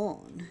he's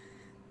gone.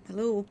 A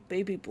little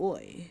baby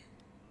boy.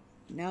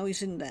 Now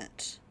he's in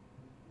that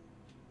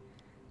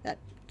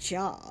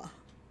jar.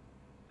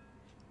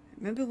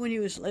 Remember when he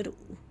was little?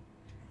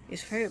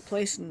 His favorite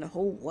place in the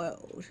whole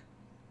world.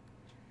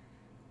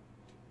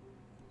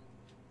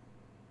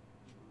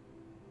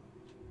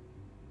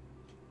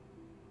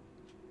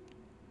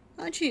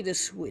 Aren't you the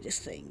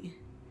sweetest thing?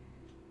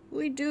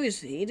 All you do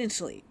is eat and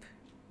sleep.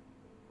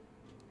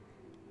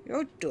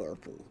 You're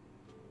adorable.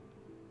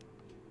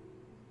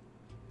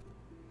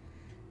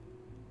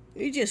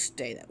 You just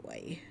stay that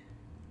way.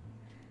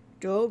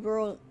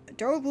 Adorable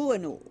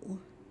and all.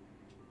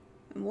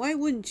 And why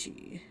wouldn't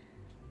you?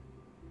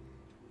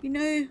 You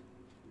know,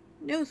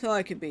 never thought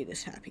I could be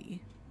this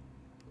happy.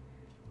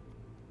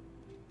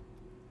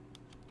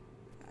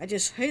 I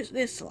just hope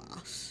this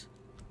lasts.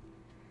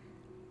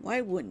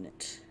 Why wouldn't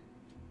it?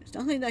 There's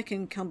nothing that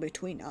can come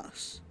between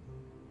us.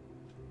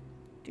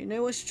 Do you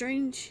know what's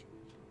strange?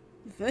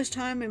 The first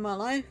time in my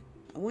life,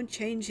 I wouldn't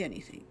change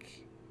anything.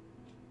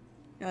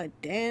 Not a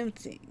damn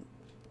thing.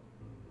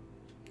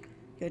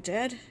 Your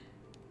dad?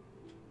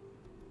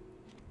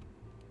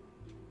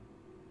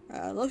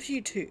 Loves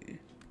you too.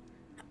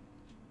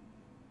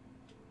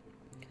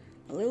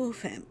 A little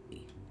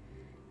family.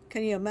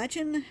 Can you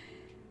imagine?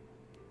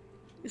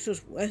 This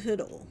was worth it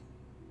all.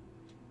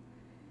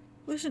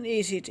 It wasn't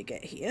easy to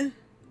get here.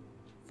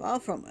 Far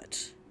from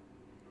it.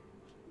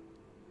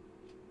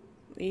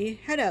 We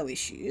had our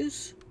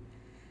issues,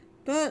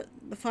 but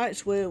the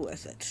fights were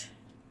worth it.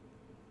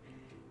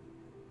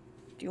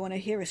 Do you want to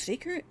hear a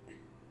secret?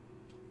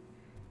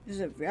 This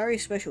is a very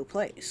special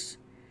place.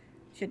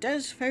 It's your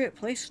dad's favourite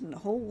place in the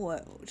whole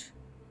world.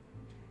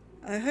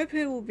 I hope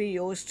it will be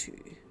yours too.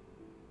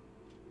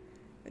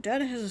 Your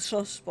dad has a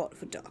soft spot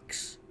for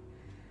ducks.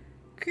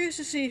 Curious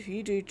to see if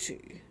you do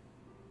too.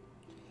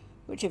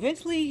 Which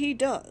eventually he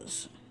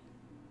does.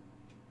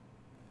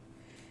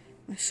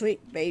 My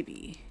sweet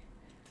baby.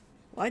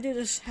 Why did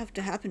this have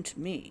to happen to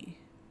me?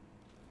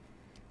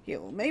 Yeah,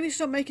 well, maybe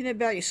stop making it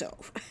about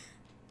yourself.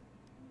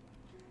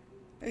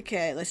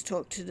 Okay, let's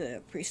talk to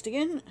the priest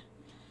again.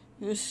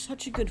 He was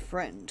such a good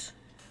friend.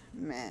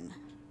 Man.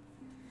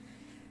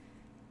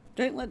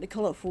 Don't let the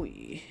colour fool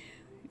you.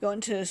 You got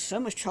into so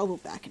much trouble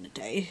back in the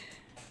day.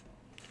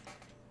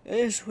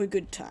 Those were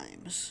good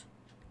times.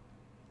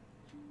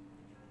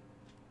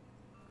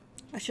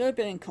 I should have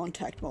been in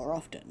contact more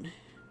often.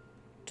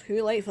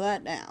 Too late for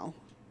that now.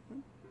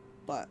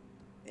 But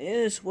it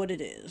is what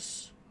it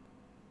is.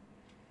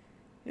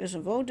 It was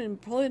involved in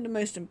probably the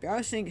most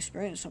embarrassing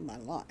experience of my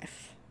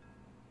life.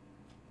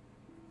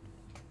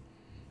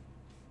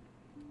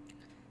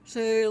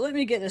 So let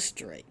me get this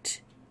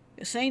straight.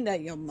 You're saying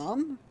that your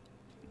mum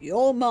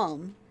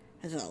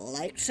has a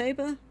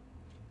lightsaber?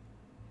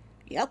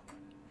 Yep.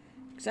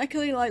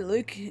 Exactly like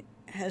Luke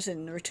has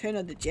in Return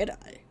of the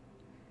Jedi.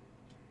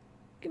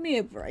 Give me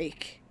a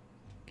break.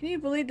 Can you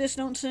believe this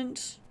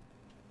nonsense?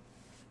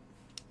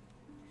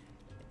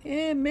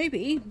 Yeah,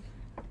 maybe.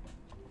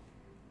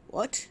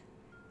 What?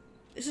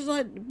 This is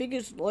like the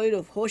biggest load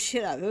of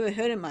horseshit I've ever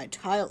heard in my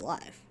entire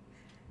life.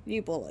 Can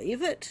you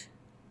believe it?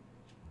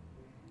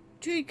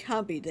 You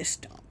can't be this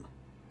dumb.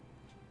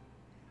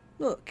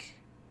 Look.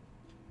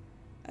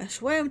 I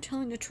swear I'm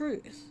telling the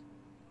truth.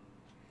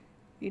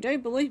 You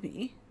don't believe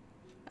me?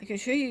 I can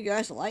show you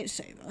guys a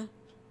lightsaber.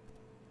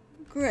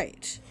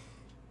 Great.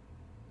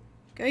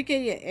 Go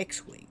get your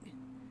X-Wing.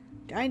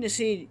 Dying to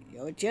see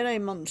your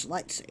Jedi mum's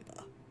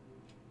lightsaber.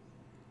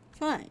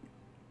 Fine.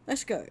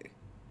 Let's go.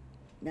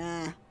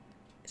 Nah.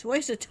 It's a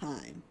waste of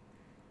time.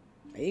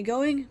 Are you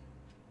going?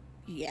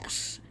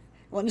 Yes.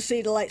 I want to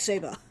see the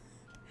lightsaber.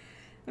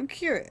 I'm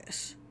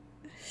curious.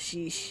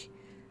 Sheesh.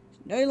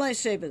 No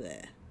lightsaber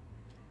there.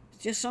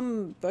 It's just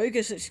some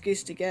bogus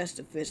excuse to get us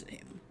to visit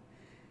him.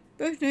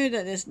 Both know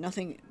that there's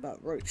nothing but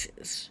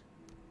roaches.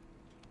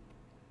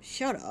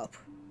 Shut up.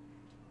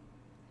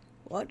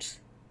 What?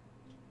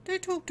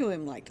 Don't talk to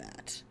him like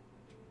that.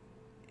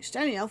 You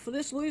standing up for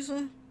this,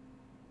 loser?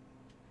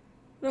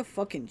 What a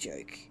fucking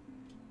joke.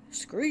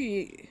 Screw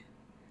you.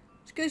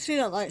 Let's go see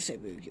that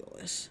lightsaber of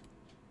yours.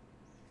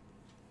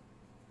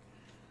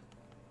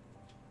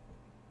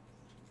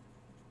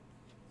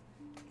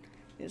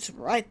 It's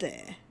right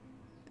there.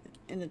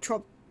 In the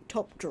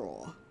top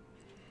drawer.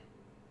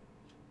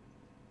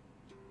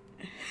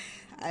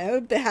 I have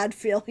a bad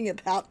feeling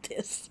about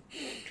this.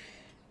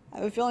 I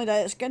have a feeling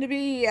that it's going to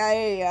be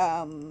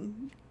a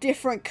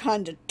different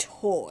kind of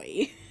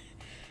toy.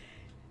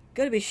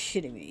 Gotta be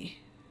shitting me,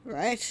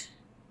 right?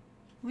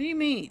 What do you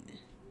mean?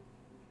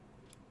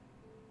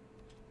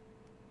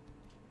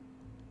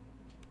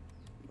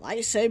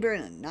 Lightsaber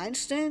in a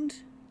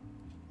nightstand?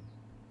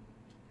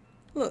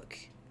 Look,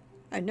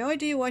 I have no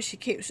idea why she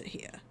keeps it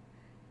here,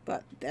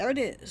 but there it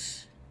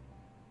is.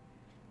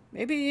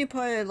 Maybe the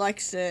Empire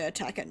likes to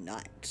attack at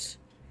night.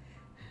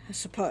 I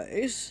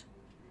suppose.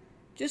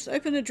 Just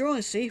open the drawer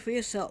and see for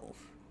yourself.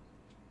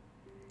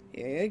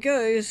 Here it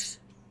goes.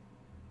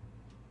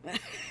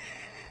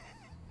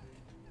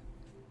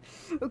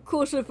 Of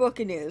course it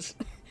fucking is.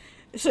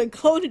 It's a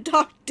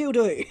glow-in-the-dark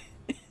dildo.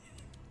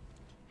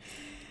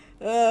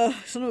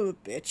 Son of a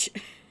bitch.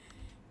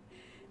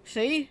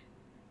 See?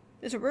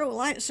 There's a real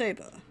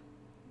lightsaber.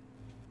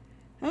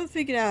 I haven't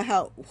figured out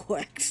how it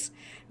works.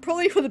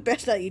 Probably for the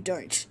best that you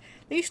don't.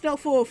 At least not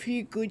for a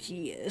few good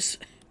years.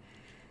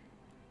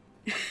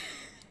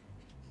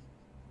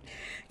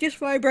 Just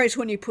vibrates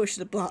when you push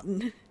the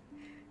button.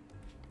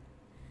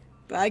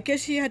 But I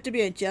guess you had to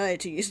be a Jedi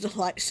to use the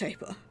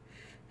lightsaber.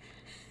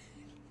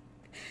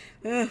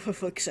 Oh, for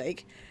fuck's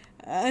sake.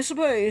 I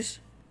suppose.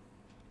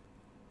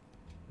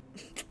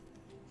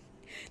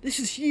 This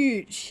is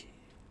huge.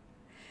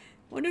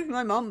 Wonder if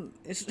my mum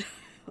is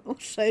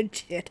also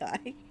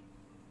Jedi.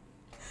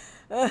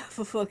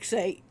 For fuck's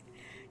sake.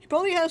 She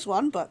probably has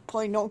one, but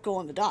probably not glow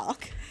in the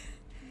dark.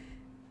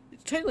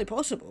 It's totally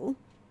possible.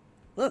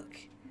 Look,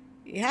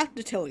 you have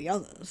to tell the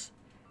others.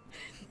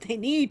 They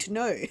need to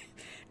know.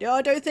 No,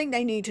 I don't think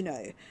they need to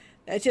know.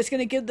 That's just going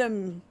to give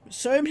them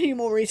so many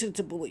more reasons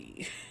to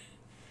believe.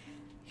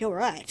 You're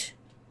right.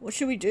 What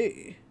should we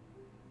do?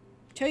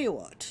 Tell you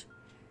what.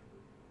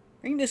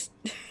 Bring this...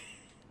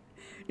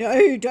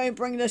 No, don't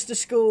bring this to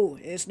school.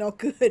 It's not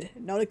good.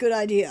 Not a good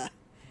idea.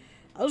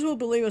 Others will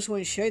believe us when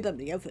we show them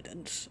the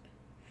evidence.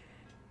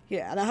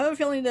 Yeah, and I have a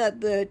feeling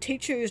that the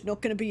teacher is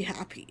not going to be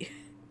happy.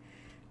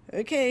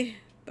 Okay,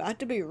 but I have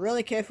to be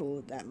really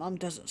careful that Mum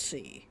doesn't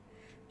see.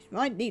 She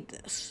might need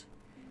this.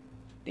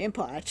 The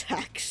Empire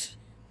attacks.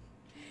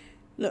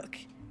 Look,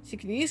 she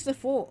can use the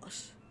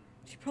Force.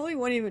 She probably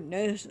won't even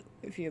notice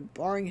if you're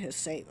borrowing her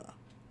saber.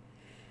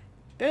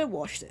 Better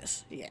wash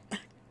this, yeah.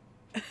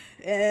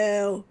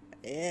 Ew,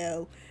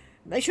 ew.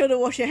 Make sure to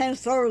wash your hands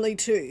thoroughly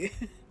too.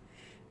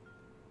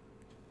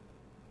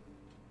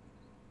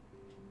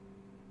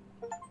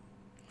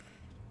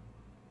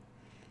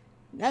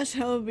 That's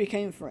how we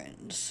became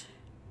friends.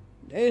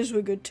 Those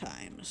were good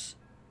times.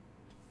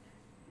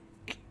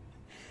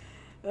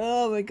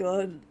 Oh my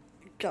god.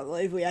 Can't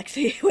believe we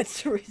actually went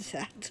through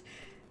that.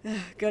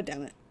 God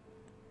damn it.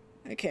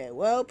 Okay,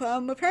 well,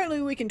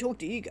 apparently we can talk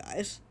to you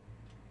guys.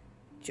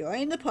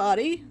 Join the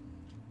party.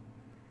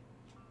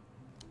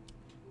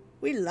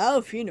 We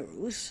love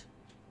funerals.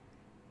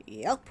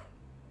 Yep.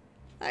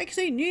 I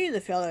actually knew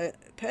the fellow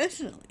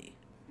personally.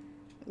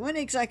 We weren't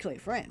exactly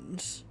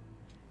friends.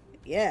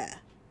 Yeah.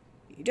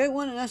 You don't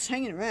want us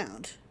hanging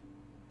around.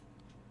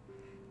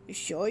 You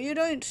sure you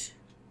don't?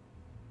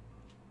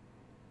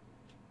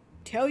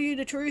 Tell you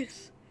the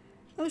truth,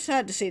 I'm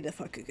sad to see the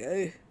fucker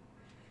go.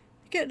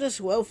 Get us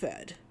well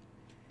fed.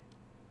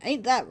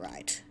 Ain't that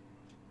right?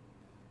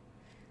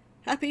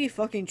 Happy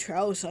fucking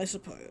trails, I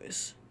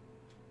suppose.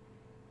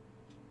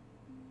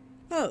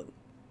 Oh,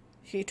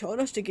 She told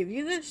us to give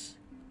you this?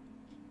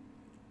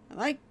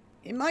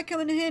 It might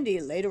come in handy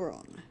later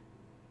on.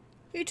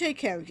 You take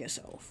care of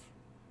yourself.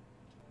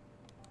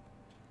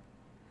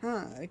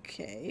 Huh,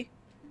 okay.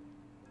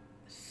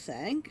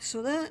 Thanks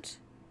for that.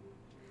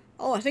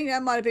 Oh, I think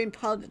that might have been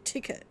part of the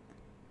ticket.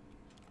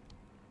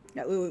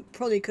 That we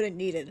probably could have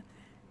needed,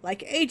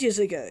 like ages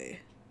ago.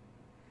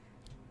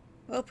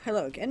 Oh,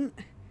 hello again.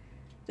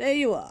 There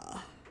you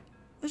are.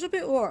 I was a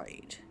bit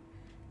worried,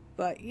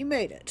 but you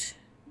made it.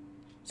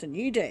 It's a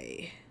new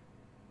day.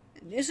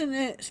 And isn't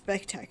it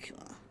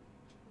spectacular?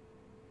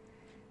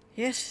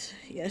 Yes,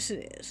 yes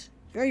it is.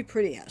 Very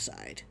pretty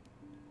outside.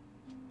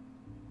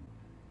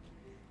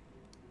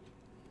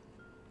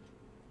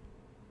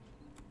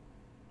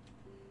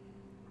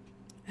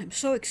 I'm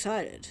so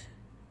excited.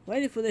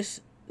 Waited for this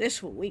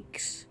for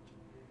weeks.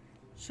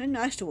 So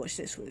nice to watch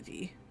this with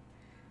you.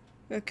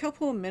 We're a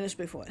couple of minutes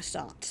before it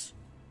starts.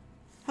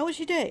 How was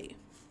your day?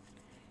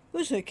 It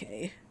was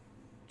okay.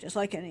 Just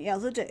like any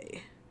other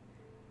day.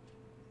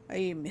 Are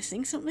you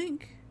missing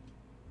something?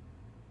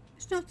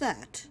 It's not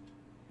that.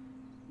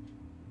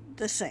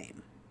 The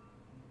same.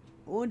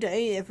 All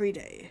day, every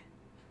day.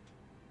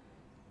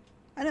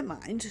 I don't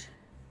mind.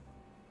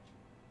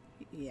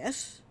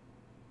 Yes?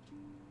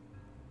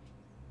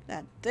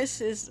 That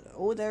this is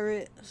all there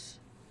is.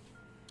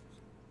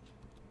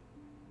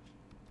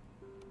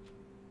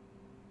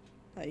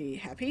 Are you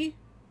happy?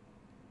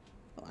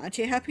 Or aren't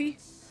you happy?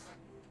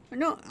 Or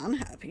not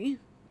unhappy?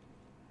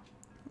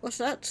 What's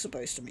that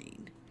supposed to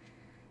mean?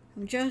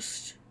 I'm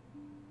just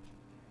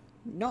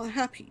not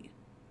happy.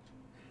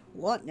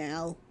 What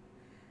now?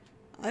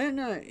 I don't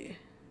know.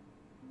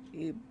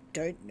 You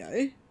don't know?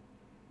 I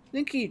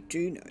think you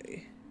do know.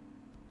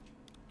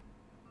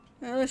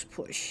 Now let's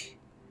push.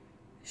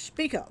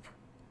 Speak up.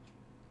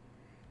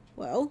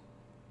 Well,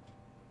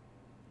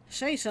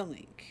 say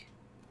something.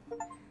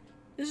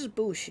 This is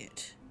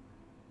bullshit.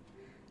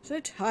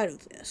 So tired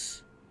of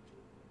this.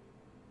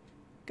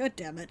 God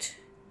damn it.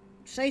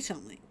 Say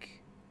something.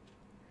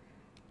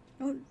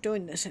 Not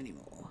doing this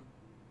anymore.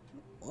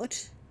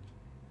 What?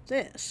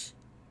 This?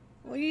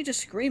 Well, you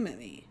just scream at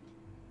me,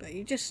 but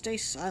you just stay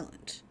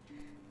silent.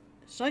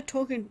 It's like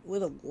talking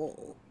with a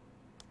wall.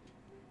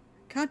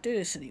 Can't do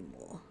this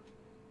anymore.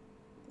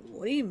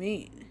 What do you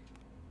mean?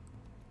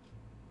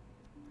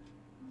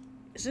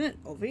 Isn't it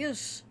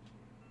obvious?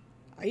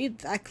 Are you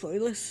that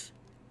clueless?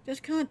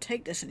 Just can't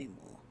take this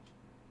anymore.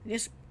 I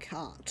just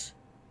can't.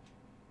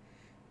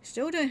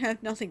 Still don't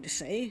have nothing to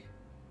say?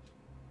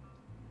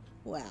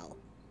 Wow.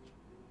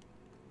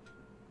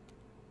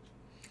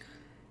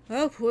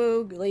 Well,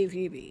 we'll leave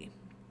you be.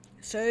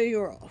 So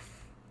you're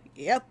off.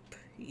 Yep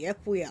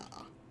we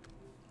are.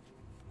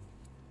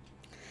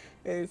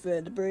 Over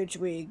the bridge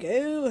we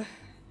go.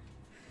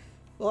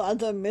 What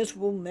other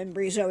miserable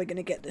memories are we going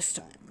to get this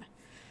time?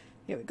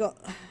 Here we got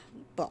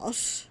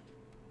boss.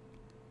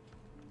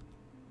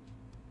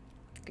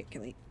 Okay,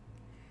 can we...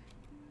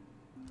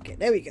 Okay,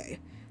 there we go.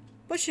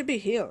 What should be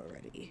here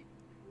already?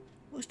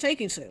 What's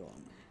taking so long?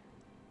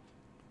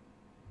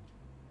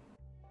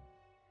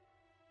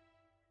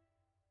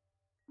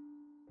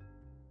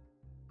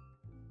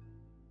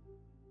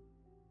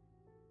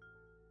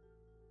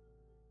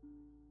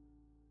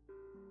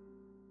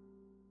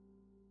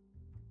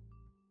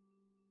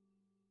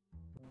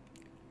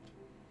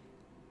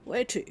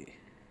 Where to?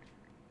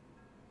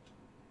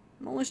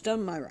 I'm almost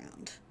done my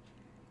round.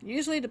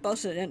 Usually the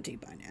bus is empty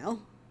by now.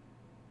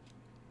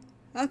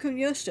 How come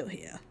you're still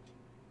here?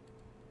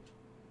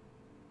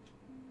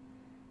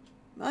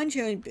 Mind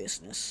your own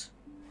business.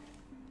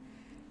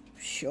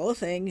 Sure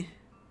thing,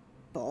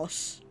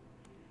 boss.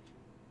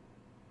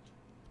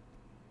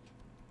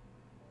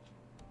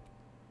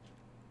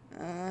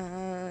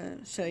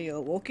 So you're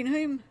walking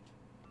home?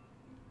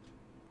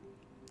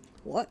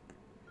 What?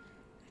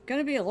 It's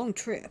gonna be a long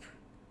trip.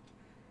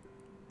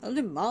 I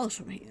live miles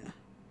from here.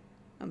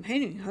 I'm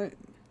heading home.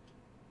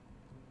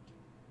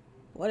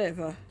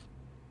 Whatever.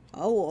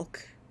 I'll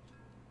walk.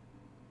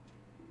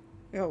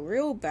 You're a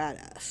real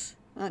badass,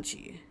 aren't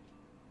you?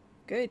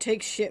 Go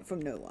take shit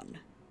from no one.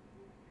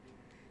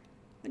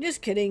 I'm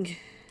just kidding.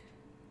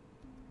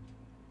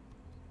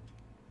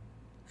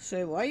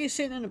 So why are you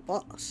sitting in a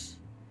bus?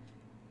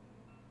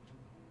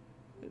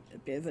 A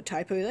bit of a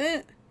typo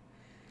there.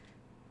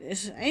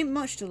 This ain't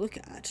much to look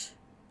at.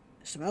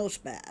 It smells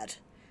bad.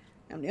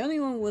 I'm the only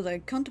one with a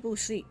comfortable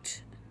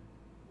seat.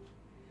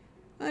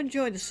 I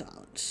enjoy the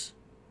silence.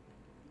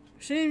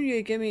 Soon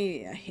you give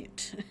me a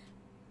hint.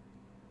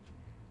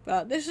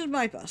 But this is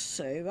my bus,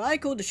 so I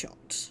call the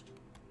shots.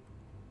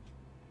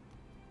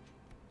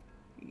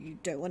 You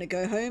don't want to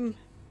go home?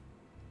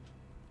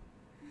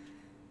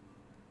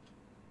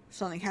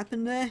 Something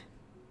happened there?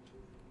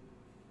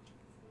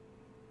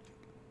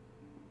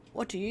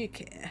 What do you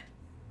care?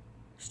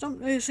 Stop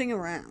nosing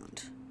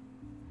around.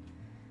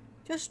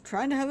 Just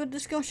trying to have a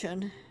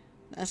discussion.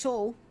 That's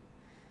all.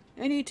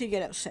 No need to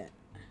get upset.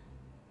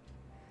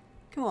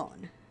 Come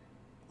on.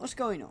 What's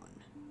going on?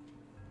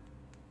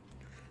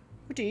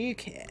 What do you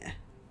care?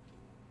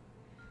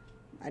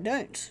 I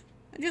don't.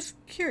 I'm just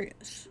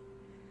curious.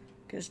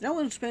 Because no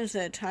one spends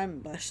their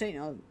time by sitting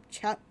on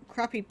a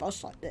crappy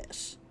bus like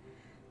this.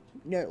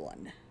 No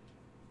one.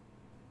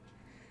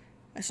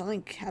 Has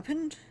something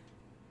happened?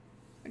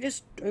 I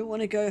just don't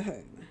want to go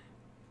home.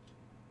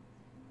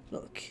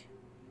 Look,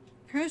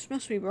 parents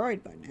must be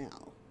worried by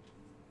now.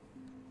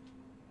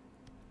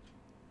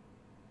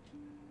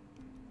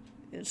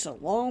 It's a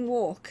long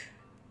walk.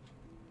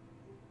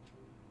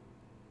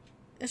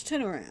 Let's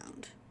turn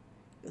around.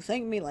 You'll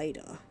thank me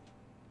later.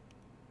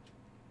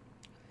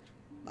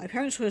 My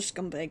parents were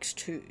scumbags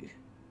too.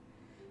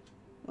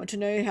 Want to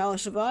know how I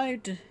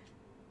survived?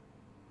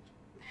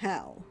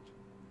 How?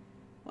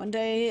 One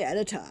day at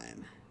a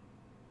time.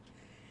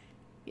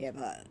 Yeah,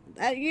 but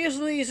that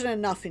usually isn't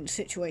enough in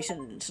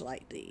situations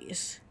like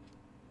these.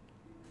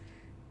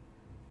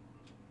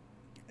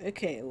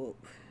 Okay, well,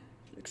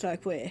 looks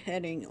like we're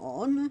heading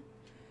on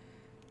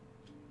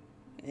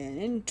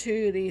and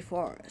into the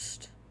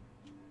forest.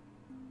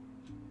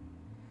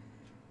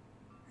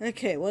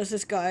 Okay, what's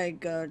this guy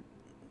gonna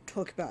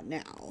talk about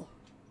now?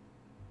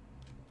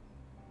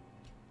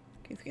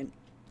 Okay, if we can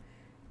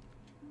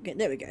get,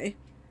 there we go.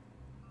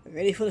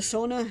 Ready for the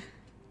sauna?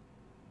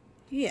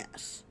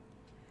 Yes.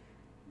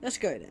 Let's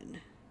go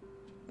then.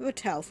 I have a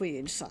towel for you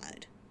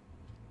inside.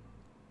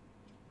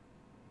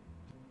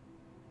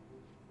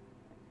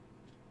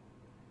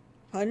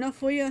 Hot enough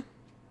for you?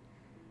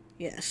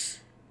 Yes.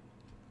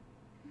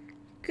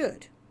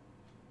 Good.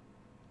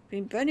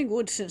 Been burning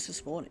wood since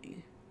this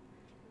morning.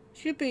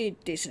 Should be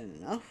decent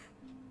enough.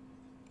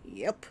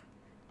 Yep.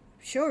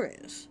 Sure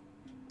is.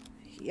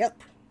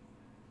 Yep.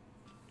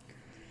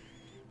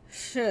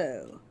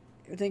 So,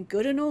 everything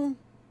good and all?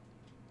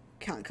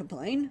 Can't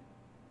complain.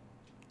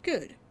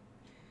 Good.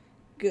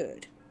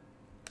 Good.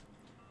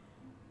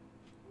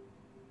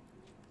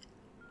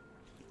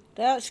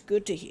 That's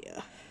good to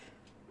hear.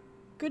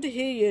 Good to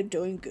hear you're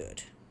doing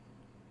good.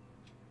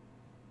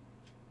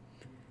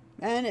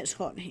 Man, it's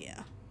hot in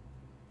here.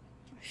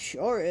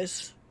 Sure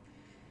is.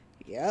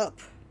 Yep.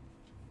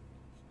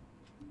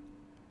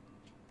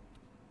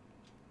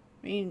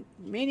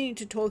 Meaning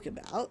to talk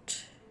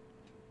about.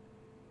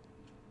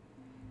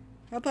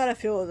 How about I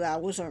feel that I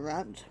wasn't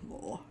around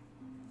more?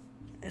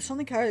 It's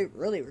something I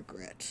really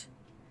regret.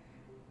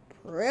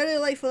 Pretty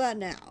late for that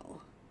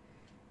now.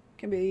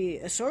 Can be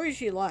as sorry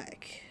as you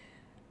like.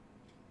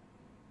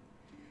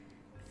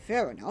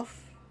 Fair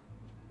enough.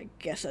 I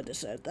guess I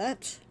deserved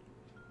that.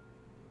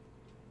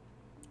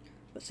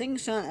 But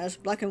things aren't as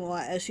black and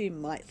white as you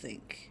might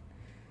think.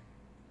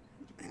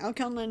 How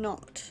come they're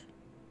not?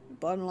 The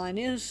bottom line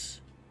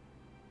is...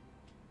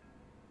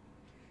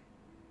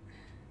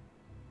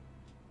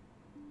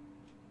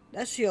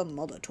 That's your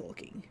mother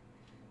talking.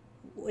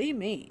 What do you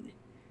mean?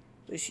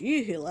 It was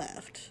you who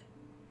left.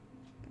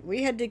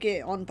 We had to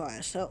get on by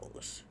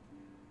ourselves.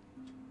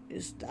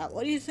 Is that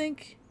what you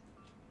think?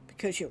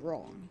 Because you're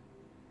wrong.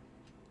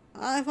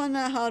 I find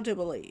that hard to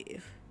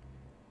believe.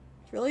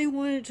 If you really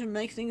wanted to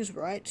make things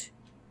right,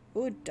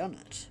 you would have done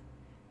it.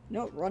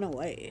 Not run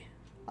away,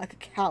 like a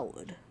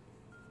coward.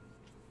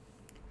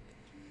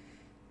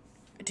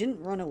 I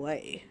didn't run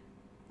away.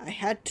 I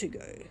had to go.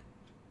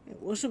 It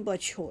wasn't by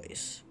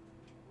choice.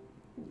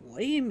 What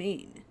do you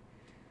mean?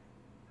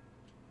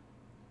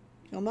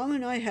 Your mum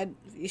and I had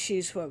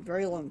issues for a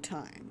very long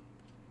time.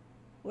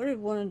 Would have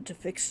wanted to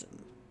fix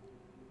them.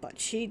 But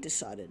she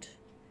decided.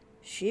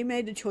 She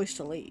made the choice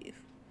to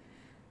leave.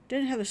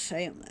 Didn't have a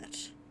say on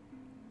that.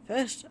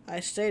 First, I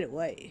stayed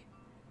away.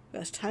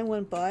 But as time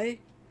went by,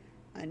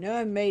 I know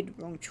I made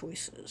wrong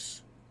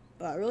choices.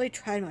 But I really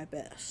tried my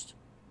best.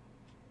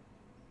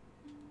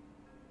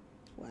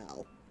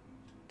 Well,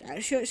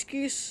 that's your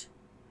excuse?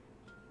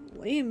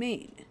 What do you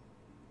mean?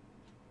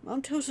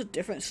 Mum tells a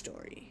different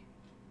story.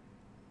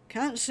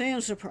 Can't say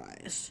I'm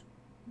surprised.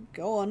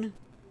 Go on.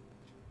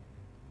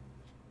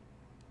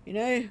 You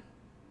know,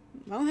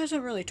 Mum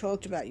hasn't really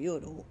talked about you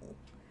at all.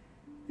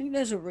 I think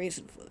there's a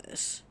reason for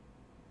this.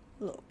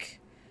 Look,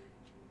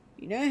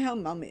 you know how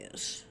Mum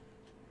is.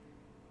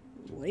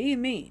 What do you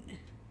mean?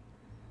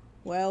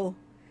 Well,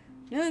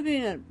 never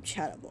been in a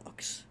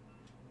chatterbox.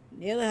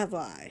 Neither have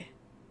I.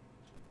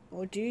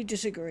 Or do you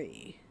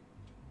disagree?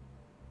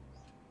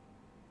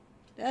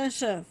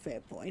 That's a fair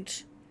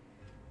point.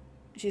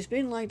 She's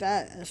been like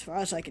that as far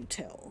as I can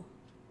tell.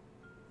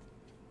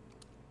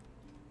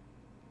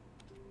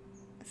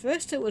 At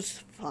first it was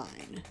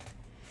fine.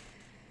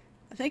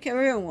 I think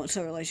everyone wants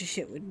a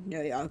relationship with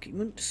no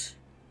arguments.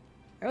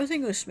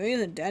 Everything was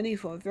smooth and dandy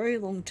for a very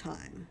long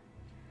time.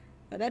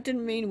 But that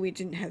didn't mean we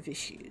didn't have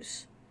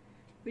issues.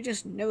 We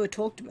just never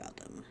talked about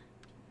them.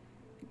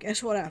 And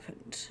guess what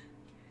happened?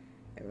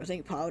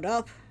 Everything piled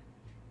up.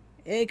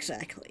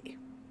 Exactly.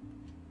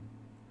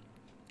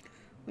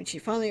 When she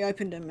finally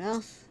opened her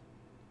mouth,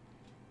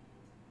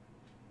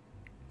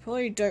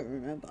 probably don't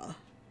remember,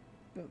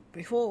 but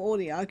before all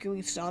the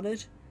arguing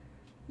started,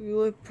 we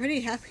were pretty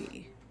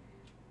happy.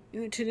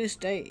 Even to this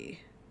day,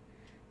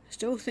 I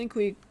still think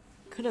we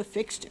could have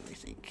fixed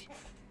everything.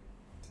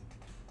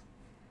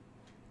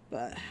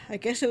 But I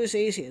guess it was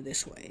easier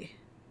this way.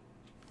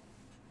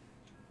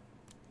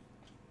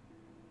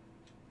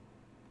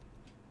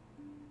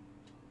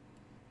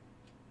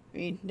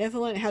 You never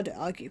learn how to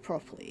argue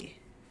properly.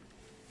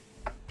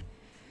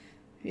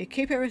 If you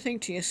keep everything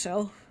to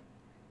yourself,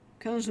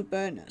 it comes a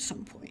burden at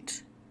some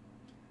point.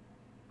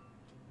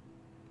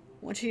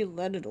 Once you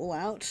let it all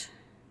out,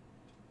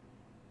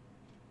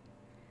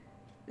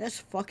 that's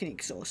fucking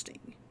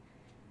exhausting.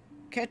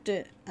 Kept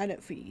it at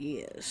it for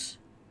years.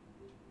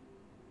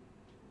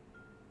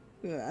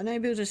 We were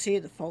unable to see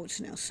the faults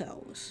in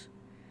ourselves,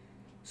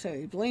 so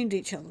we blamed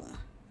each other.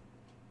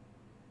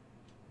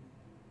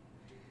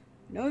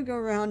 No go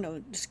around or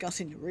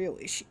discussing the real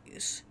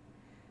issues.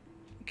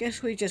 I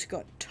guess we just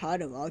got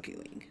tired of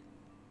arguing.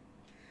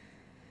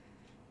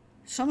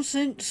 Some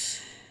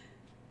sense,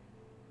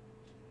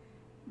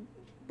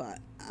 but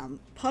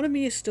part of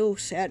me is still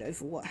sad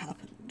over what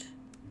happened.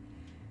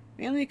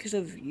 Mainly because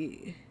of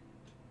you.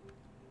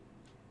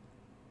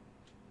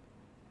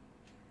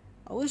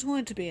 I always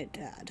wanted to be a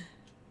dad.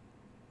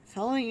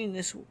 Following in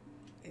this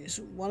is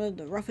one of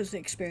the roughest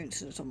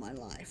experiences of my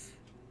life.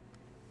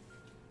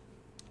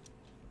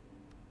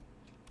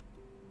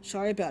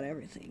 Sorry about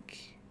everything.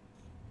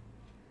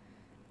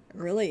 I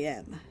really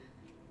am.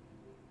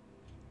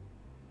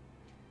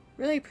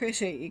 Really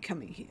appreciate you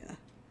coming here.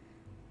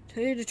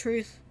 Tell you the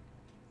truth,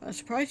 I was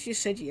surprised you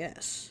said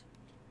yes.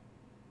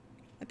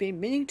 I've been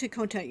meaning to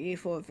contact you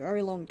for a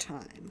very long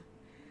time.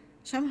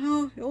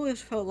 Somehow, it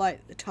always felt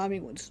like the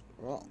timing was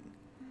wrong.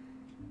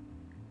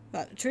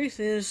 But the truth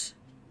is,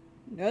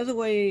 no other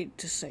way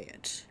to say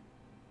it.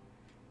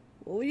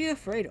 What were you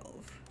afraid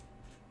of?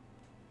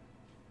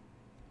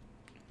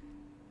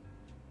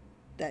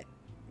 That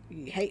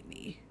you hate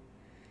me.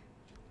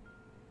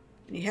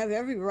 And you have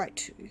every right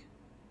to.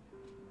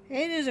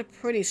 Hate is a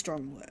pretty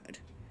strong word.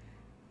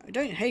 I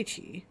don't hate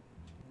you.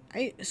 I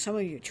hate some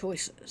of your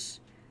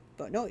choices,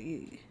 but not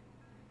you.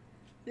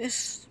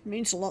 This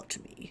means a lot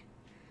to me.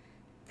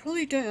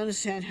 Probably don't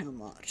understand how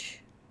much.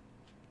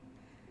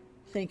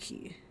 Thank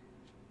you.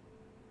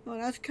 Well,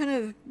 that's kind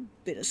of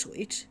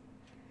bittersweet.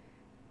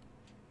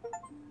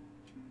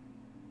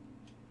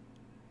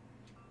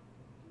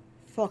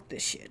 Fuck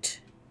this shit.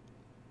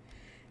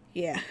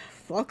 Yeah,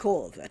 fuck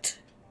all of it.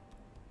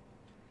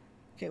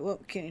 Okay, well,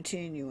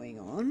 continuing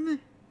on.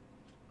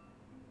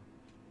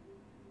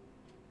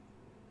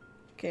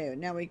 Okay,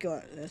 now we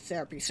got a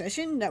therapy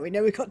session that we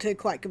never got to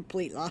quite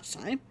complete last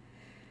time.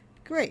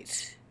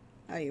 Great.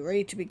 Are you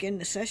ready to begin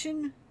the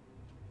session?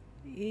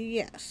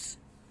 Yes.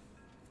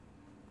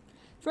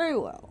 Very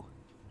well.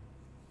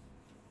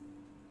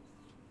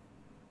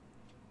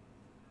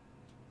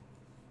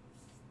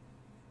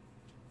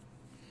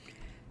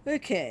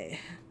 Okay,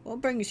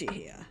 what brings you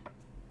here?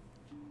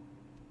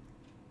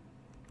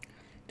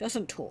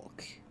 Doesn't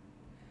talk.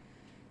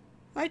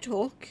 I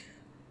talk.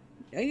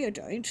 No, you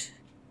don't.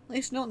 At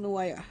least not in the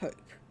way I hope.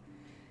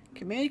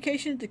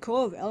 Communication is the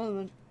core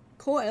element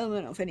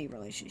of any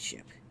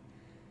relationship.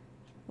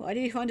 Why do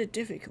you find it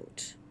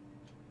difficult?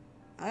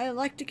 I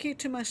like to keep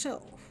to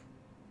myself.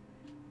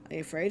 Are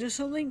you afraid of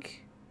something?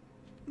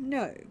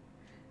 No.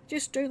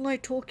 Just don't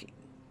like talking.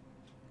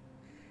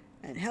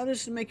 And how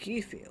does it make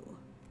you feel?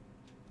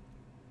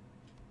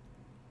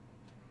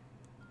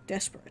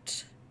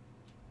 Desperate.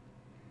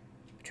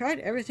 I've tried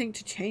everything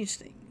to change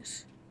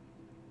things,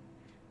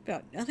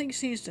 but nothing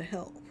seems to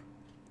help.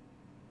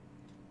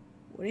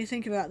 What do you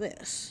think about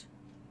this?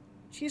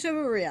 She's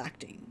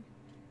overreacting.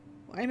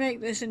 Why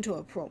make this into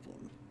a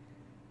problem?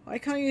 Why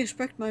can't you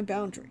respect my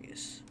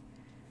boundaries?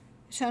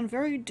 You sound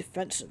very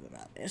defensive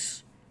about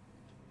this.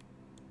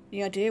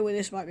 Any idea where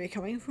this might be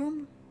coming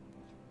from?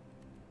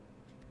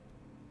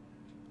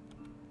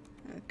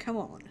 Come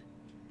on.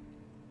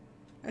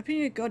 Open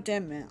your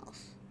goddamn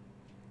mouth.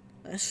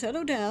 Let's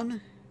settle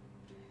down.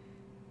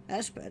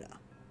 That's better.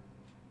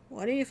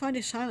 Why do you find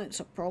his silence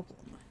a problem?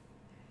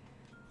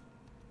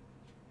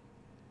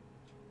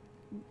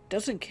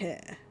 Doesn't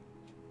care.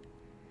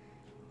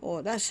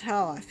 Or that's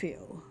how I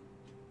feel.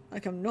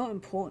 Like I'm not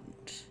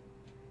important.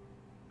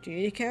 Do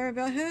you care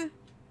about her?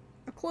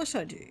 Of course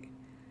I do.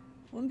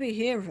 Wouldn't be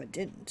here if I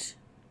didn't.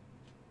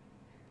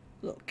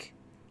 Look,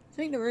 I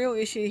think the real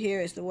issue here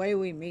is the way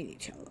we meet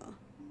each other.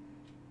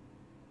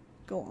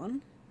 Go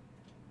on.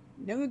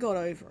 Never got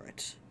over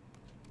it.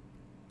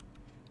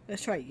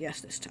 Let's try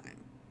yes this time.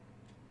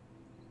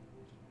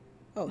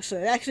 Oh, so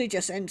it actually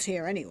just ends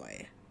here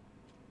anyway.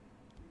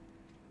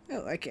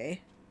 Oh,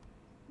 okay.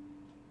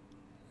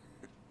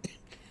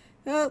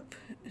 Oh,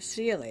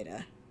 see you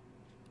later.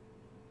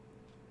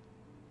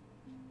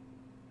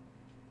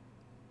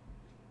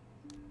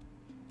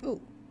 Oh,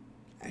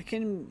 I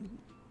can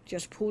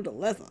just pull the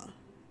lever.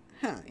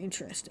 Huh,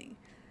 interesting.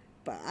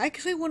 But I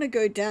actually want to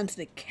go down to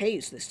the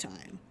caves this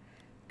time,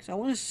 because I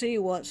want to see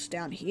what's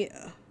down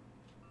here.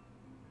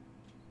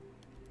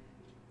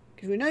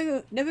 Because we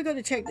never got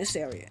to check this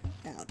area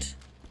out.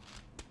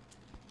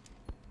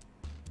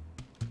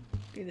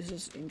 Okay, this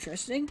is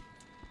interesting.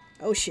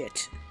 Oh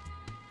shit.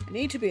 I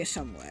need to be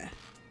somewhere.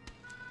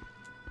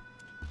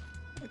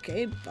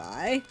 Okay,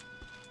 bye.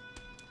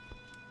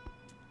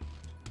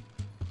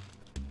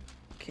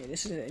 Okay,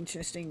 this is an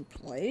interesting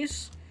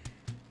place.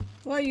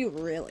 Why are you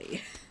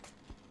really?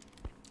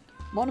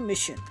 I'm on a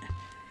mission.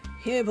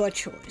 here by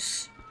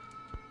choice.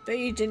 But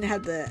you didn't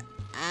have the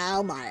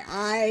ow my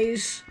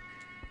eyes.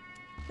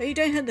 But you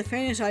don't have the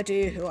faintest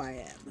idea who I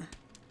am.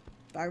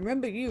 But I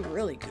remember you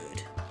really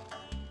good.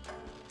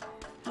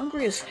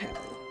 Hungry as hell.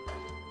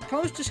 I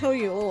promised to tell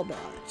you all about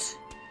it.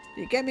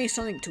 You get me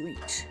something to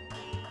eat.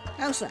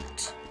 How's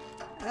that?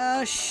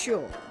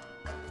 Sure.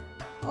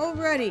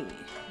 Alrighty.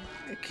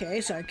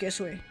 Okay, so I guess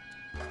we're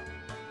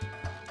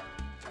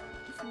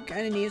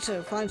gonna need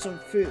to find some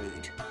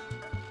food.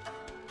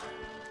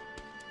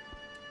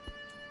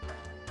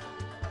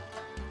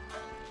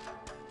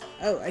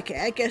 Oh, okay,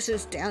 I guess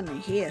it's down in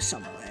here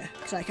somewhere,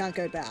 because I can't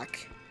go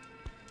back.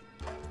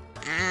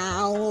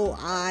 Ow,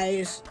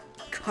 eyes.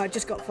 God, I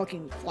just got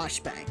fucking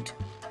flashbanged.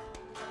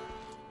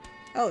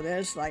 Oh,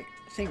 there's, like,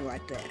 a thing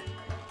right there.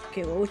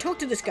 Okay, well, we'll talk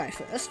to this guy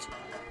first.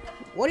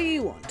 What do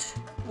you want?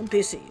 I'm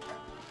busy.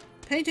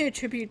 Painting a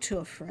tribute to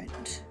a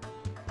friend.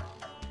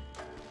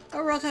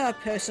 Or rather, a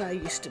person I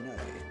used to know.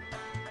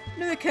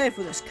 Never cared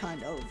for this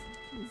kind of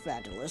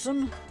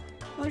vandalism.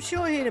 I'm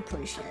sure he'd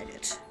appreciate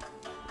it.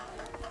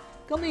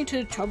 Got me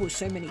into trouble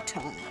so many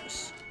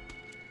times.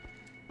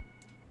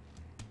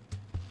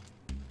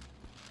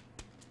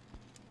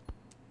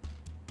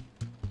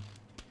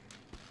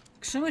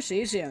 So much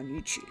easier on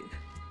YouTube.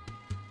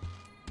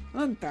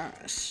 I'm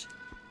embarrassed.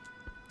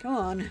 Come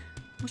on,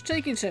 what's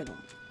taking so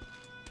long?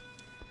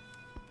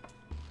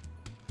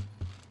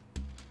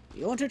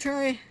 You want to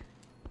try?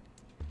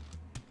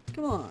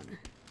 Come on,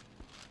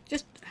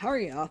 just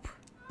hurry up.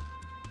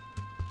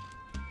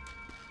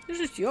 This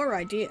is your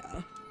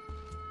idea.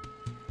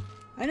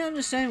 I don't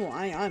understand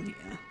why I'm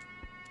here.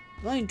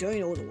 I'm only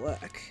doing all the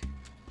work.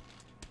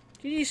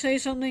 Did you say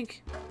something?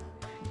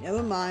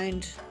 Never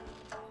mind.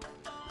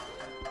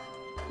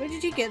 Where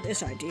did you get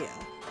this idea?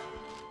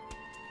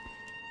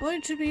 I want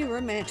it to be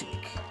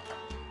romantic.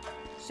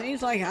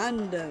 Seems like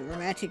I'm the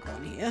romantic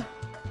one here.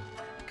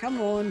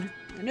 Come on,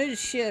 I know this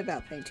shit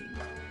about painting.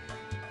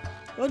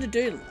 You're the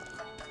doodler.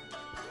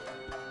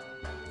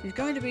 He's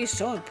going to be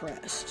so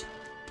impressed.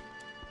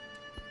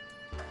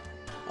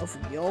 Of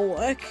your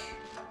work?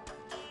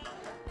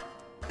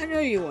 I know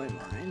you won't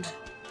mind.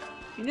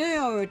 You know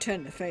I'll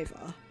return the favor.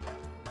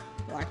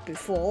 Like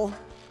before.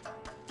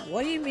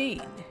 What do you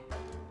mean?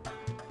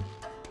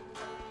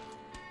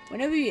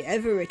 Whenever you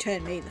ever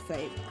return me the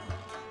favor.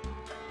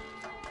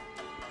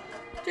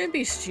 Don't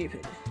be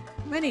stupid.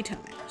 Many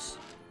times.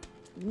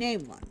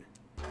 Name one.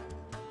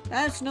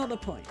 That's not the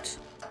point.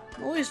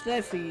 I'm always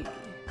there for you.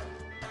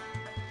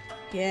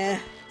 Yeah.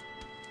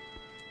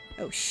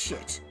 Oh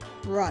shit.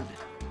 Run.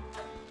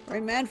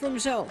 Right man for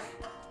himself.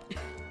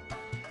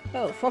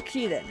 Oh, fuck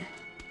you then.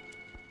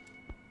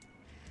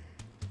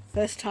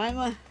 First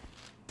timer?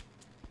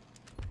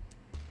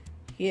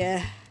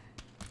 Yeah.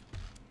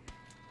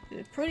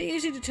 It's pretty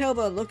easy to tell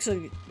by the looks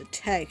of the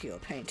tag you're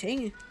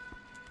painting.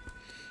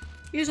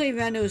 Usually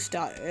vandals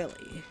start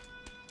early.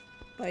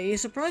 But you're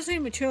surprisingly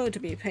mature to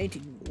be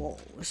painting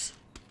walls.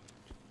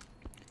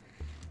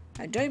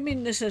 I don't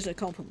mean this as a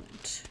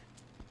compliment.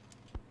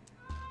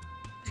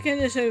 Let's get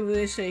this over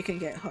with so you can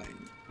get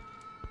home.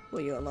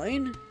 Were you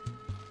alone?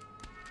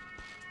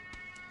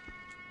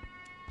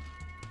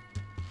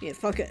 Yeah,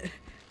 fuck it.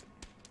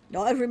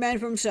 Not every man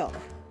for himself.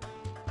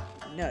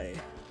 No.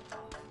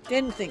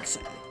 Didn't think so.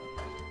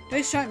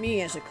 Don't strike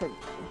me as a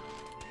criminal.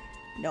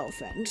 No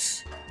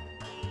offense.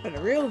 But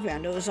the real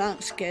vandals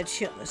aren't scared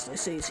shitless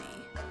this easy.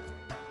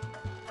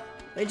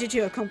 Where did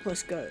your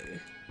accomplice go?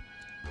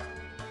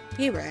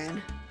 He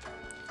ran.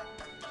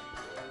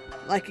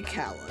 Like a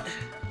coward.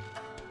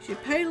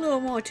 Should pay a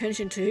little more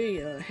attention to who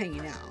you're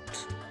hanging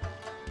out.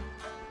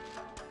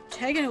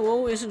 Tagging a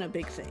wall isn't a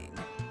big thing.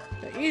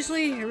 But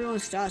usually everyone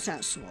starts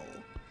out small.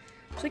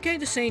 It's okay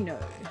to say no.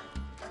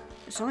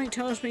 But something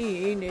tells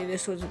me you knew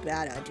this was a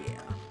bad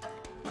idea.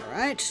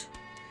 Alright?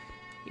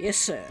 Yes,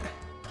 sir.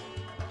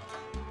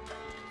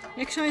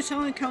 Next time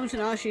someone comes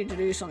and asks you to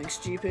do something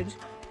stupid,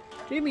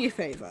 do me a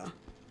favor.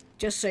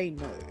 Just say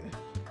no.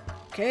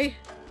 Okay?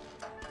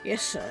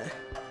 Yes, sir.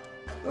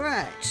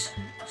 Alright.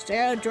 Stay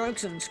out of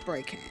drugs and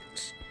spray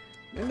cans.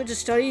 Remember to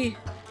study.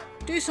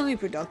 Do something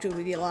productive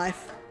with your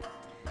life.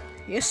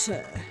 Yes,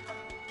 sir.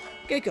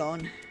 Get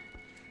gone.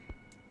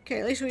 Okay,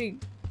 at least we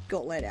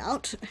got let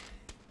out. I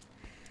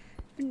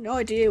have no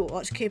idea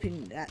what's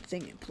keeping that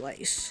thing in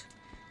place.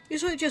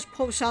 Usually it just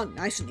pops out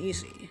nice and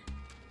easy.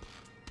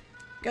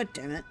 God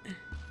damn it.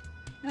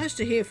 Nice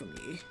to hear from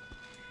you.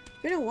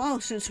 Been a while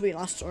since we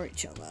last saw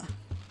each other.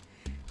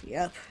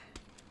 Yep.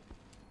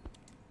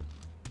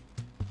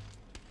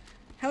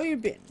 How you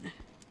been?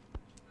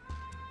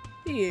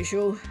 The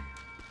usual.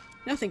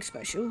 Nothing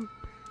special.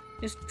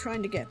 Just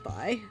trying to get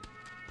by.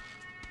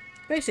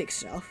 Basic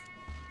stuff.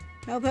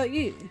 How about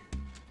you?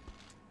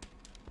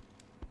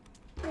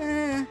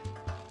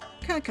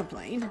 Can't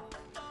complain.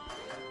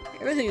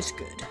 Everything's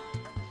good.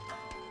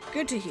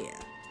 Good to hear.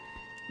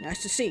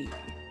 Nice to see you.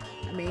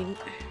 I mean,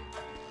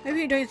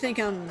 maybe you don't think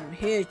I'm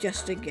here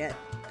just to get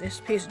this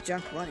piece of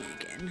junk running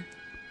again.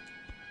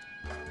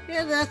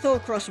 Yeah, that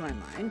thought crossed my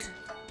mind.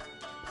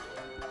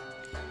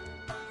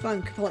 If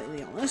I'm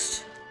completely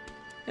honest.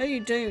 No, you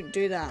don't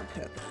do that on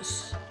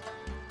purpose.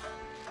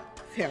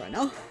 Fair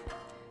enough.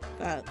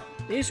 But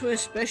these were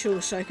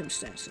special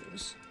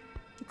circumstances.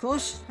 Of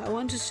course, I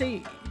want to see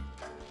you.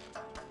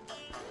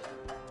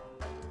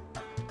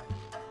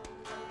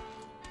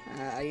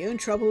 Are you in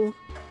trouble?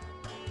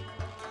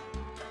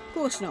 Of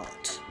course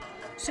not.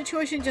 The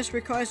situation just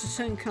requires a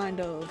certain kind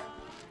of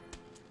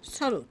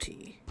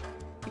subtlety.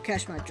 You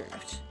catch my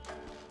drift.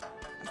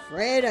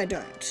 Afraid I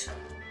don't.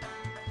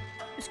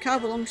 This car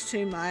belongs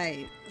to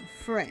my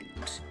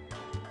friend.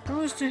 I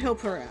promised to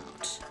help her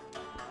out.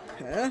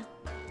 Her?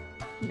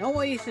 Not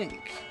what you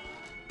think.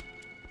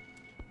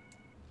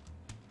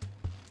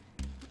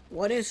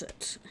 What is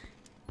it?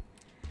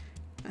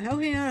 I'm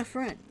helping out a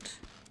friend.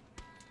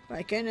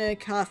 By getting a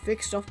car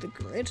fixed off the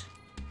grid.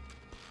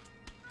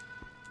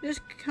 This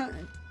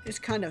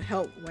kind of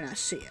help when I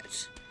see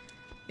it.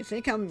 You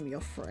think I'm your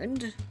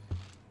friend?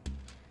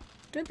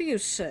 Don't be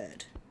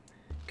absurd.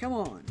 Come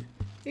on.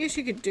 Least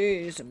you could do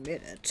is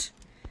admit it.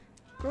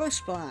 Grow a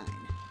spine.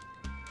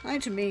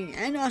 Lying to me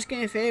and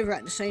asking a favor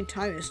at the same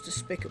time is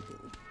despicable.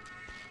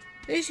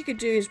 Least you could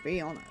do is be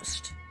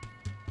honest.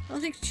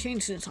 Nothing's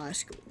changed since high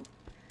school.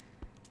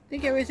 I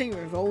think everything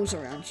revolves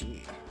around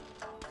you.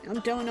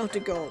 I'm dumb enough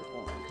to go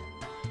along.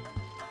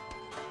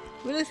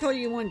 Really thought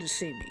you wanted to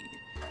see me.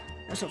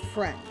 As a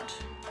friend.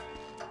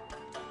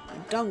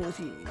 I'm done with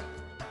you.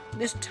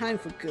 This time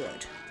for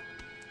good.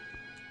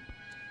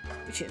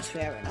 Which is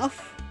fair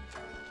enough.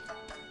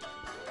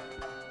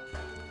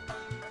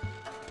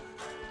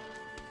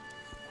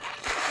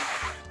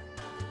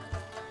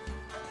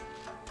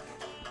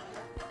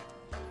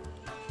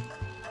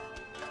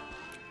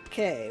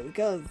 Okay, we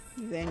got a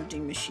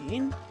vending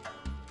machine.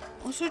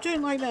 Also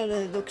don't like that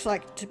it looks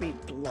like to be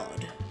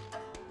blood.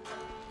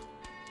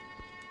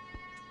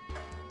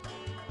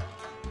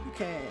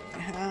 Okay,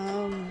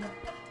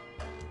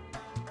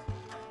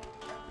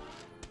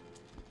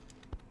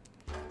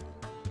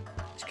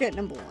 let's get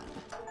number 1.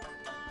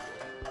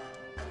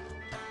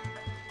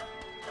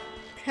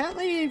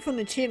 Apparently from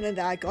the achievement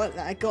that I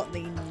got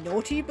the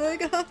naughty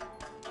burger.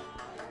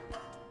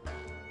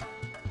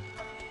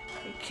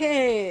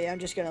 Okay, I'm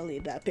just gonna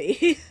leave that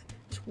be.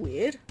 It's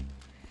weird.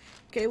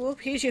 Okay, well,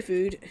 here's your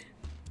food.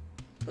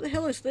 What the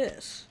hell is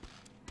this?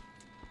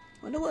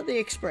 Wonder what the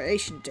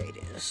expiration date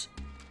is.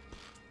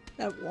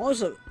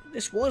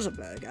 This was a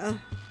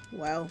burger.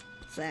 Well,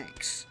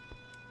 thanks.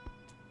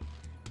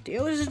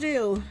 Deal is a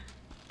deal. I'm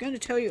going to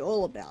tell you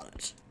all about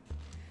it.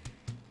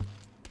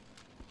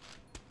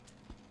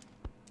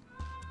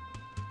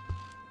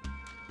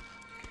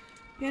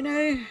 You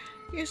know,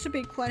 I used to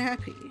be quite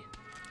happy.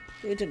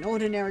 Lived an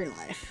ordinary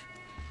life.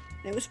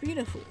 And it was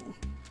beautiful.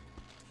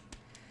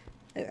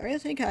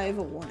 Everything I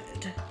ever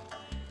wanted.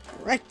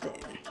 Right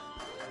there.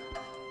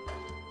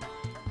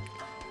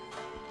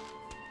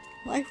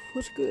 Life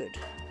was good.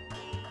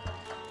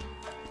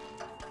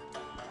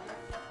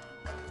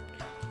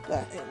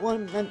 But it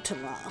wasn't meant to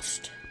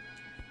last.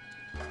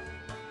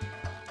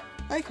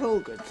 Like all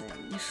good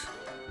things,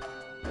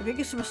 my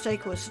biggest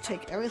mistake was to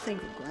take everything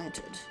for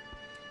granted.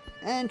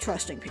 And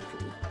trusting people.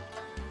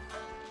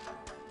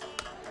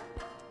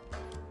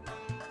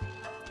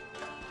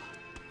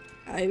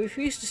 I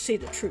refused to see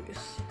the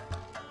truth.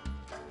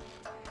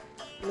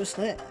 It was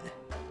there.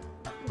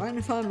 Right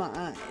in front of my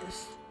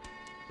eyes.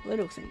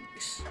 Little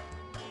things.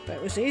 But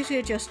it was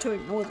easier just to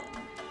ignore them.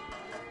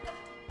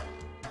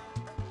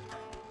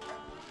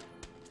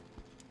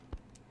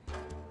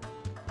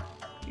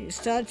 It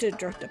started to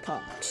drift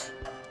apart.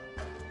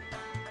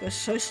 It was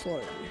so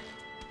slow,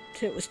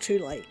 till it was too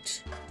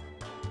late.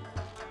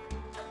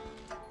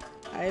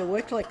 I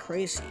worked like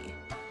crazy.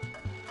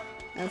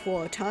 And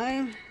for a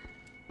time,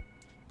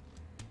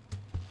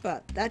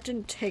 but that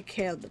didn't take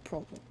care of the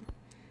problem.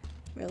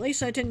 But at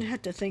least I didn't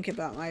have to think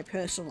about my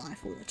personal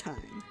life all the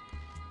time.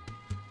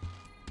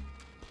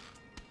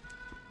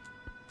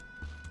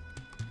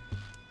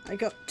 I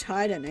got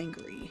tired and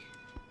angry.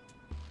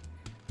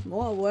 The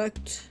more I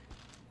worked,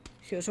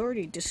 she was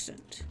already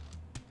distant.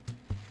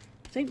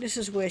 I think this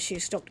is where she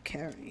stopped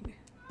caring.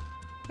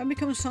 I'd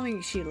become something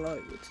she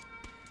loathed.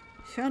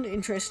 She found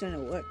interest in her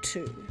work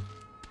too.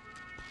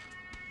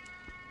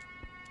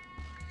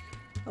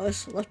 I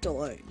was left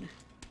alone.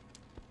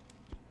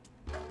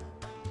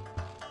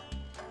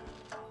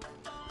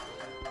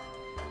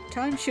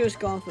 Times she was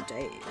gone for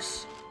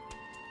days.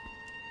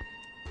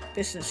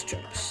 Business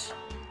trips.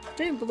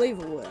 Didn't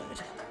believe a word.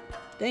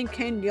 Then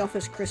came the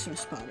office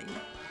Christmas party.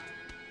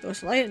 It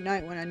was late at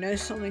night when I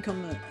noticed something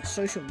on the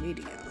social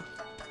media.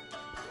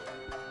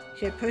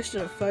 She had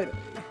posted a photo.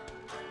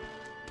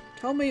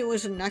 Told me it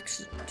was an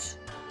accident,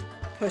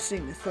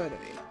 posting the photo.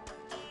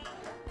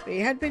 But he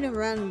had been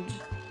around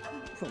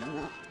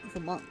for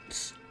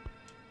months.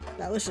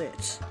 That was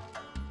it.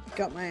 I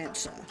got my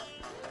answer.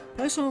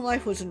 Personal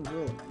life was in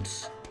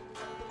ruins.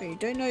 But you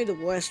don't know the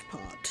worst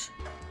part.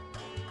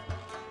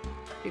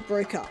 We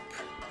broke up.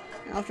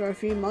 After a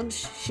few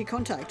months, she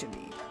contacted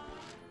me.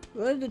 The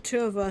word the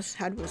two of us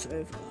had was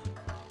over.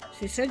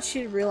 She said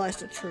she had realized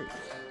the truth.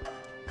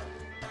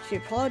 She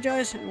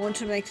apologized and wanted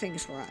to make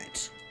things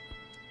right.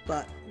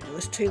 but it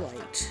was too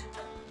late.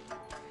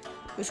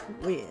 It was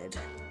weird.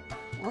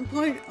 At one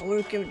point, I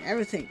would have given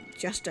everything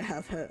just to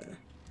have her.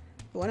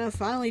 But when I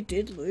finally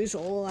did lose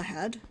all I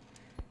had,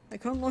 I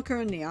couldn't look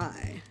her in the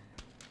eye.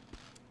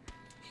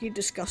 She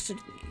disgusted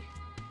me.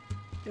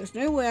 There was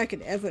no way I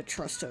could ever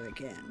trust her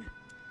again.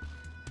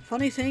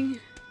 Funny thing,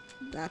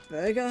 that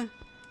burger,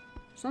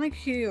 something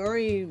she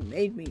already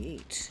made me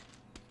eat.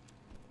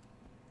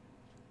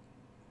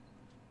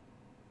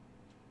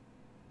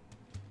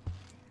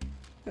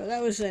 Well,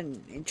 that was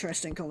an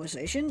interesting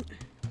conversation.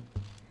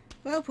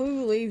 Well, we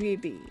will leave you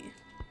be.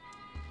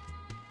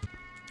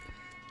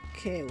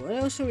 Okay, what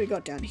else have we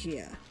got down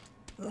here?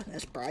 Oh,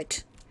 that's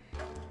bright.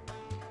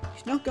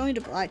 She's not going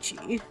to bite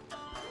you.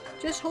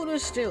 Just hold her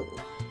still.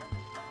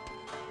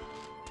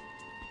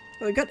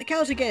 Oh, we got the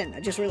cows again,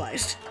 I just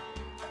realized.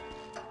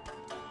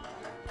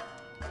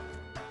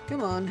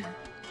 Come on.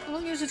 How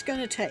long is it going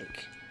to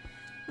take?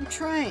 I'm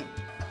trying.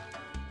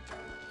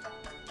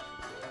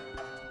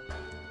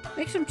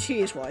 Make some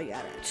cheese while you're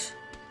at it.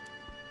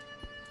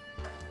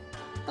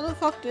 How the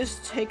fuck does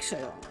this take so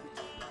long?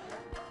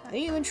 Are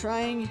you even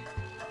trying?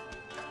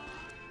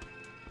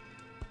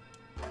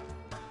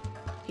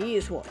 He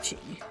is watching.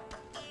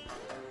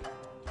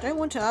 Don't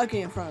want to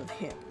argue in front of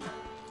him.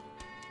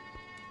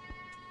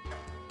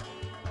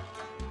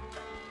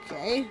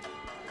 Okay.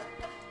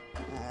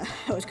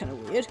 That was kind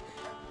of weird.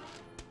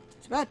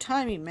 It's about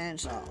time he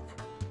mans up.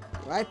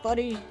 Right,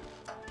 buddy?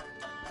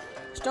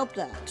 Stop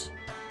that.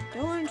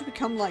 Don't want him to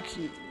become like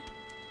you.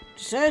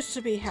 Deserves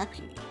to be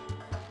happy.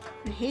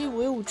 And he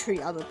will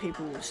treat other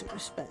people with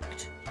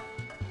respect.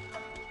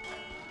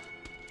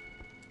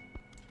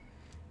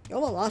 You're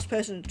the last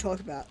person to talk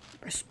about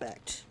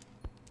respect.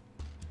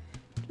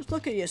 Just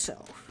look at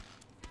yourself.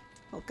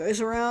 What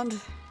goes around?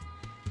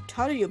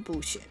 Tired of your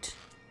bullshit.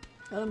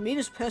 You're the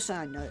meanest person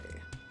I know.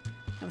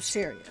 I'm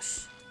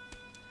serious.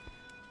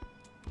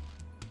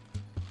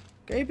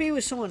 Go be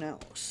with someone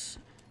else.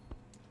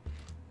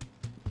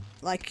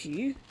 Like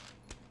you?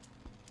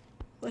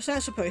 What's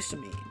that supposed to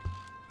mean?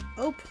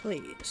 Oh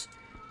please.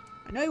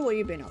 I know what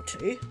you've been up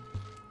to.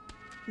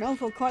 Known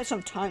for quite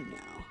some time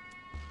now.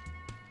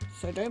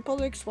 So don't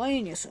bother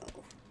explaining yourself.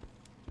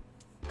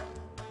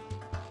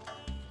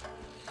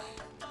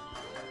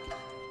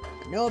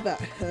 I know about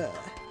her.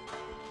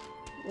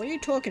 What are you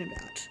talking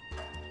about?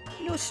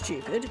 You're not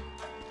stupid. You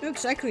know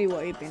exactly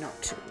what you've been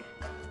up to.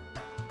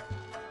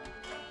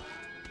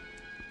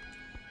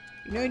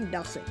 You know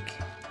nothing.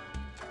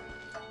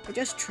 You're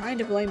just trying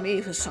to blame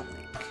me for something.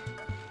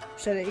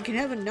 So that you can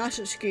have a nice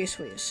excuse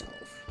for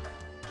yourself.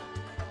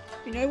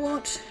 You know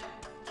what?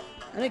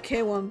 I don't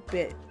care one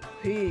bit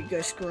who you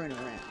go screwing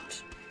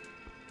around.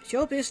 It's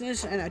your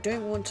business and I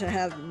don't want to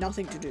have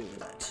nothing to do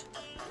with it.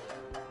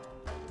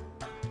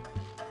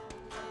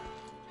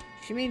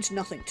 She means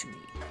nothing to me.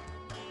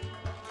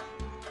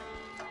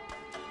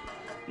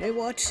 You know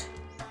what?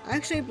 I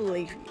actually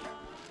believe you.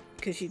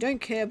 Because you don't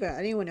care about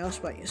anyone else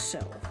but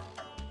yourself.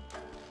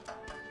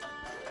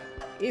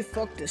 You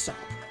fucked this up.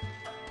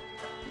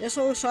 This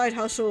little side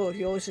hustle of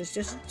yours is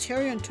just a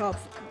cherry on top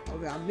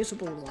of our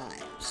miserable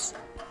lives.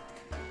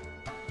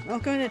 I'm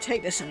not going to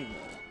take this anymore.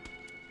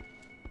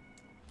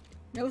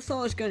 Never thought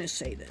I was going to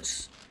say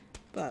this,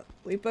 but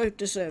we both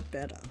deserve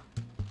better.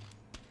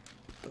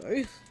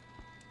 Both?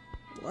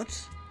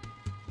 What?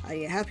 Are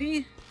you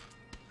happy?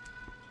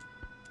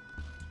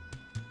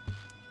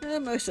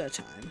 Most of the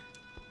time.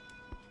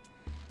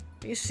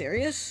 Are you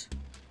serious?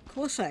 Of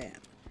course I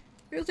am.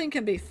 Everything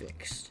can be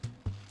fixed.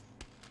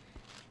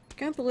 I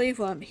can't believe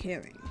what I'm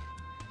hearing.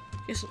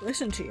 Just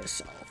listen to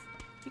yourself.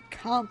 You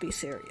can't be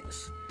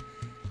serious.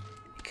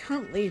 You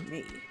can't leave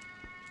me.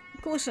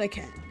 Of course I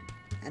can.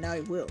 And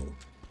I will.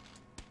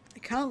 I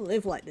can't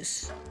live like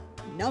this.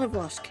 None of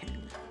us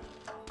can.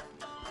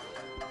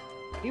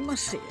 You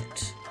must see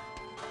it.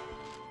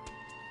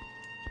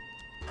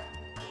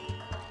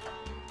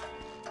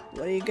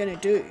 What are you gonna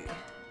do?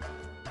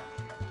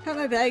 Pack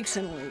my bags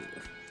and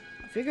leave.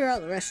 I'll figure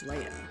out the rest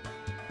later.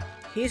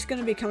 He's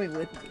gonna be coming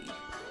with me.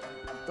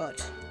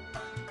 But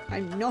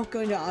I'm not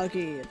going to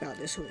argue about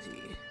this with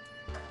you.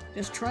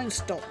 Just try and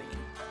stop me.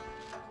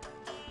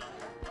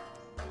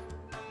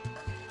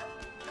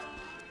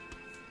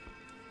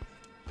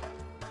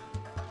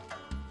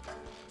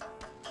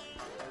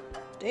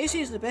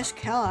 Daisy is the best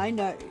cow I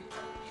know.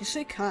 She's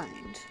so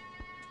kind.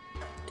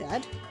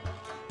 Dad?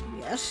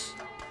 Yes?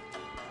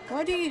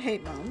 Why do you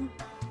hate Mum?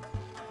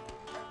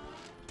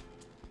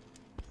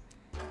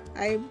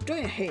 I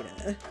don't hate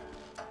her.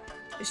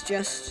 It's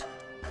just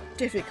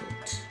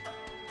difficult.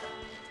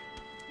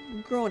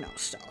 Grown-up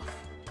stuff.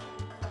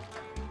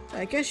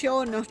 I guess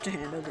you're enough to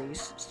handle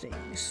these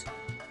things.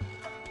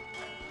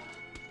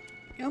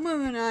 Your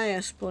mum and I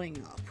are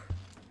splitting up.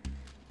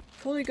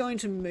 Probably going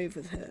to move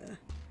with her.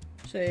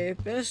 So you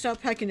better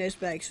start packing those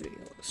bags for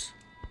yours.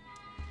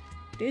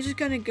 This is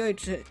gonna go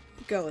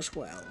as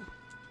well.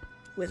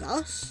 With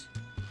us?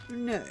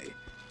 No.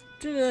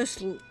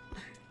 Do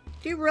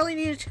you really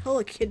need to tell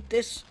a kid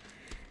this?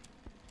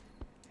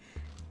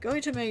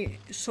 Going to make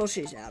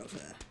sausage out of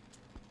her.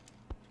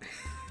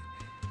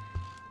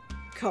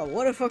 God,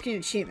 what a fucking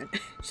achievement.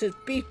 It says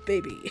beef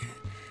baby.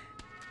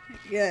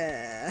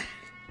 Yeah.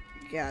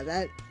 Yeah,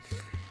 that...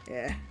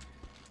 Yeah.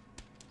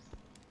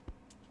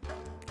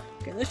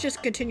 Okay, let's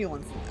just continue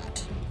on from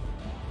that.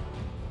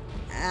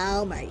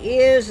 Ow, my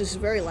ears. This is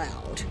very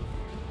loud.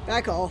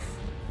 Back off.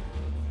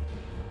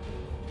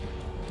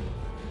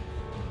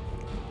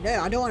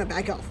 No, I don't want to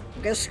back off.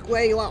 I'm gonna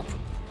square you up.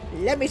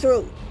 Let me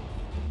through.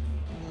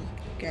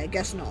 Okay, I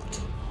guess not.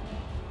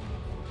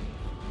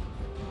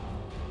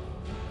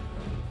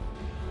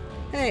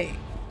 Hey,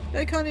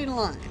 don't cut in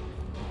line.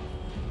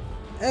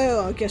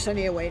 Oh, I guess I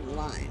need to wait in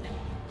line.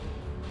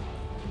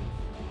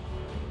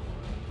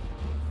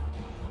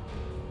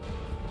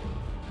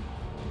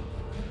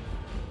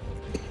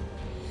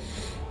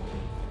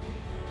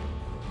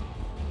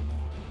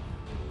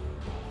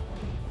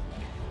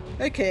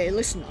 Okay,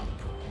 listen up.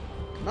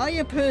 Now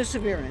you're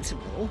perseverance and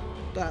all,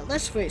 but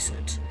let's face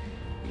it,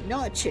 you're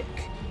not a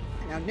chick,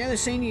 and I've never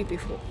seen you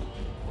before.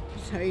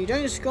 So you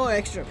don't score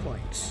extra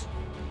points.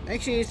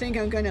 Makes you think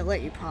I'm gonna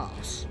let you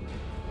pass.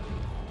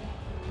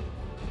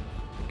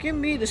 Give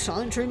me the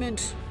silent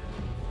treatment.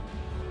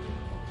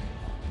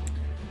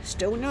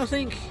 Still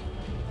nothing?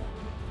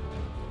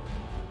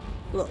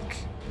 Look,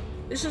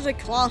 this is a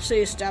Class A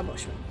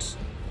establishment.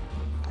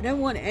 I don't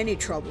want any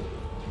trouble.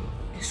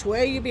 I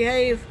swear you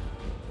behave.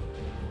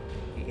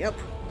 Yep.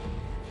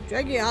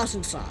 Drag your ass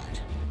inside.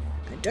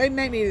 And don't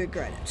make me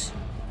regret it.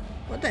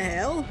 What the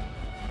hell?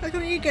 How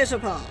come you get a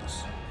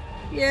pass?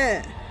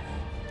 Yeah.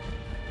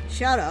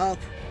 Shut up.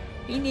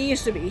 He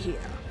needs to be here.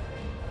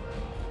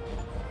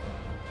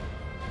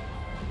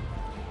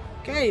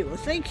 Okay, well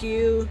thank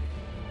you.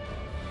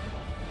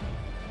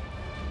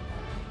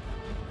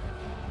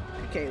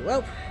 Okay,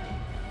 well,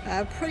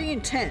 pretty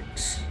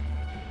intense.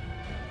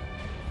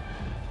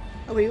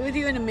 I'll be with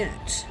you in a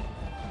minute.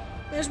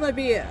 Where's my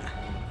beer?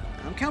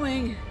 I'm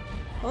coming.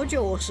 Hold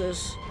your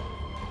horses.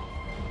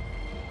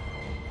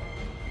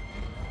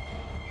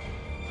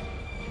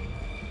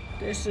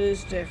 This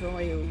is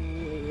definitely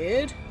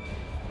weird.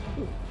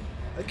 Ooh.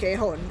 Okay,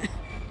 hold on.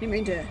 Didn't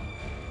mean to...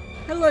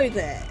 Hello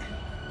there.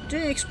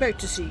 Didn't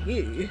expect to see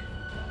you.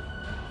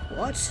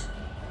 What?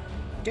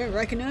 You don't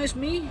recognize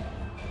me?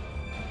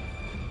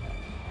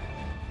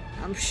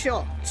 I'm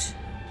shocked.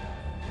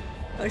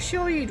 I'm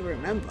sure you'd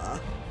remember.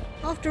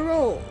 After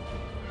all,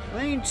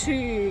 running to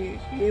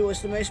you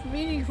was the most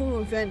meaningful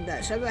event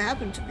that's ever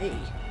happened to me.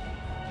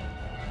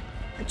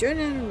 A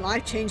genuine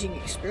life-changing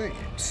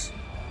experience.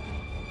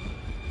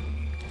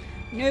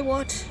 You know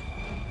what?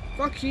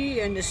 Fuck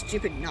you and the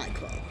stupid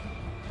nightclub.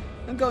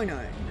 I'm going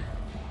home.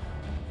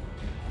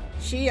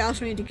 She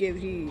asked me to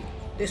give you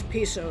this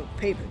piece of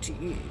paper to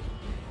you.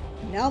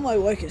 Now my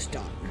work is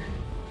done.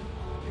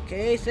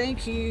 Okay,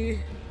 thank you.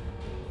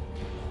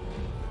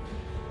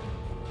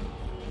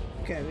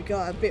 Okay, we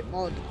got a bit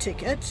more of the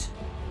ticket.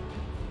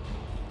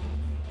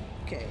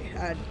 Okay,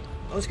 I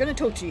was going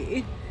to talk to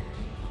you.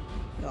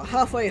 You're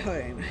halfway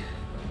home.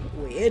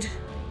 Weird.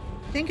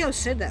 I think I've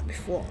said that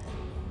before.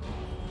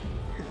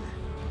 Huh.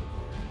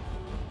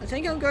 I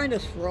think I'm going to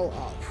throw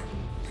up.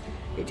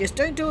 You just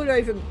don't do it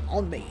over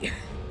on me.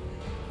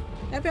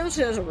 That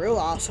bouncer is a real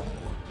asshole.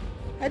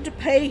 I had to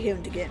pay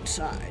him to get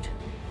inside.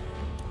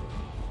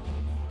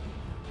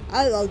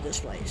 I love this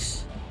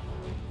place.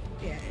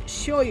 Yeah,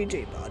 sure you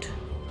do, bud.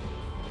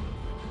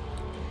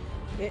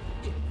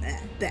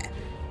 There.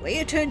 Wait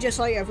your turn just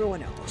like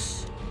everyone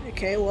else.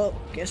 Okay, well,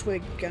 guess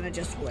we're gonna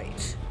just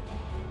wait.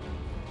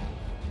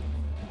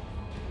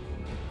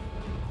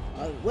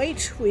 I'll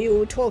wait, we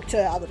will talk to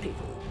other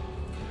people.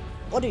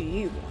 What do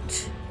you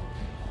want?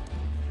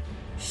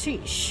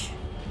 Sheesh.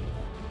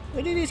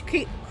 Where do these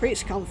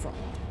creeps come from?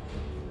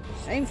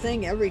 Same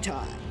thing every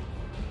time.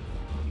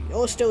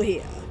 You're still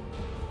here.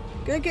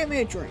 Go get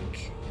me a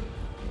drink.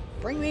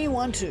 Bring me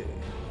one too.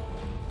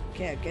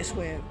 Okay, I guess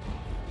we're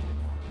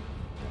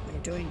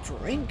doing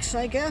drinks,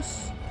 I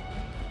guess?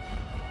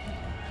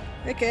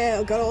 Okay,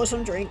 I've got all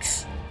some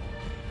drinks.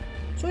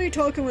 So you're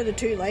talking with the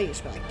two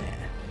ladies back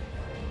there.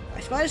 My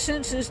spice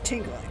sense is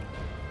tingling.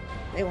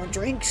 They want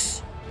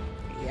drinks?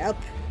 Yep.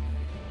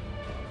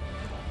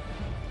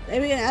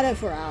 They've been at it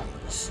for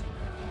hours.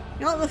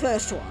 Not the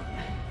first one.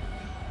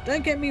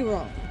 Don't get me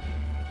wrong.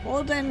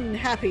 More than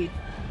happy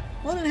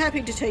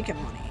to take your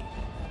money.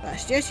 But I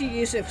suggest you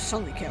use it for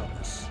something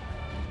else.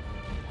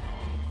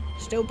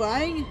 Still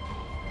buying?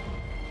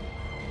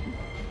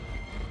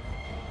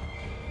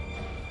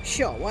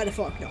 Sure, why the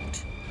fuck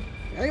not?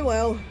 Very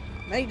well,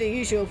 I'll make the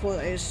usual for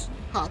those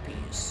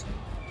harpies.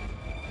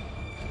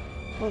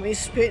 Want me to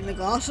spit in the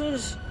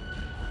glasses?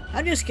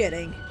 I'm just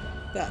kidding,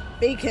 but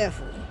be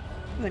careful.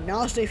 I have a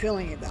nasty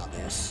feeling about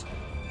this.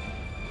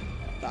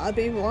 But I've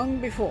been wrong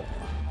before.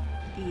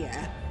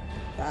 Yeah,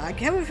 but I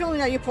have a feeling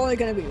that you're probably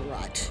going to be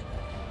right.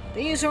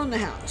 These are in the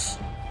house.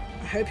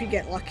 I hope you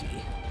get lucky.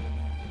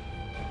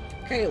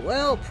 Okay,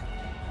 well,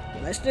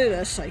 let's do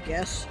this, I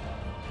guess.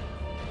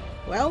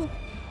 Well,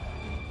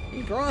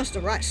 you brought us the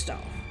right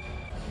stuff.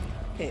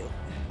 Hey,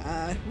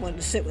 want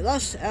to sit with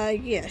us?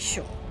 Yeah,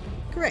 sure.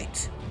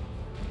 Great.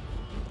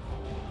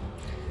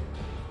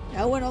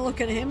 Now when I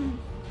look at him,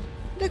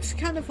 Looks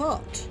kind of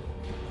hot.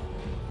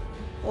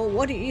 Or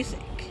what do you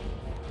think?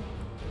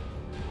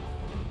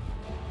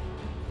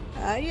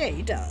 Yeah,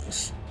 he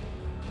does.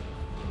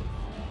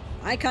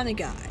 My kind of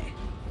guy.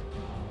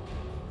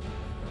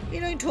 He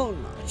don't talk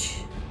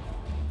much.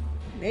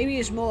 Maybe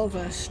he's more of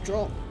a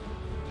strong.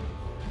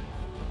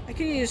 I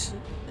could use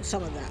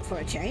some of that for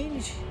a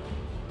change.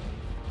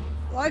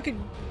 All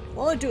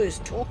I do is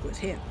talk with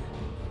him.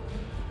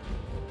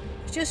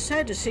 It's just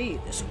sad to see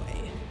you this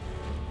way.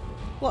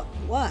 What?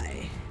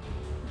 Why?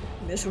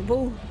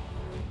 Miserable?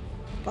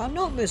 But I'm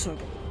not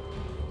miserable.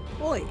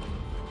 Oi.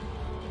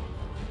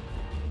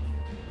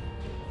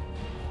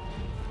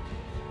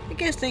 I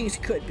guess things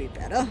could be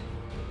better.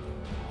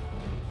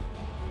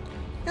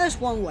 That's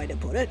one way to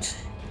put it.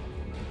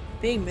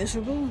 Being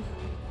miserable.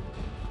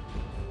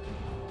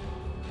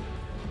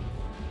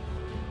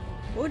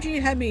 What do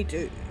you have me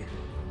do?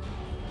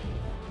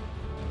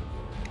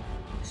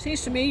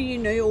 Seems to me you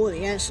know all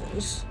the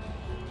answers.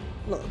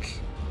 Look,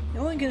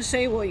 no one can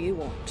say what you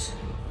want.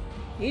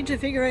 You need to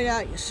figure it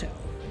out yourself.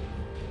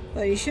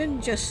 But you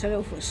shouldn't just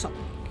settle for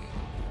something.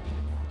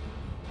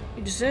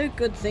 You deserve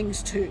good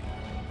things too.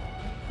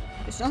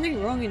 There's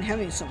nothing wrong in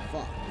having some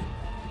fun.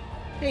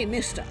 Hey,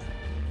 mister.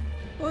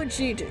 What would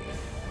you do?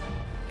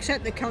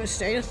 Accept the current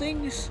state of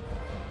things?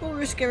 Or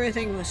risk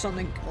everything for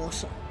something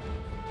awesome?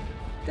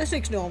 Just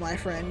ignore my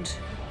friend.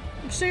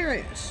 I'm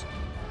serious.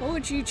 What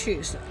would you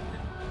choose then?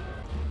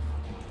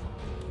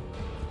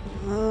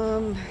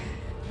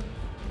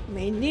 I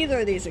mean, neither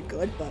of these are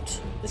good,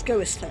 but let's go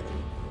with settle.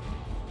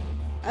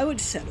 I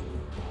would settle.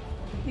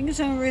 Things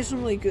are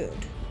reasonably good.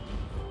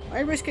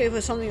 Why risk it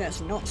for something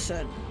that's not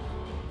certain?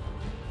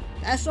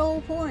 That's the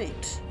whole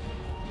point.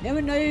 You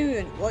never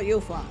know what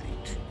you'll find.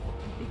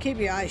 You keep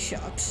your eyes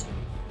shut.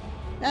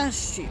 That's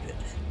stupid.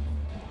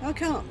 How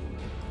come?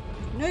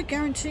 No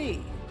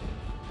guarantee.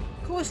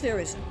 Of course there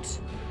isn't.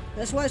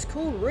 That's why it's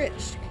called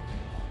risk.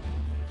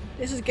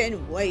 This is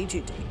getting way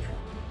too deep.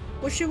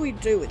 What should we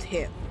do with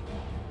him?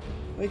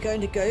 Are we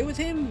going to go with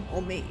him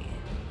or me?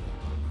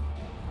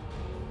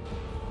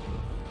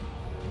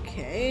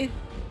 Okay.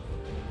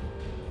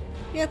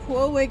 Yep,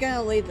 well, we're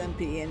gonna leave them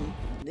be and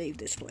leave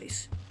this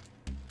place.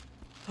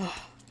 Oh,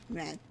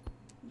 man.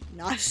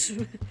 Nice.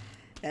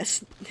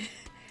 That's...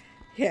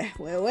 yeah,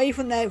 we're away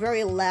from that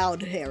very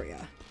loud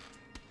area.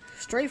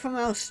 Straight from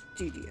our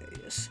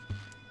studios.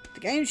 The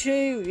game show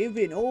you've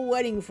been all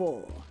waiting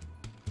for.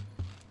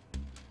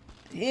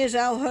 Here's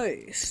our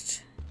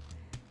host.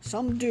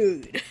 Some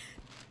dude.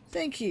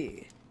 Thank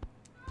you.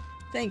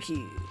 Thank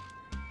you.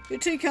 You're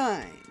too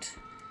kind.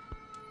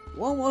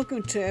 Warm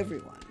welcome to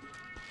everyone.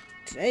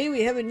 Today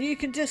we have a new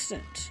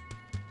contestant.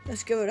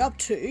 Let's give it up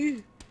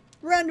to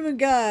Random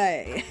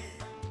Guy.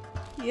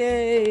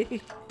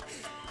 Yay.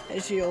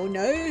 As you all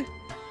know,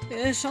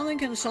 there's something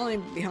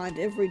concealing behind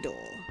every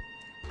door.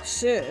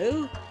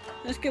 So,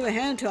 let's give a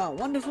hand to our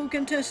wonderful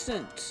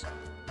contestants.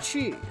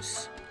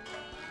 Choose.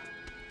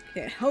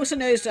 Yeah, also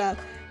knows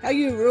how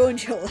you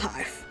ruined your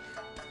life.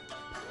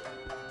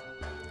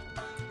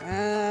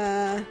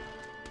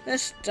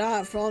 Let's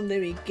start from the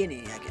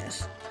beginning, I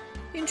guess.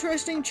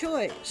 Interesting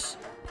choice.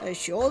 Are you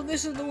sure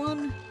this is the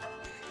one?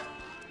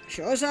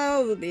 Sure as I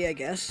will be, I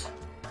guess.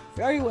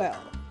 Very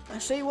well.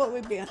 Let's see what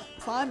we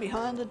find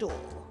behind the door.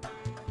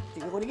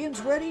 The audience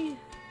ready?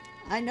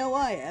 I know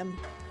I am.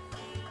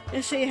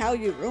 Let's see how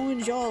you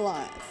ruined your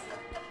life.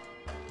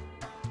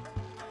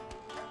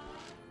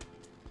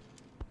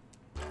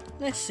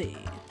 Let's see.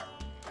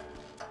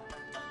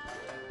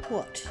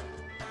 What?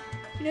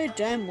 You know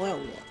damn well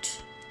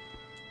what.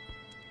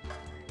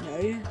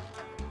 No.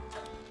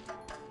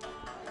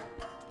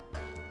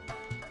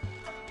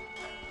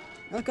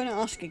 Not gonna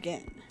ask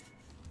again.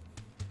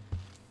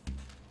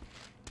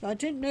 But I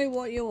didn't know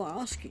what you were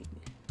asking.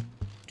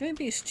 Don't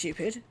be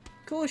stupid.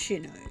 Of course you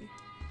know.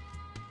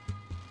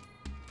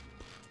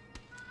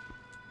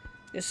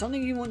 There's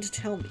something you want to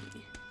tell me.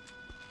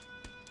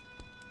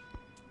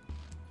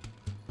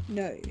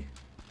 No.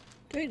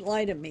 Don't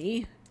lie to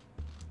me.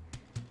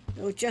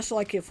 You're just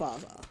like your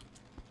father.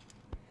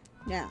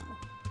 Now,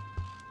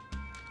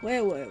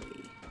 where were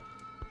we?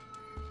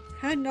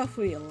 Had enough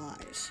of your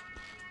lies.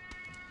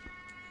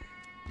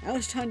 Now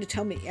it's time to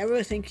tell me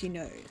everything you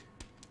know.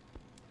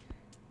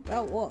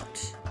 About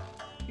what?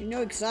 You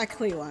know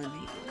exactly what I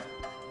mean.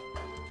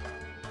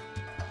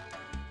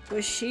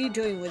 What's she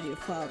doing with your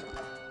father?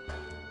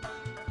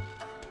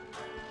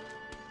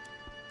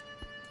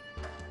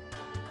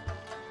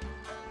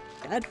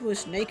 Dad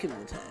was naked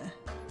with her.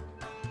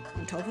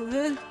 On top of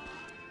her?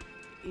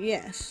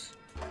 Yes.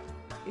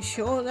 You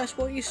sure that's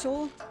what you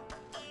saw?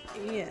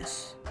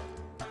 Yes.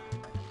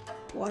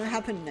 What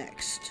happened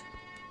next?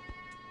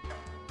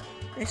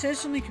 They said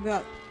something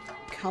about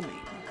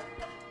coming,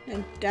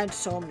 and Dad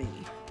saw me.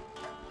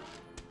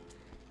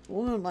 The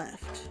woman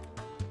left.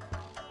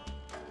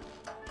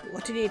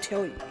 What did he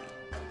tell you?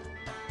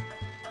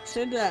 He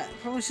said that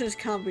promises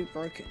can't be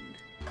broken.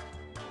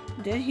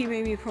 Then he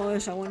made me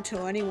promise I won't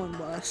tell anyone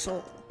what I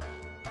saw.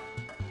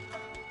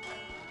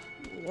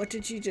 What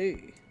did you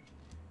do?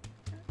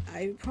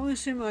 I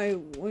promised him I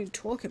won't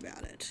talk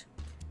about it.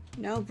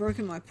 Now I've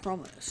broken my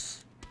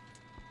promise.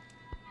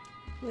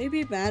 Will you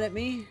be mad at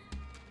me?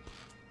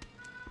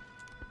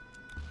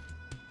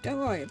 Don't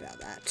worry about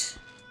that.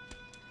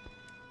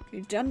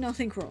 You've done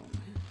nothing wrong.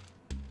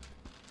 I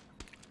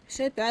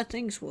said bad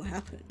things will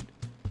happen.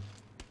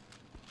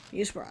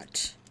 He's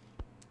right.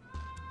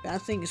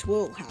 Bad things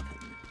will happen.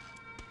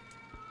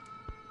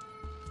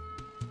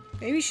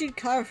 Maybe you should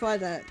clarify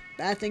that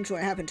bad things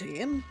won't happen to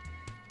him.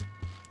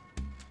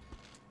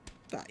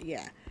 But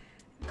yeah,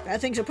 bad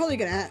things are probably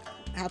gonna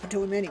happen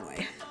to him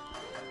anyway.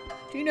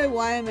 Do you know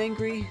why I'm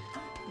angry?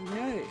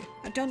 No,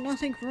 I've done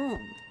nothing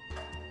wrong.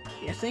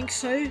 You think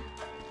so?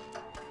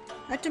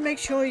 I have to make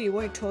sure you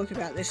won't talk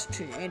about this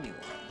to anyone.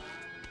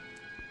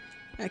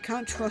 I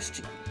can't trust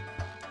you.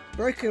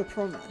 Broke your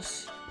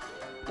promise.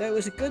 Though it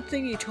was a good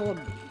thing you told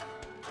me.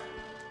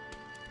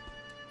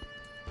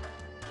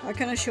 How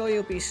can I assure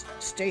you'll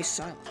stay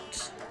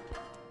silent?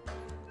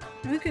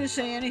 I'm not gonna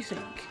say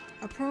anything.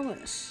 I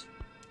promise.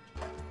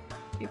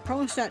 You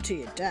promised that to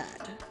your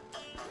dad.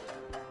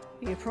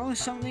 You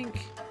promised something,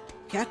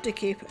 you have to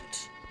keep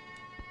it.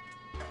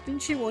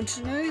 Didn't you want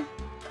to know?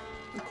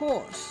 Of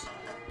course.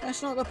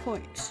 That's not the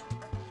point.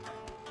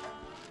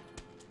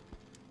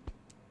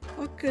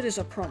 What good is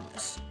a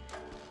promise?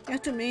 You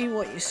have to mean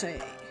what you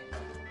say.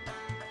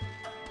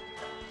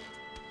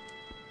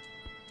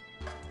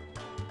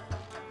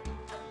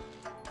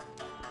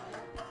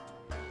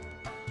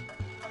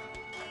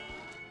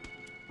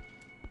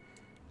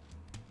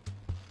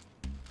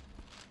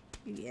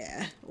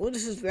 Yeah, well,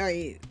 this is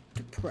very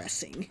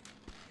depressing.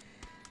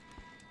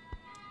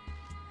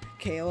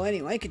 Okay, well,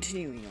 anyway,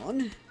 continuing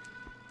on.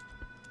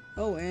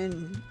 Oh,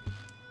 and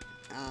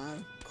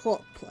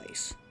court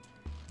place.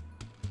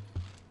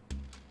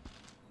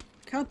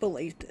 Can't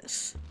believe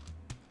this.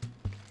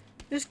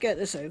 Just get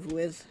this over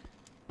with.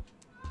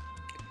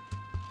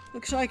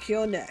 Looks like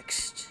you're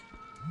next.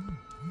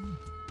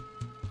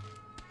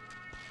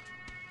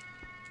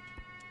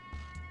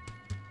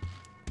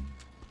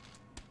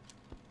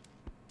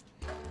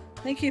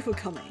 Thank you for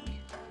coming.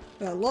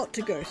 We've got a lot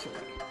to go through.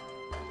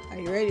 Are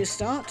you ready to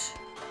start?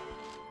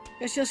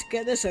 Let's just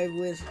get this over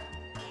with.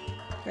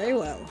 Very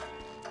well.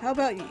 How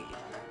about you?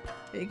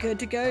 Are you good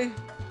to go?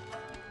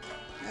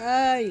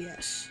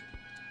 Yes.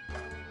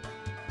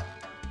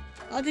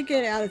 I'd like to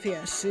get out of here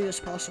as soon as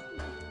possible.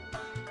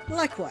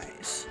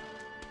 Likewise.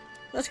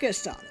 Let's get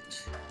started.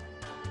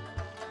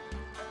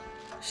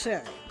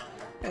 So,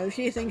 we have a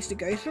few things to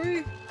go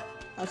through.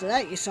 After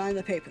that, you sign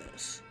the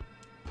papers.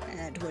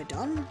 And we're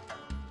done.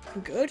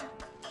 We're good?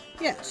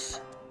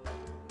 Yes.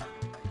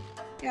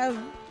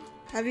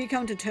 Have you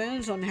come to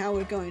terms on how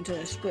we're going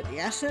to split the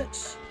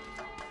assets?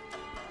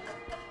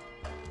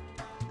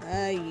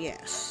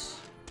 Yes.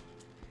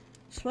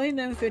 Splitting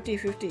them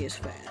 50-50 is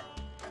fair.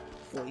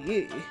 For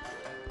you.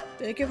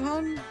 Beg your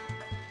pardon?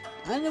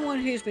 I'm the one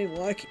who's been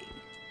working,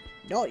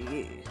 not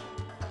you.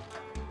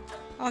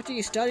 After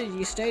you studied,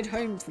 you stayed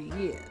home for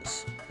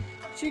years.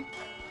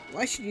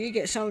 Why should you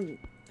get the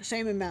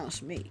same amount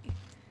as me?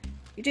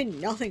 You did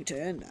nothing to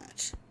earn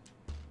that.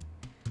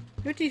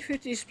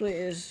 50-50 split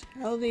is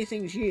how these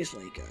things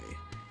usually go,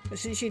 but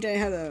since you don't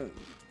have a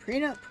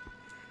prenup,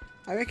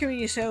 I recommend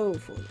you settle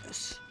for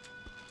this.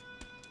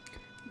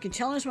 You can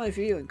challenge my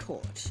view in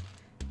court,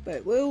 but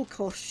it will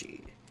cost you.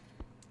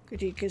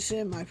 Could you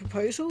consider my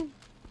proposal?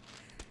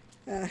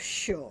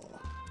 Sure.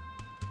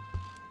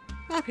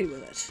 Happy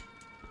with it.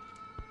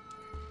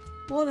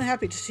 More than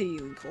happy to see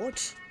you in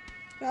court,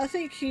 but I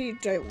think you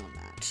don't want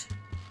that.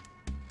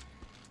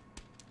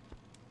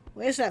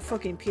 Where's that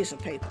fucking piece of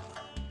paper?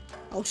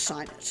 I'll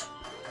sign it.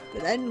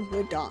 But then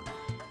we're done.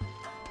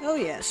 Oh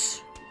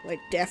yes, we're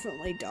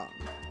definitely done.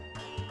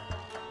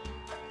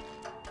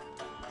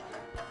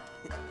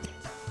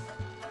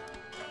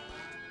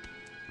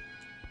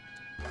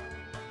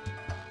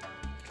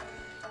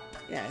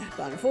 Yeah,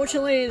 but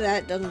unfortunately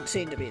that doesn't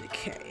seem to be the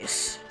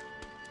case.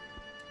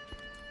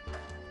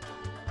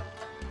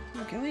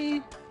 Can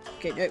we?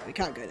 Okay, nope, we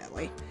can't go that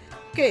way.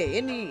 Okay,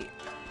 in the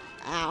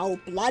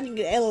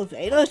bloody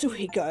elevator do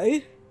we go?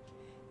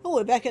 Oh,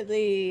 we're back at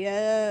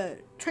the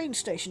train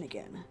station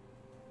again.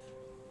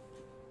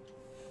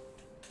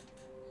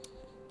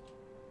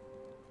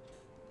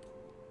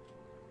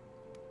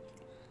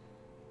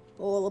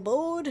 All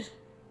aboard.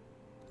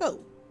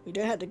 Oh, we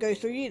don't have to go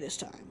through you this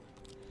time.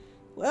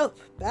 Well,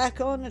 back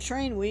on the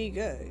train we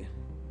go.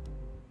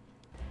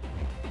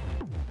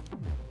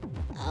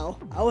 Ow,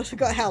 I always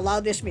forgot how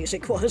loud this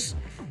music was.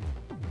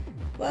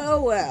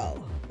 Well,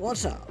 well,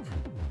 what's up?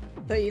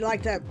 Thought you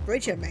liked that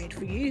bridge I made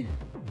for you?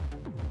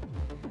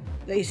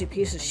 Lazy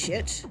piece of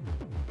shit.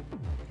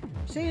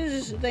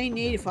 Seems they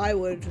need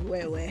firewood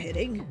where we're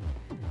heading.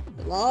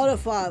 A lot of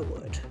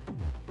firewood.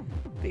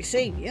 Be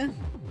seeing you.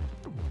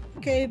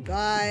 Okay,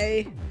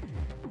 bye.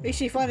 At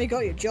least you finally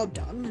got your job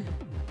done.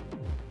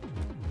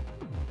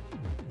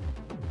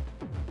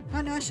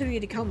 How nice of you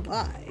to come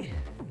by.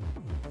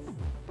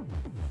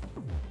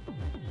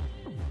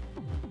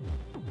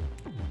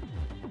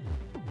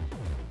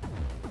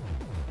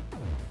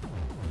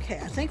 Okay,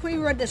 I think we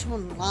read this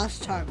one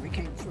last time we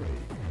came through.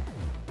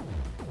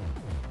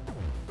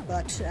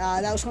 but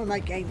that was when my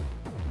game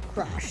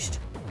crashed.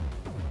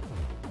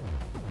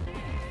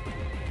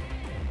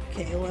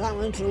 Okay, well that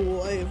one's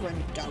all over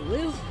and done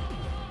with.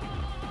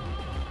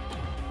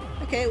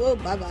 Okay, well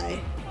bye bye.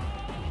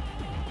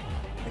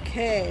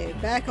 Okay,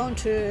 back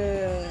onto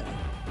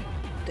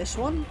this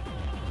one.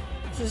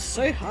 This is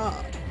so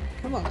hard.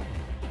 Come on.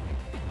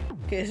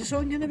 Okay, is this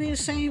one going to be the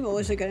same or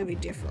is it going to be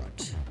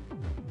different?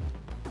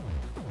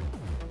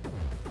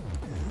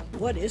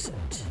 What is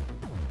it?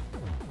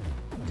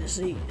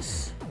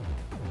 Disease.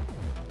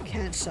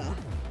 Cancer.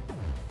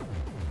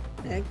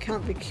 It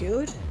can't be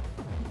cured?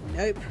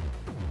 Nope.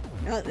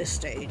 Not at this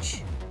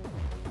stage.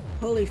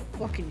 Holy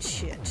fucking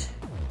shit.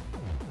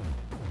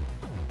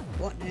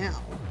 What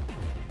now?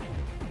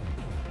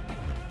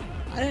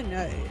 I don't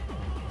know.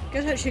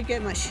 Guess I should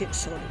get my shit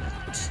sorted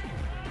out.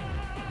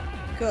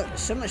 God, there's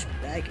so much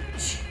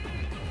baggage.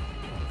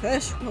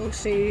 First, we'll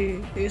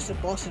see who's the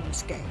boss in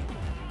this game.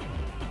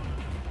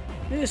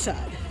 Who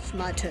decide? It's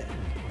my turn.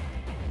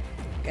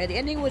 Okay, the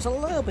ending was a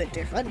little bit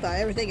different, but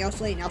everything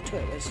else leading up to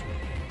it was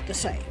the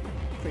same,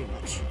 pretty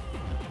much.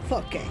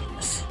 Fuck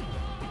games.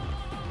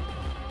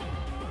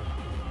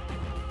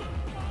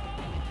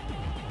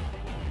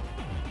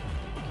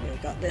 Okay, we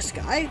got this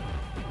guy.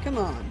 Come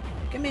on,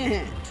 give me a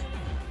hand.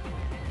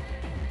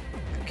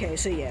 Okay,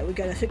 so yeah, we're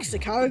gonna fix the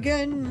car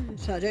again,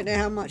 so I don't know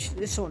how much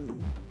this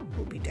one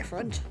will be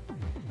different.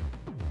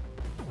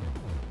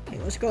 Okay,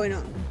 what's going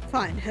on?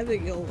 Fine, have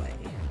it your way.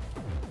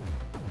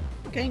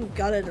 Getting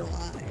gutted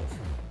alive.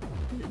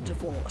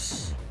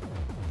 Divorce.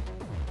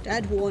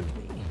 Dad warned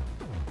me,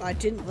 but I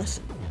didn't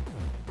listen.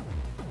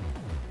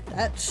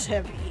 That's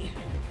heavy.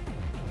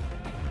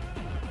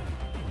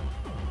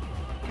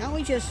 Can't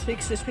we just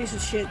fix this piece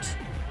of shit?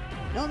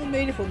 Not the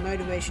meaningful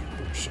motivation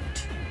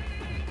bullshit.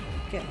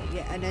 Okay,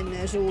 yeah, and then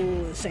there's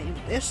all the same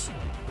with this.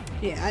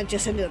 Yeah, I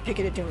just ended up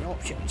picking a different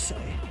option, so.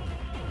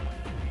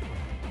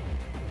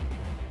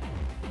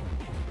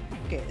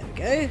 Okay, there we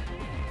go.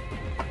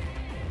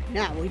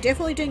 Now, we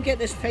definitely didn't get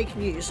this fake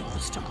news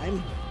last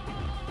time.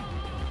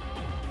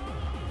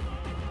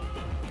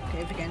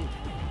 Okay, again.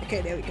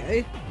 Okay, there we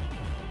go.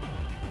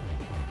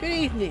 Good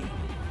evening.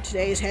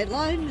 Today's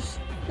headlines.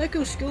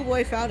 Local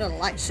schoolboy found a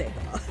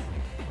lightsaber,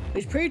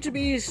 which proved to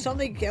be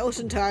something else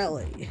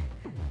entirely.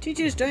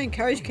 Teachers don't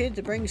encourage kids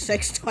to bring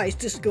sex toys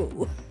to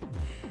school.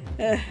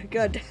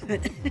 God damn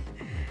it.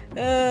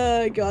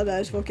 Oh god, that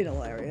is fucking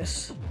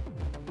hilarious.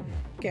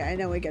 Okay, I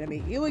know we're gonna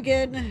meet you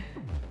again.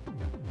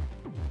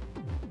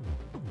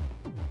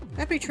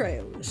 Happy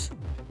trails.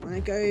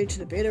 Wanna go to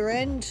the bitter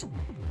end?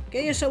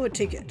 Get yourself a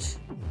ticket.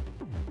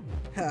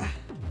 Huh.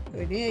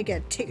 We need to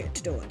get a ticket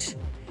to do it.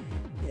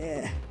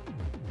 Yeah.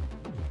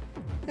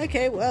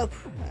 Okay, well,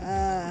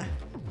 there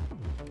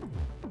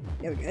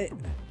we go.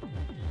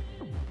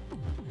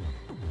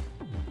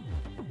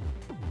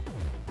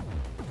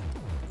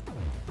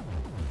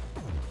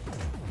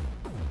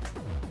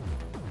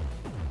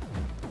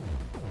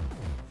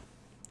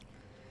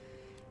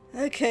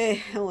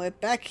 Okay, and we're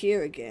back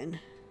here again.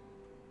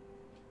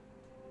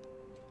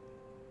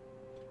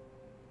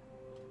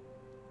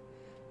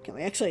 Can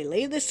we actually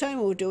leave this time,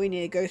 or do we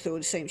need to go through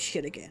the same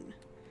shit again?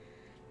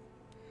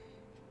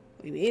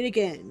 We meet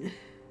again.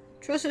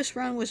 Trust this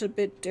round was a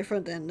bit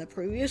different than the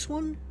previous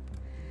one?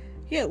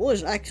 Yeah, it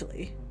was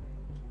actually.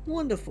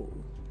 Wonderful.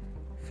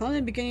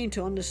 Finally beginning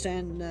to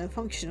understand the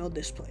function of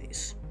this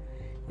place.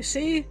 You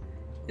see,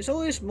 there's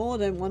always more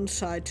than one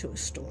side to a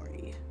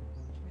story.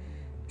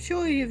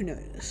 Sure, you've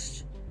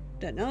noticed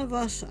that none of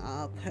us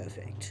are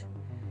perfect,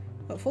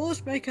 but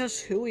flaws make us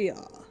who we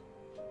are.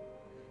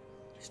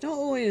 It's not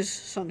always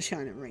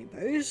sunshine and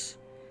rainbows.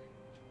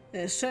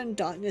 There's certain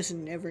darkness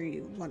in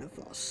every one of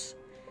us.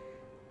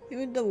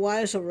 Even the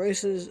wires of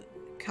roses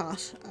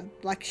cast a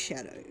black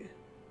shadow.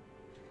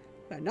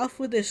 But enough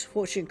with this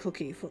fortune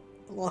cookie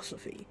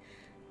philosophy.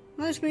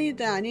 Reminds me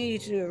that I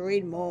need to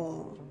read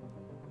more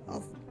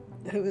of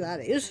who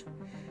that is.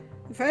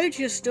 I'm afraid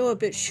you're still a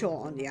bit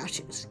short on the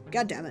ashes.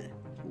 God damn it.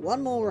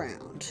 One more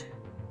round.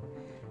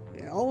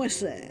 We're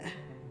almost there.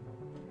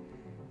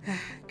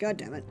 God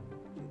damn it.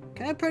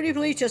 Can I pretty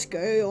please just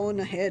go on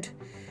ahead?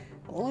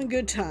 All in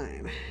good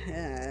time.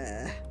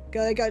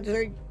 Gotta go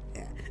through.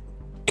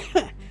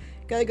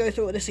 Gotta go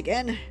through this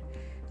again.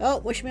 Oh,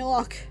 wish me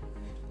luck.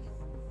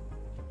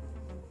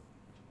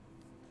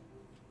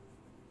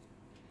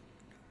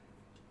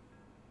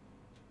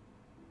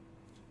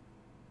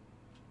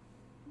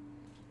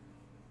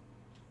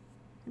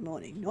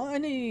 Mourning not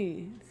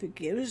only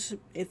forgives,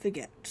 it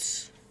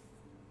forgets.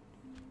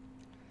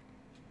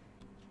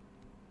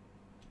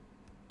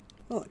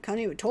 Oh, I can't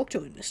even talk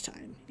to him this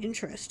time.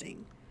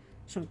 Interesting.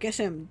 So I'm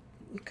guessing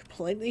I'm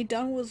completely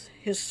done with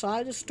his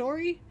side of the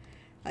story?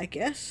 I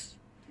guess.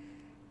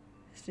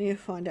 Just need to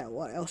find out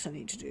what else I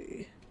need to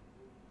do.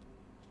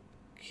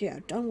 Yeah,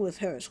 done with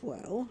her as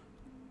well.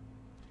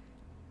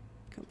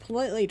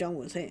 Completely done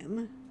with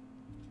him.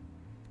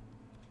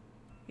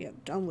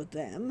 Yep, done with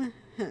them.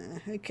 Huh,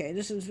 okay,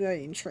 this is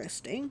very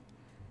interesting.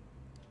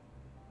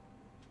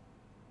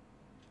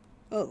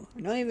 Oh,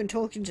 I'm not even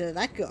talking to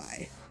that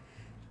guy.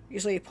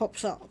 Usually he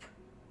pops up.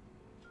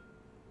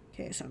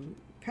 Okay, so I'm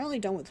apparently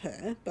done with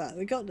her, but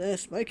we got the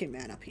smoking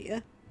man up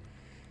here.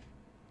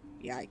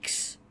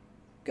 Yikes.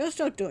 Gotta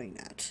stop doing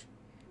that.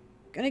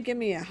 Gonna give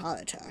me a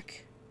heart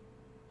attack.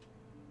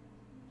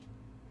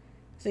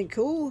 Think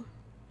cool?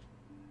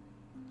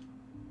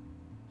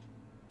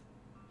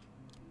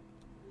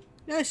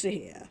 Nice to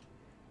hear.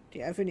 Do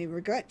you have any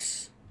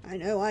regrets? I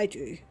know I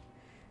do.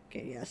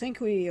 Okay, yeah, I think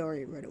we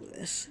already read all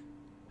this.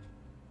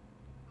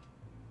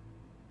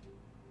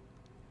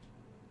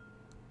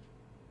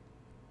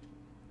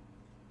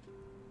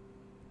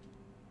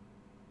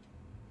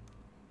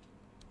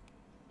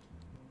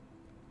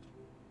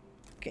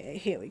 Okay,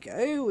 here we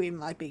go. We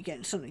might be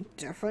getting something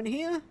different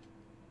here.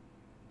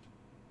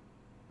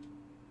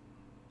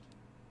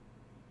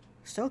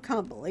 Still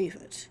can't believe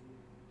it.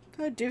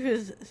 God, Diva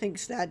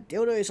thinks that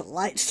dildo is a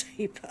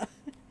lightsaber.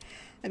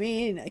 I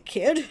mean, a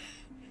kid?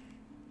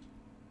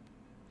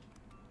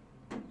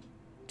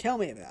 Tell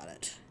me about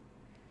it.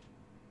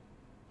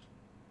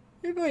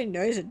 Everybody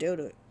knows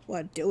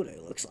what a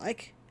dildo looks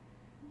like.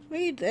 Were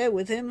you there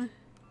with him?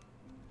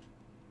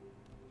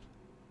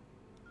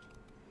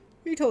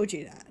 Who told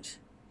you that?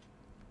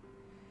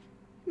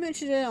 You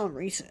mentioned it on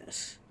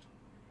recess.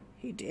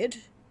 He did?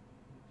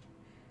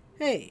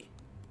 Hey.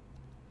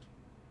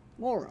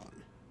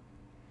 Moron.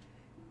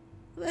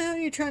 What the hell are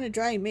you trying to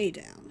drag me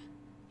down?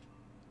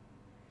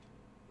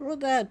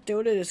 Brought that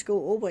dildo to school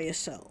all by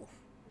yourself.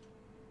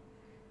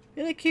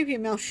 Better keep your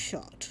mouth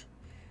shut.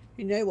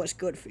 You know what's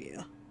good for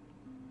you.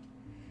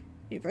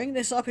 You bring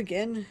this up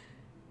again,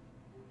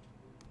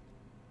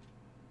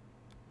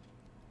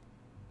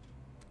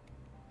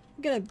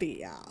 I'm gonna beat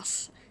your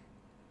ass.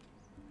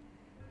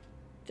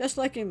 Just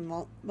like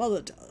your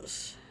mother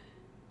does.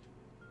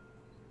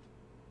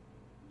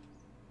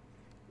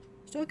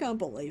 Still can't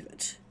believe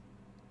it.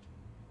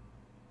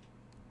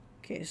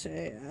 Okay, so,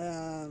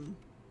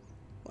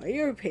 why are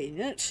you repeating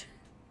it?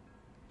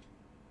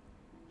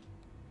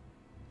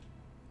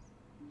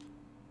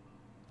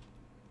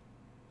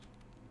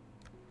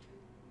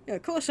 Yeah,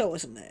 of course I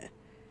wasn't there.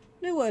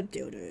 Know what a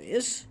dildo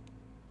is.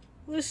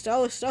 What this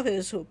style of stuff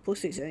is for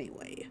pussies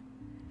anyway.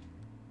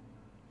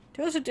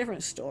 Tell us a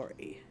different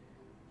story.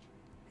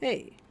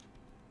 Hey,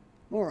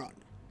 moron.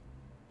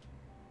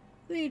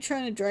 What are you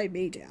trying to drag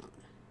me down?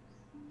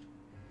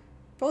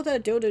 Brought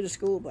that dildo to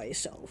school by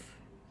yourself.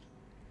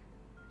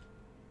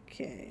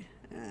 Okay,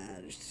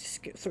 just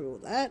skip through all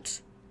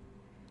that.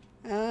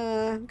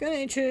 I'm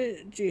gonna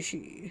introduce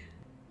you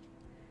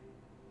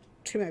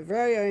to my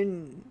very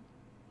own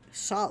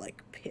Sarlacc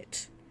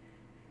pit.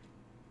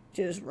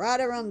 Just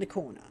right around the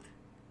corner,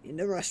 in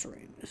the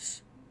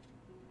restrooms.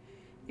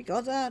 You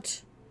got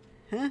that?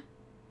 Huh?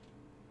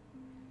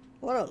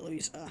 What a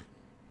loser.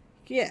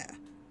 Yeah,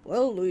 what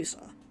a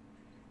loser.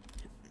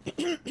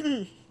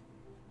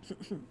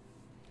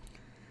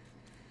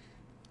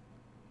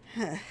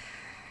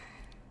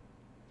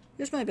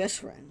 He's my best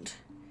friend.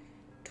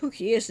 Took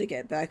years to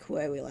get back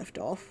where we left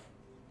off.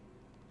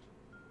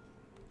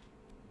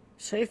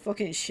 So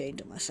fucking ashamed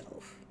of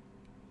myself.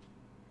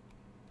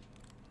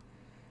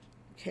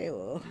 Okay,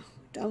 well,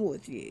 done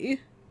with you.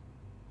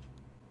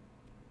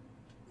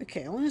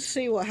 Okay, I want to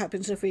see what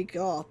happens if we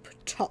go up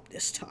top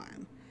this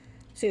time.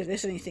 See if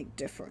there's anything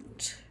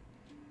different.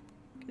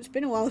 It's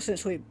been a while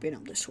since we've been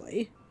up this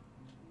way.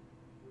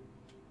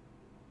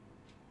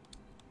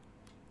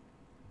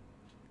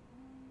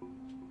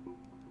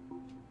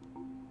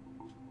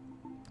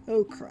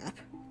 Oh crap.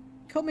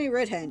 Caught me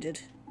red-handed.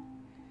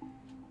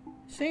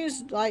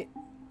 Seems like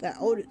that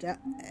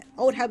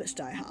old habits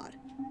die hard.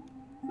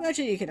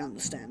 Imagine you can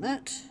understand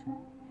that.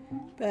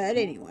 But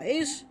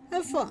anyways,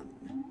 have fun.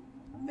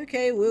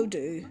 Okay, will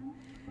do.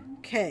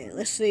 Okay,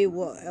 let's see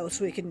what else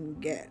we can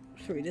get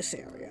through this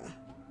area.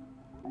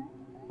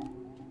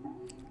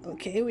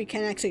 Okay, we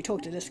can actually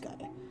talk to this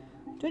guy.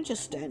 Don't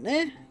just stand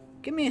there.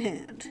 Give me a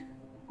hand.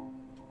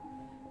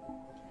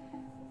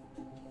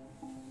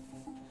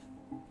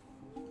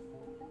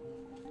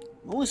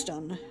 I'm almost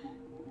done.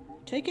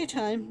 Take your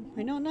time.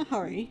 We're not in a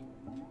hurry.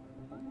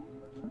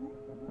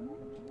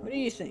 What do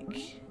you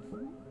think?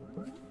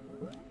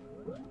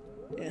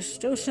 There's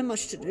still so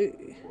much to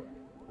do.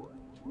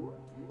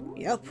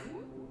 Yep.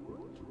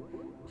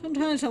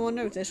 Sometimes I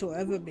wonder if this will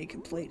ever be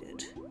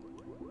completed.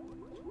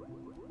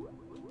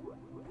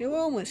 You're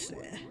almost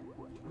there.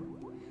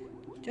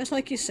 Just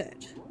like you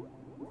said.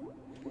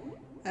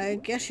 I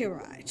guess you're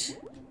right.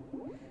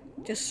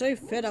 Just so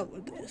fed up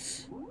with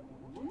this.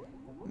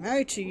 I'm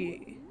married to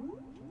you.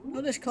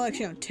 Not this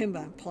collection of timber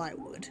and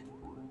plywood.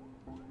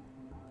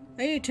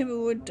 Lady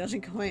Timberwood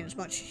doesn't complain as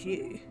much as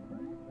you.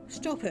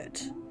 Stop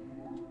it.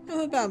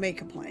 Enough about me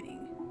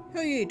complaining. How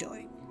are you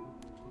doing?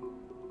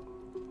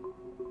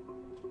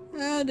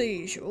 The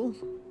usual.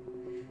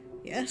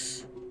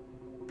 Yes?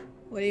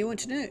 What do you want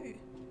to know?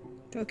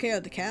 Took care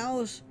of the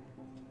cows,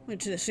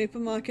 went to the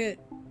supermarket,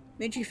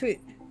 made you food,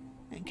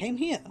 and came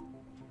here.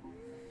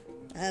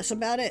 That's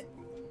about it.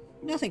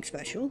 Nothing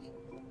special.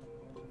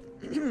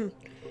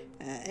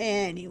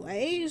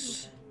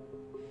 Anyways,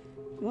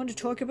 you want to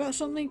talk about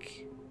something?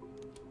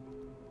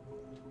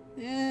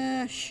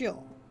 Yeah,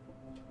 sure.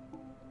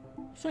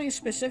 Something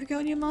specific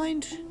on your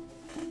mind?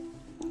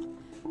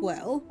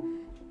 Well,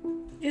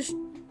 just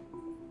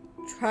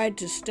tried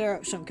to stir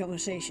up some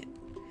conversation.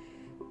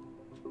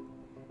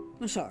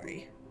 I'm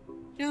sorry.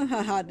 You know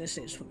how hard this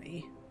is for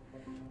me.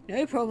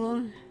 No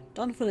problem.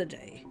 Done for the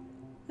day.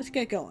 Let's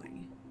get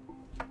going.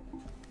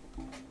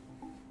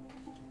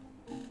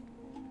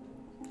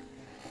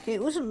 Okay,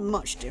 it wasn't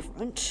much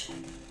different.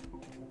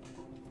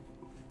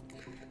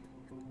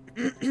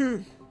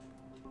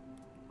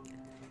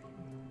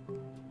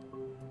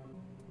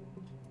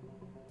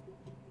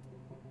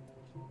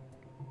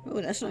 Oh,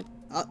 that's not...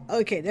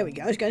 okay, there we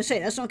go. I was going to say,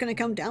 that's not going to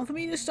come down for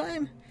me this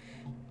time.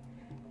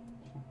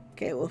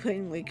 Okay, well,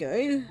 in we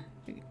go.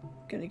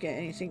 Gonna get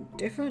anything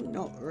different?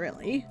 Not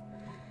really.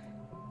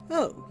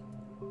 Oh,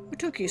 what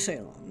took you so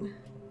long?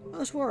 I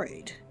was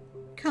worried.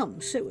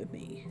 Come, sit with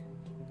me.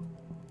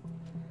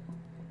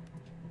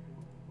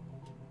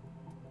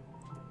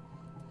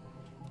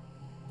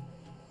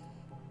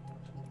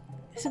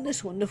 Isn't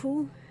this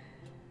wonderful?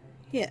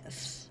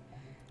 Yes.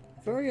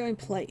 Very own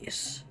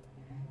place.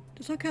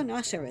 Just look how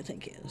nice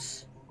everything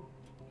is.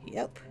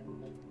 Yep.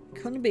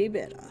 Couldn't be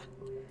better.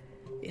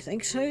 You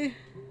think so?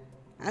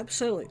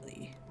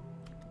 Absolutely.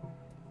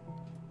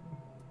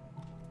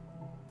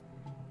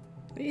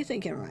 What are you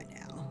thinking right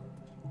now?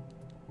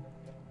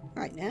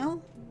 Right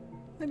now?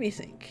 Let me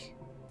think.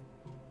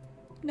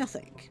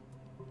 Nothing.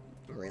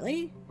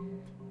 Really?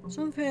 It's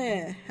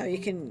unfair how you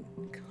can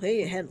clear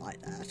your head like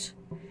that.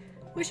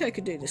 Wish I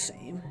could do the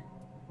same.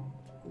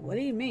 What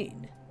do you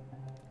mean?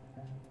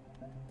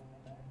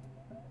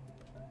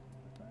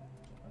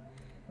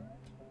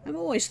 I'm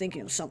always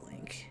thinking of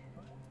something.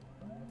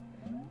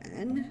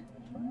 And?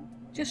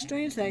 Just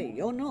strange that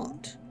you're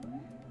not.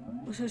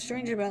 What's so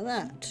strange about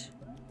that?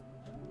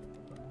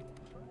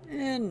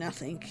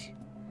 Nothing.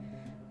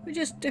 We're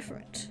just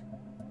different.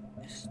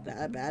 Is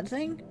that a bad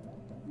thing?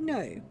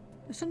 No.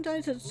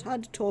 Sometimes it's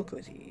hard to talk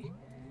with you.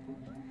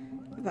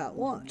 About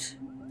what?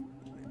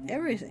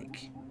 Everything.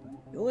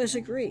 You always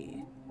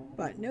agree,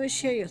 but never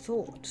share your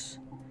thoughts.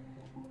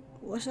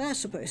 What's that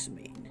supposed to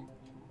mean?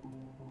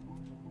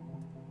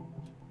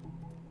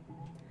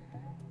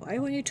 Why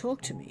won't you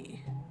talk to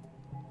me?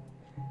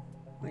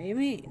 What do you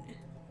mean?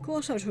 Of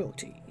course I'll talk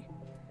to you.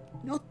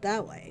 Not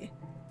that way.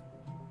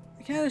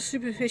 I can't have a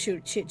superficial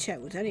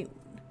chit-chat with anyone.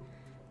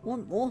 I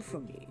want more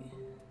from you.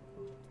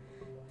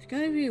 It's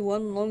going to be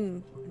one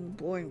long and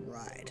boring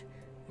ride.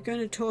 We're going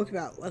to talk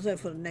about weather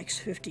for the next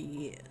 50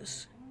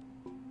 years.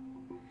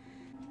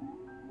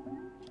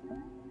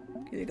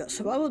 Okay, we've got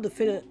survival of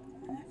the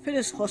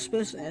fittest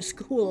hospice and a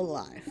school of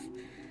life.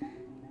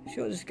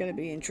 Sure this is going to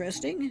be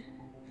interesting.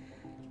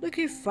 Look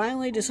who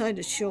finally decided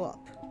to show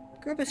up.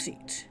 Grab a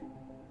seat.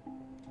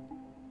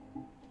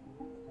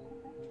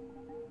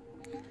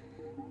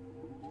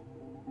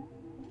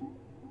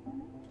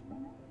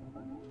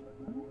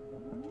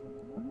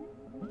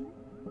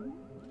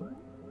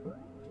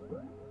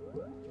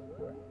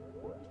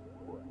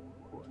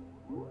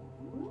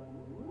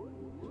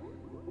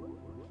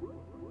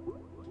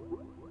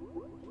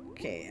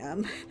 Okay,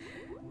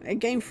 I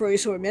game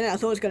froze for a minute. I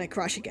thought it was going to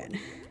crash again.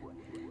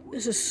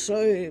 This is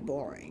so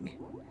boring.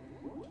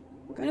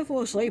 I'm going to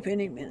fall asleep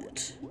any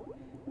minute.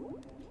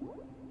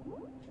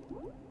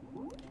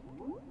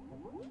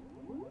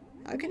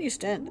 How can you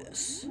stand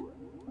this?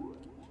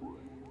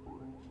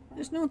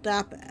 It's not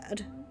that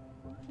bad.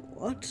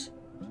 What?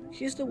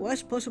 She's the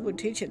worst possible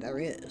teacher there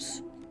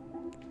is.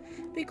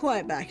 Be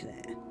quiet back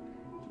there.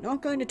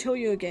 Not going to tell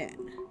you again.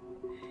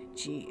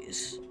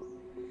 Jeez.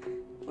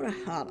 What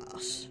a hard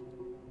ass.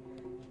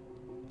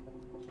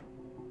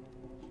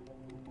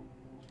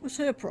 What's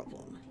her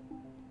problem?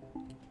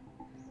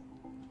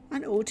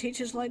 Aren't all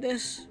teachers like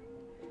this?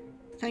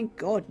 Thank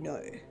God,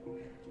 no.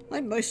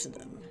 Like most of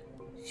them.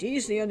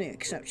 She's the only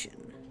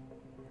exception.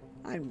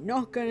 I'm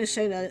not going to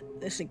say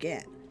this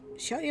again.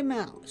 Shut your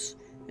mouths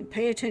and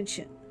pay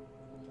attention.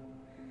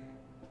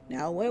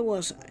 Now, where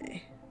was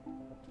I?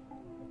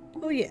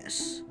 Oh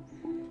yes.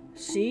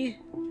 See?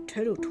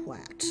 Total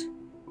twat.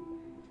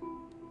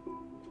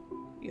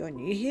 You're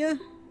new here?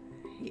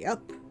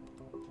 Yup.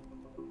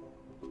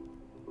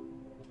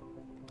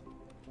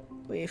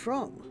 Where you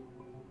from?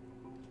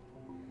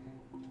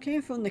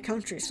 Came from the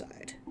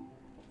countryside.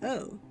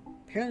 Oh,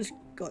 parents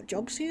got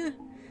jobs here?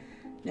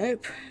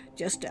 Nope,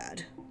 just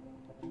Dad.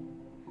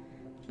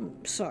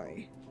 I'm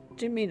sorry,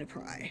 didn't mean to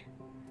pry.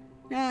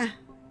 Nah,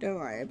 don't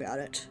worry about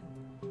it.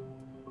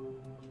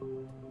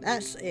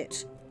 That's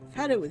it. I've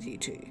had it with you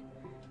two.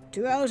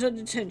 2 hours of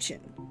detention.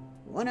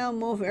 1 hour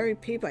more for every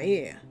peep I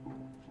hear.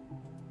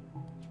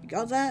 You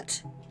got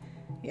that?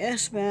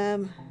 Yes,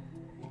 ma'am.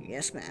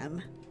 Yes,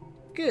 ma'am.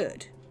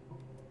 Good.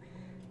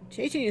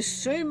 Teaching is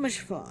so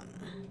much fun.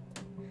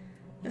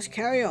 Let's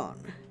carry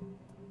on.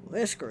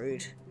 We're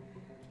screwed.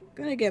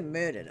 Gonna get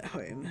murdered at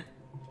home.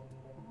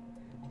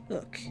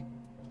 Look.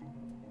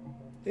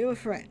 We were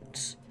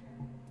friends.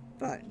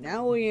 But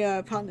now we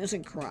are partners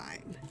in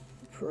crime.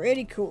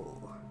 Pretty cool.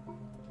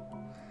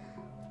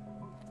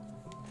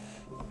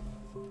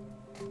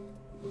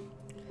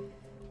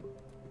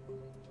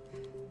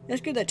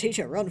 Let's give that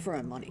teacher a run for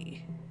her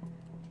money.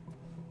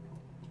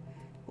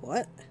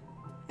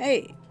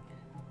 Hey,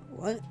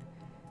 what?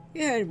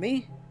 You heard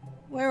me.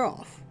 We're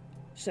off.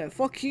 So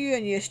fuck you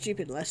and your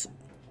stupid lesson.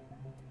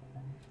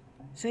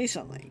 Say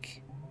something.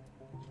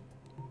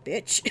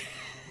 Bitch.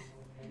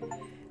 You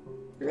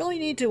really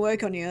need to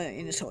work on your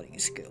insulting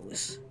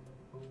skills.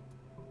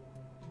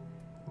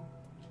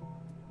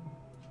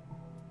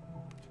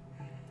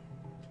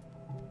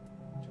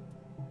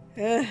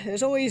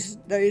 There's always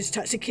those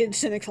types of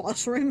kids in a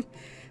classroom.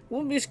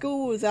 Wouldn't be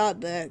school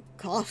without the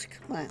class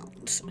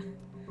clowns.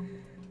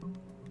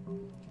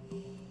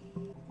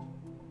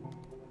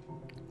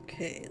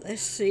 Okay,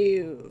 let's see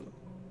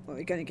what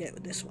we're gonna get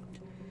with this one.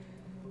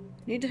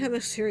 Need to have a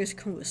serious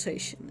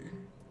conversation.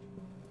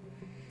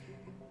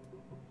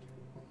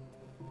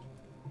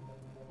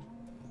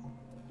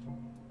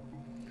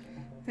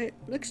 It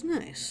looks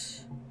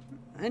nice.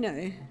 I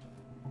know.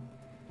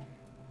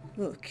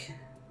 Look,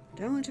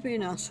 don't want to be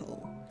an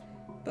asshole,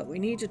 but we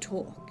need to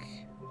talk.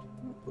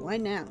 Why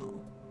now?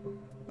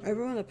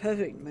 We're on a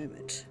perfect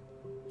moment.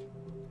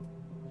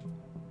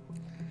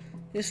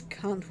 This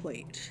can't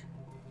wait.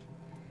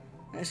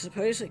 I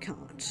suppose it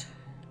can't.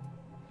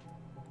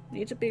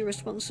 Need to be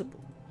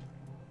responsible.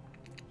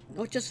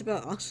 Not just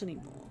about us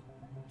anymore.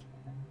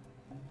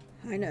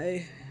 I know,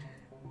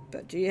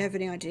 but do you have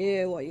any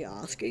idea what you're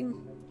asking?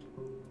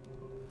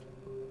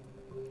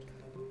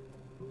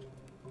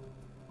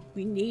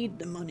 We need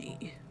the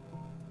money.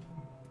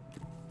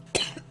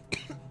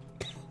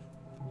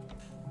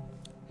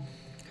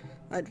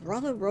 I'd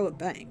rather rob a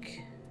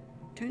bank.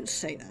 Don't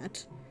say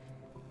that.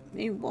 I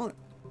mean what?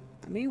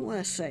 I mean what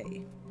I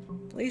say.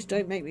 Please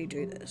don't make me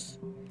do this.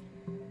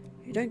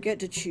 You don't get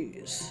to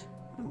choose,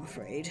 I'm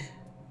afraid.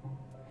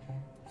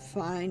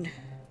 Fine.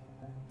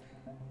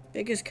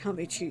 Beggars can't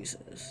be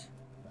choosers.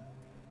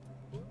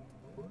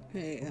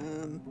 Hey,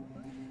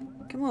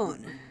 come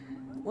on.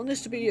 I want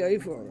this to be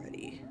over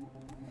already.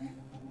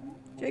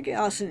 Take your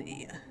ass in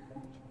here.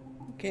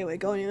 Okay, we're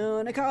going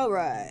on a car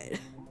ride.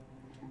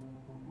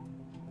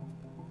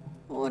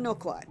 Or not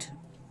quite.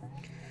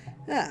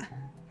 Ah,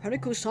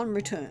 prodigal son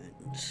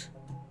returns.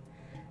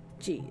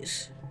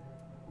 Jeez.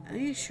 Are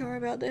you sure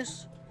about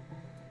this?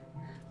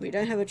 We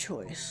don't have a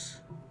choice.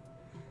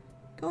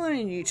 Go on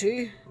in, you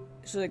two.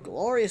 This is a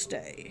glorious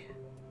day.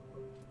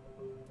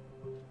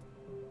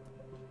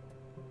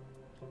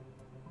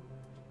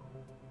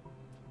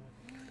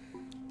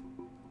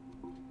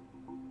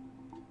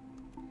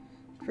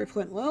 Trip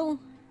went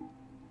well?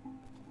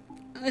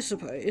 I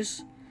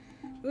suppose.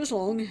 It was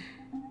long.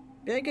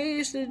 There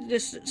goes the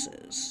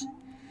distances.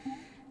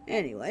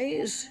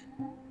 Anyways.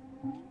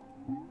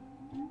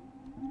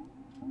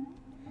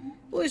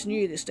 Always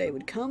knew this day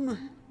would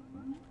come.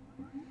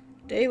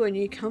 Day when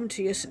you come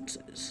to your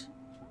senses.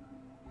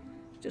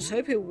 Just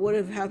hope it would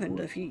have happened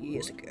a few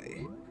years ago.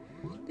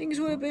 Things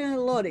would have been a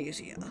lot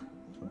easier.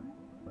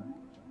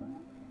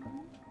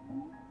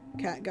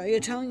 Can't go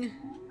your tongue?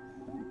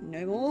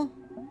 No more?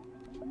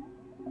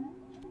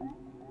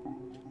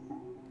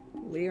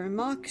 Lear and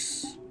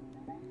Marks?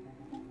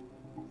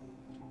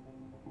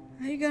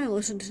 Are you going to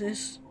listen to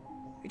this?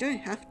 We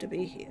don't have to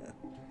be here.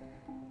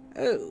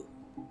 Oh.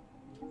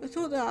 I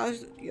thought that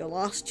was your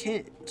last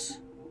chance.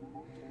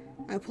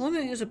 My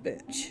plumbing is a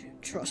bitch.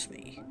 Trust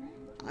me.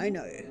 I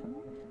know.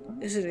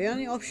 This is the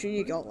only option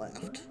you got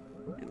left.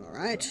 Am I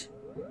right?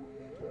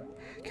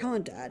 Come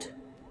on, Dad.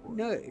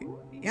 No.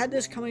 You had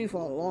this coming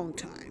for a long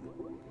time.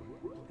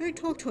 Don't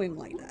talk to him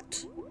like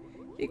that.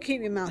 You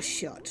keep your mouth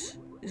shut.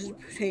 This is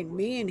between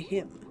me and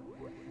him.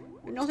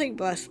 You're nothing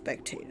but a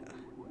spectator.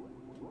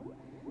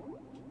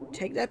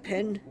 Take that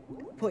pen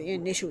and put your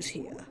initials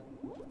here.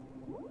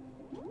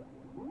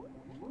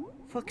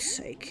 Fuck's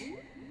sake.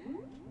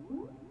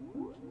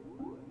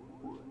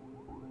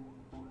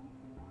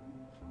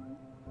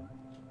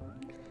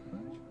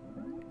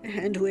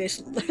 And we're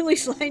slowly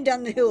sliding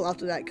down the hill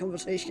after that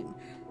conversation.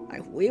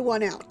 Like, we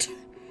won out.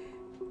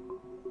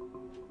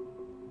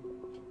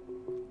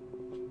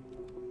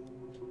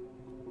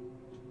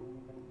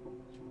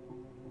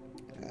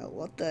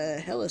 What the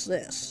hell is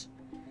this?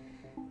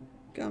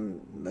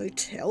 Gun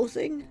motel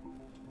thing?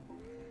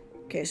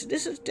 Okay, so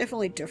this is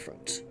definitely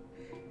different.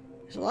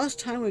 It's the last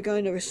time we're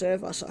going to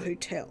reserve us a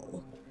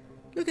hotel.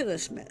 Look at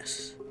this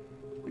mess.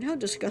 And how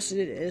disgusting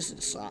it is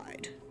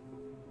inside.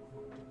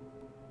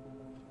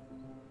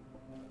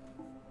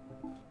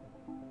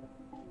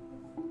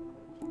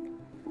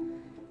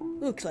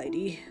 Look,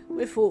 lady,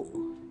 we're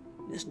full.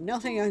 There's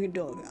nothing I can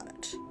do about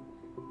it.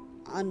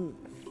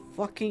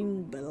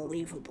 Unfucking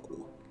believable.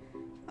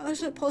 How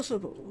is it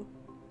possible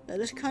that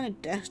this kind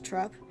of death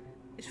trap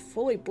is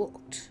fully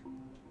booked?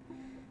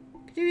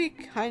 Could you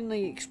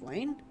kindly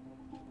explain?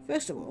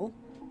 First of all,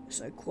 it's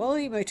a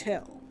quality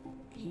motel.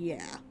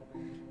 Yeah,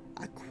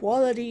 a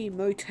quality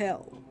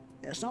motel.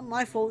 It's not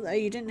my fault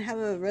that you didn't have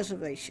a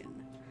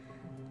reservation.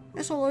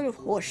 That's a load of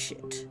horse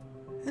shit.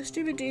 How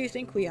stupid do you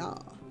think we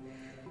are?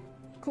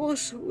 Of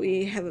course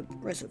we have a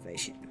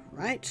reservation,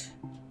 right?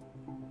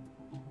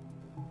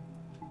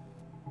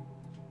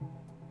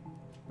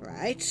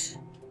 Right?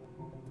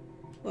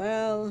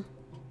 Well...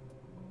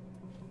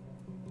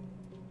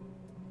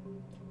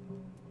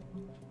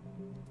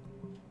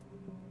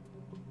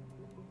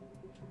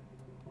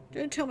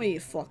 Don't tell me you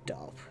fucked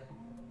up.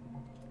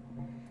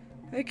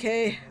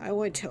 Okay, I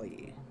won't tell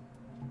you.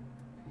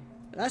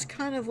 But that's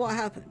kind of what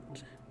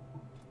happened.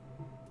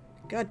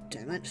 God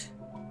damn it.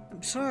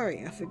 I'm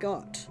sorry, I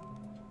forgot.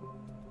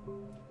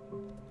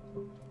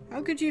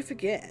 How could you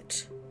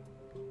forget?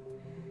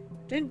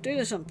 Didn't do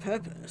this on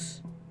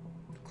purpose.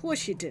 Of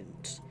course you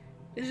didn't.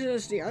 This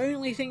is the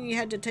only thing you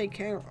had to take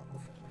care of.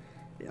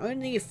 The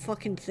only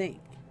fucking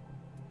thing.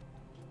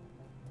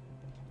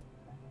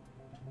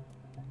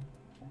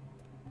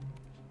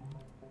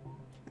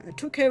 I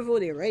took care of all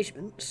the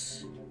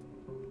arrangements.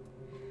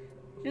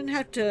 You didn't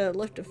have to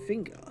lift a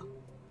finger.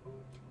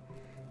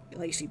 You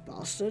lazy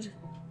bastard.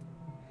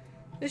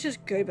 Let's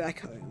just go back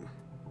home.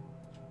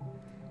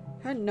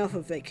 Had enough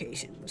of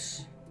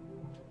vacations.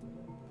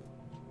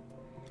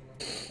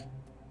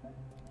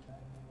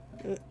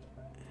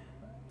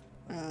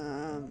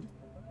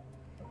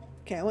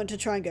 Okay, I went to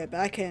try and go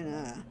back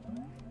and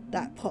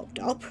that popped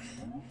up.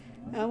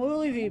 We'll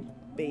leave you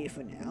be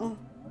for now.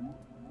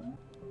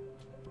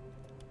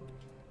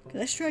 Okay,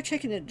 let's try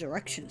checking the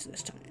directions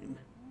this time.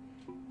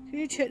 Can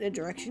you check the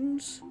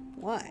directions?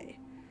 Why?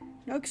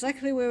 Know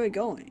exactly where we're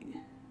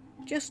going.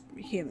 Just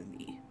humor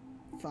me.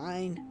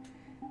 Fine.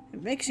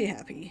 It makes you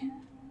happy.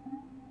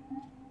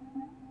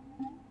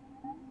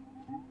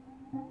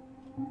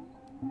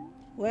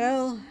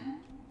 Well...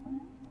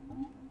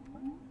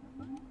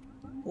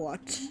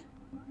 What?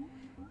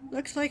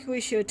 Looks like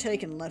we should have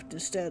taken left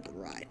instead of the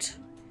right.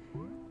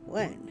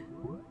 When?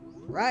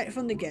 Right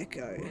from the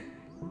get-go.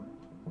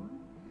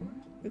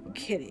 You're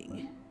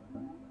kidding.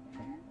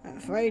 I'm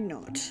afraid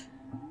not.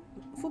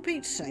 For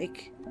Pete's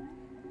sake.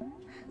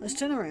 Let's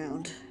turn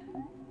around.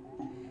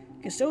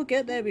 You can still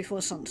get there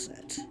before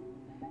sunset.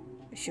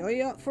 You sure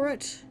you're up for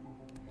it?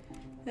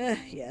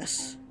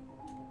 Yes.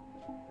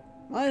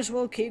 Might as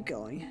well keep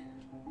going.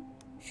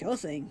 Sure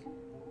thing.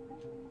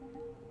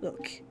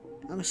 Look,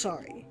 I'm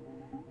sorry.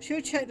 Should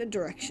have checked the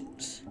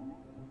directions.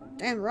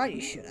 Damn right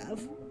you should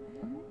have.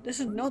 This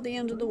is not the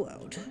end of the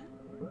world.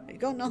 We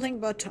got nothing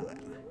but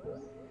time.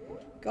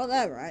 Got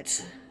that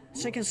right.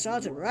 Second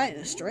started right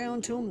and straight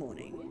on till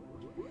morning.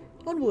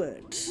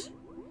 Onwards.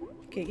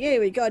 Okay, yeah,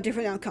 we got a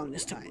different outcome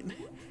this time.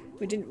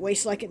 We didn't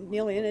waste like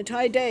nearly an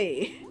entire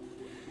day.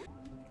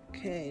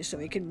 Okay, so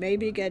we could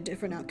maybe get a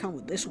different outcome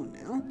with this one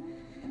now.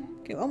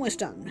 Okay, we're almost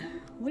done.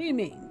 What do you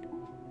mean?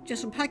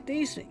 Just unpack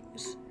these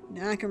things.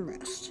 Now I can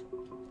rest.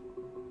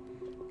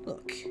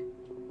 Look,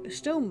 we're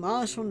still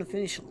miles from the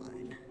finish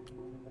line.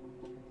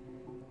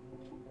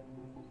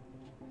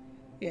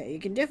 Yeah, you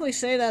can definitely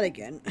say that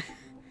again.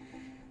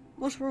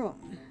 What's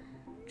wrong?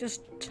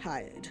 Just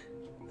tired.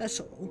 That's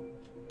all.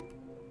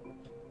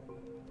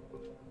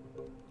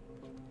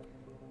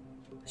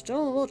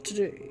 Still a lot to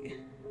do.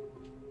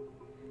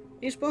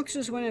 These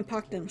boxes won't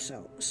unpack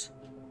themselves.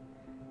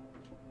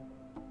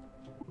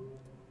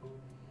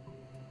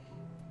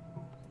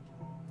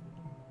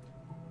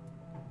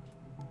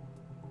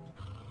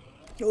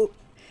 Oh,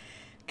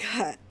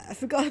 God, I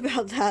forgot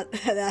about that.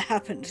 That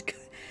happened.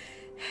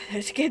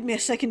 It scared me a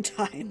second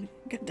time.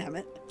 God damn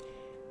it.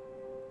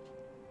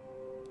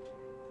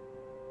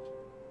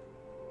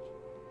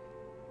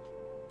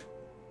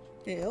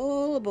 Okay,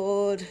 all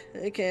aboard.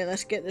 Okay,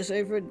 let's get this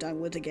over and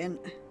done with again.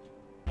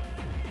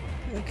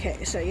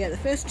 Okay, so yeah, the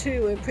first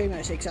two were pretty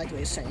much exactly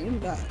the same,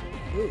 but...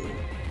 Ooh.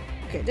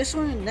 Okay, this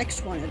one and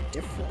next one are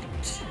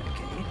different.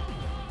 Okay.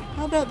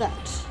 How about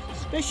that?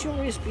 Special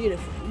is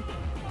beautiful.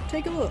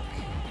 Take a look.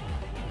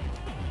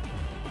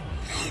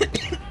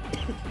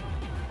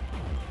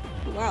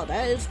 Wow,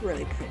 that is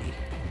really pretty.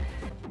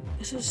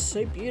 This is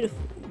so beautiful.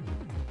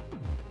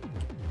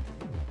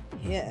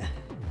 Yeah,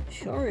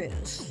 sure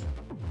is.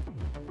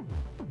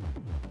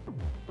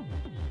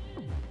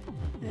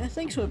 Yeah,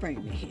 thanks for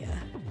bringing me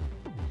here.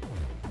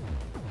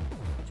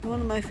 It's one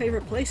of my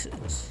favorite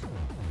places.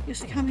 I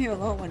used to come here a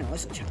lot when I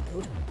was a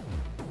child.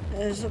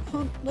 There's a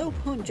little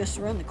pond just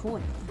around the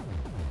corner.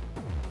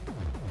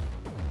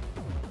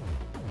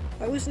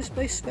 Why was this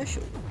place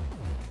special?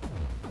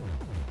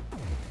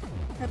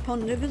 That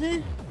pond over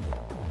there?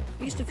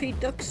 I used to feed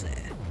ducks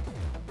there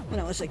when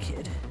I was a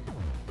kid.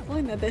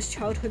 Probably my best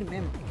childhood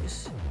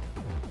memories.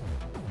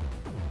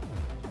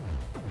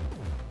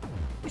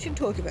 We should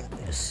talk about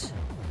this.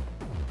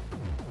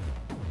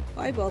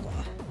 Why bother?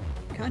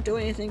 Can't do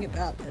anything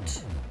about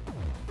it.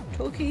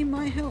 Talking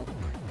might help.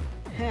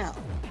 How?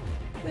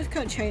 This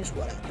can't change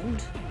what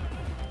happened.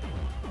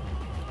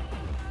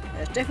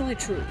 That's definitely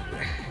true.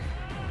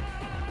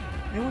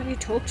 I want you to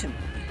talk to me.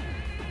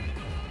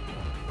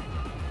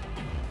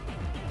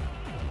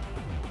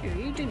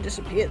 You didn't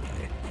disappear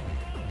though.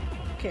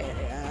 Okay,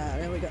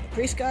 then we got the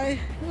priest guy.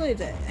 Hello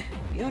there.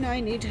 You and I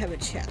need to have a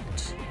chat.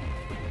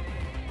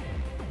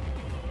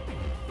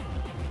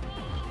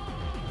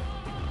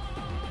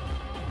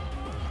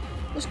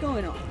 What's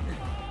going on?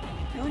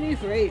 Known you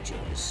for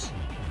ages.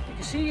 I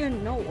can see you're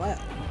not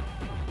well.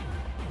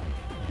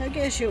 I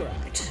guess you're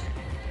right.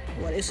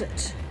 What is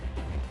it?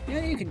 You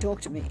know you can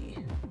talk to me.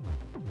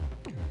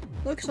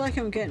 Looks like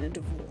I'm getting a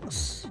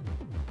divorce.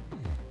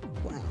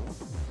 Wow,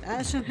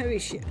 that's some heavy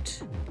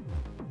shit.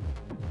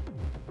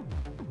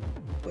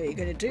 What are you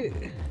gonna do?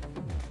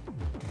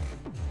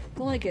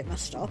 Will I get my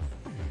stuff?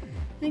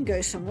 Then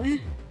go somewhere?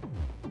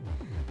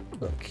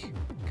 Look,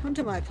 come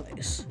to my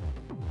place.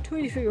 Till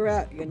you figure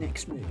out your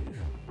next move.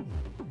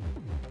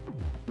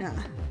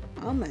 Nah,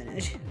 I'll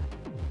manage.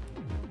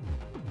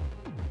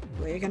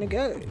 Where are you gonna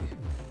go?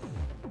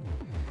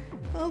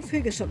 I'll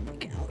figure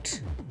something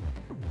out.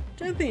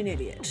 Don't be an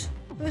idiot.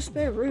 There's a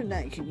spare room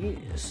that you can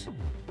use.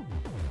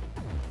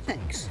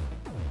 Thanks.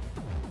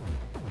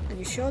 And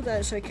you sure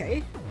that it's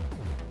okay?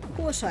 Of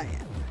course I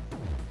am.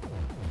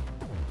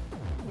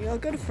 You're a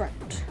good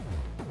friend.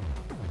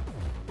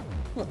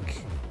 Look,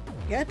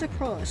 you have to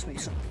promise me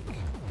something,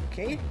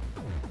 okay?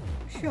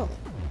 Sure.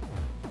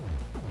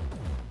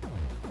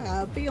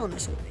 Be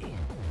honest with me.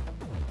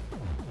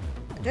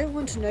 I don't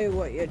want to know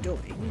what you're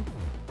doing.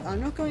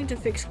 I'm not going to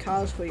fix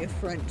cars for your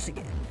friends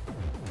again.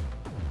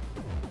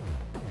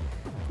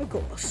 Of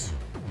course.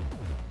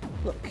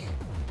 Look.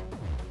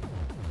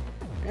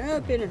 I know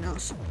I've been an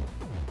asshole,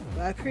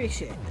 but I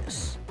appreciate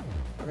this.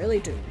 I really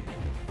do.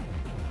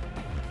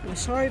 I'm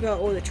sorry about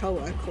all the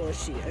trouble I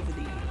caused you over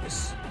the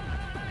years.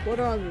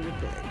 Water under the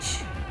bridge.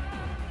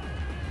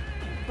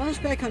 Bounce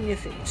back on your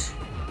feet.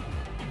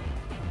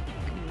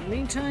 In the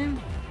meantime,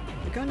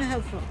 we're gonna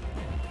have fun.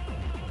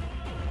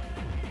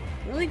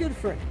 Really good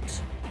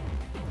friends.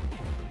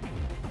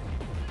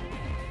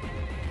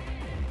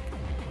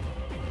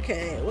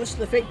 Okay, what's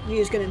the fake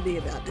news gonna be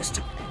about this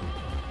time?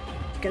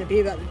 It's gonna be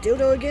about the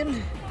dildo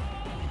again?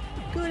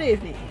 Good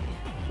evening.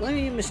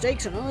 Blaming your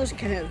mistakes on others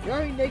can have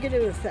very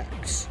negative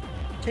effects.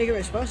 Taking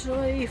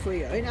responsibility for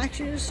your own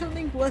actions is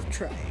something worth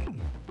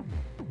trying.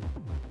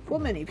 For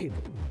many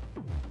people.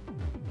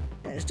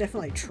 That is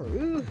definitely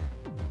true.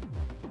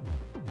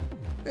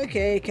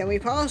 Okay, can we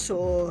pass,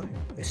 or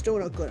we're still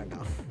not good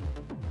enough?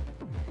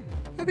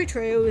 Happy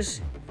trails.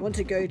 If you want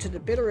to go to the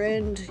bitter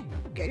end,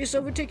 get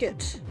yourself a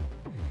ticket.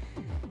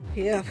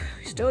 Yep,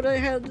 we still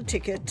don't have the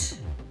ticket.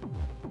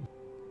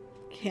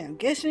 Okay, I'm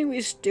guessing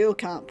we still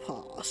can't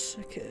pass,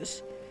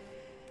 because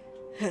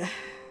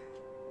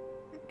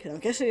I'm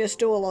guessing there's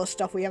still a lot of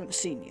stuff we haven't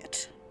seen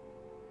yet.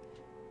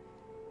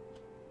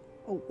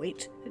 Oh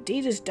wait, the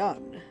deed is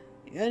done.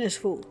 The urn is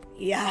full.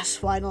 Yes,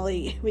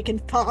 finally, we can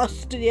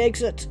pass to the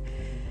exit.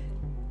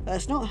 But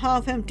it's not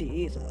half empty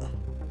either.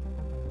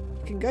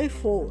 You can go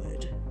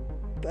forward,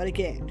 but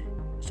again,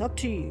 it's up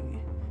to you.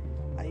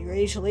 Are you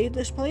ready to leave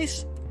this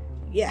place?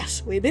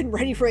 Yes, we've been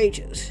ready for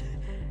ages.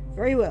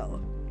 Very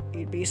well.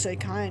 You'd be so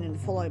kind and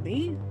follow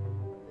me?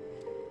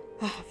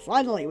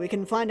 Finally, we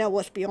can find out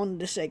what's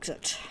beyond this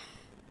exit.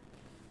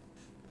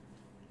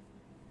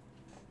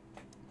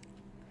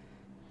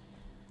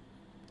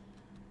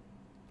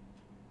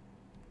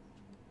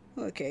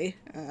 Okay,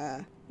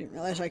 didn't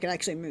realize I could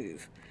actually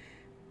move.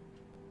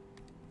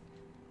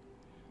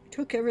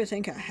 Took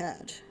everything I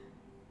had.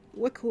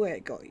 Look where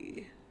it got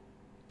you.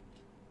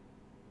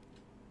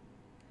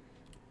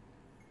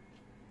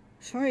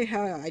 Sorry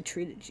how I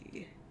treated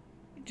you.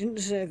 You didn't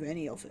deserve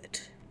any of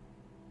it.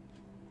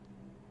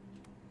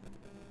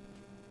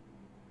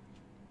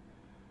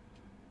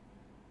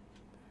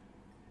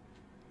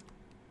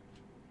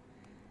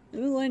 I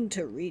learned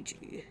to read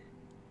you,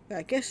 but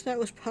I guess that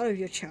was part of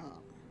your charm.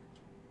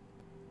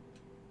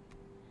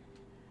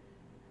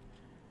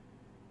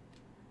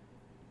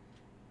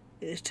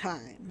 It is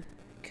time.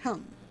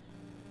 Come.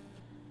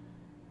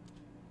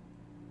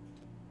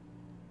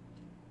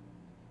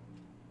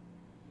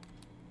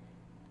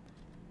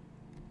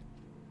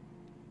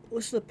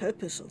 What's the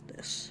purpose of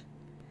this?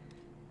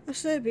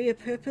 Must there be a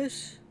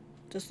purpose?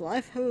 Does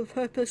life have a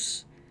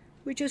purpose?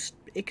 We just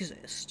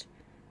exist,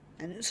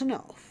 and it's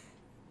enough.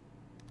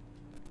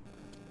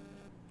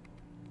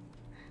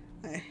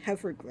 I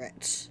have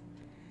regrets.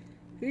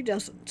 Who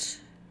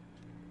doesn't?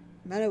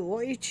 No matter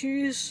what you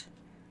choose,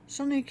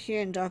 sometimes you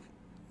end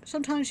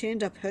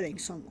up hurting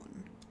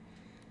someone.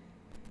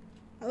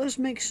 Others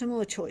make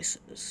similar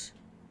choices.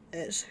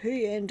 It's who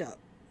you end up,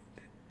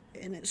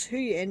 and it's who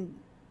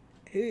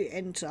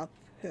ends up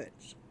hurt.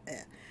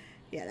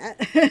 Yeah,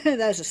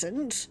 that's a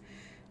sentence.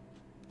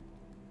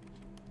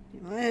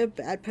 Am I a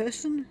bad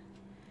person?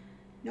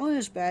 No one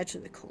is bad to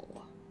the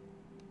core.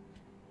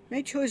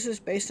 Make choices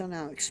based on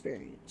our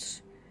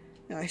experience.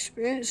 Our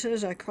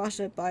experiences are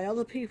crossed by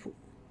other people.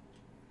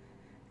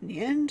 In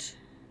the end,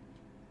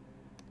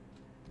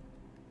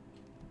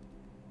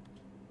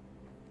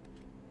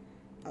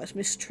 I was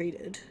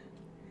mistreated.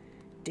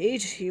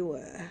 Indeed you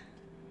were,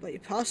 but you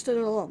passed it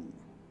along.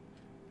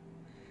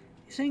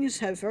 These things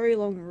have very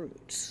long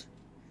roots.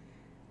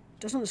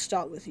 It doesn't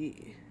start with you,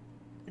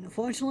 and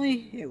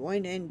unfortunately, it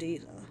won't end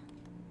either.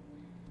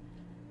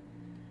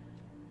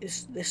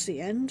 Is this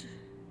the end?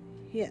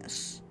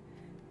 Yes,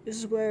 this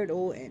is where it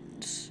all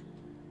ends.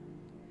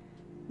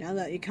 Now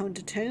that you come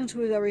to terms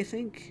with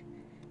everything,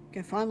 you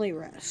can finally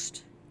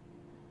rest.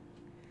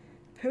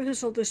 The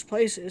purpose of this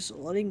place is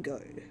letting go.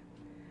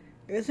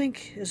 Everything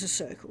is a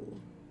circle.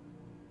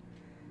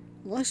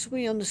 Unless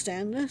we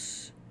understand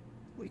this,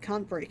 we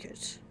can't break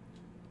it.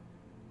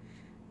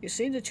 You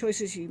see the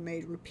choices you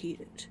made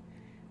repeated,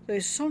 though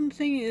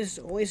something is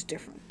always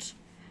different.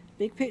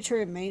 big picture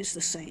remains the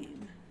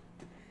same.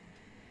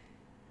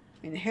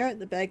 Inherit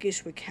the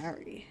baggage we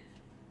carry,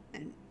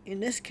 and in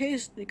this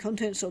case, the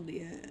contents of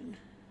the urn.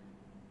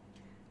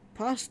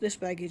 Pass this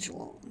baggage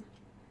along,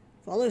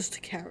 for others to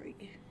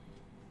carry.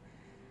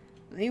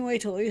 The only way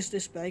to lose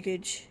this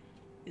baggage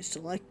is to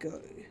let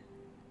go.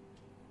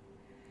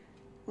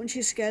 Once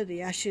you scatter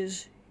the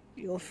ashes,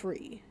 you're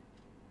free.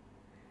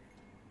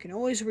 You can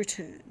always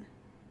return.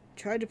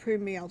 Try to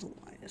prove me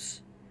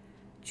otherwise.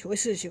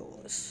 Choice is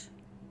yours.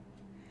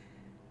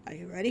 Are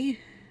you ready?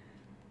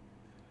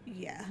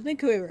 Yeah, I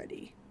think we're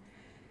ready.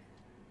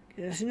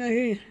 There's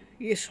no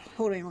use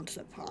holding on to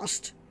the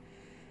past.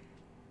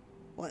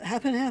 What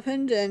happened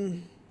happened,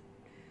 and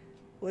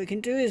what we can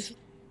do is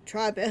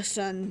try our best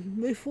and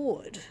move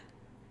forward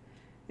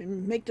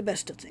and make the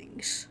best of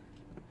things.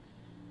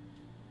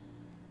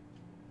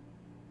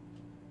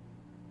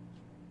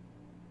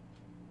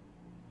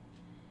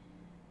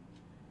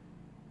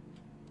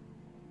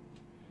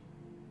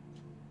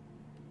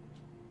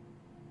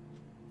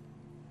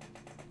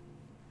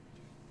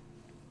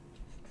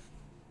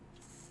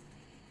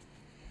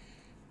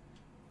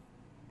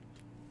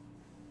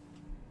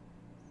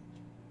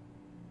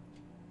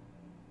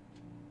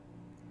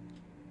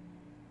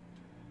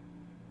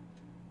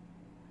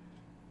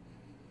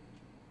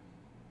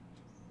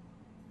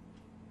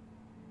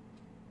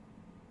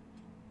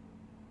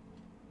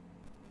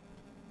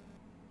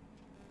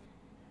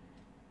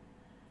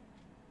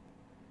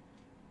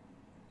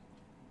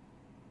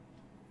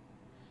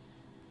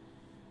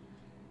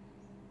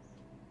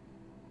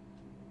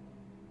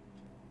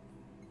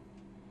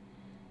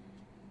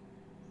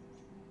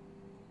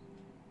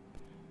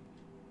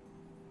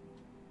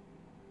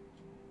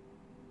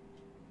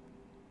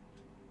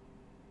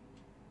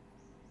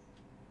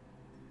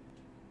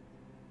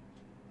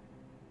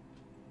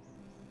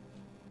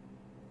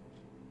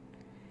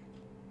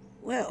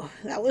 Well,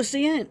 that was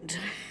the end.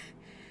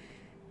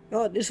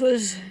 God, this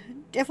was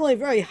definitely a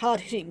very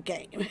hard-hitting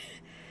game.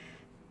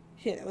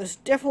 Yeah, it was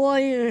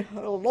definitely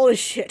a lot of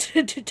shit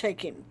to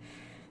take in.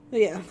 But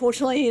yeah,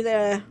 unfortunately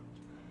there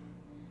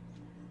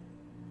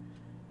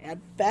are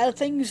bad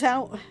things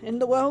out in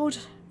the world.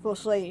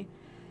 Unfortunately,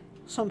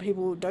 some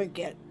people don't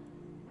get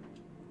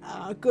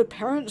good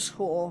parents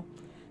or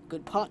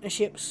good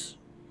partnerships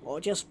or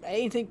just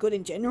anything good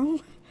in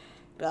general.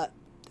 But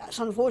that's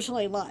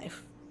unfortunately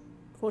life.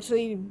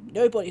 Fortunately,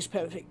 nobody's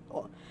perfect,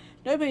 or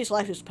nobody's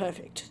life is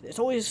perfect. There's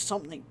always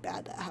something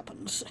bad that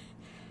happens.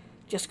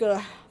 Just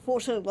gotta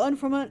fortunately learn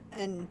from it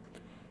and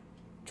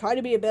try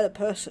to be a better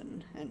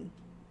person and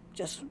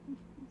just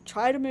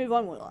try to move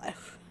on with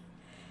life.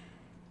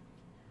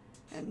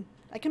 And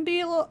that can be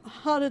a lot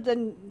harder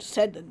than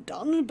said than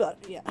done, but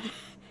yeah,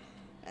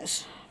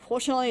 that's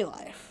fortunately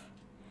life.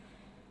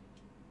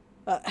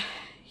 But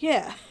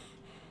yeah,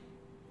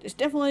 there's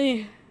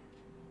definitely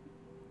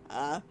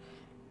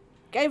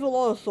gave a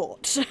lot of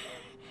thoughts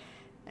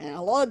and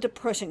a lot of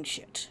depressing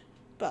shit,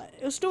 but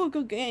it was still a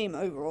good game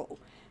overall.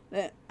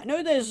 I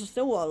know there's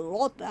still a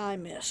lot that I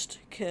missed,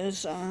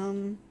 because I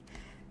don't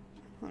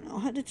know,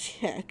 I had to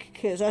check,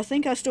 because I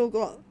think I still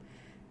got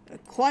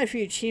quite a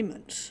few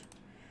achievements.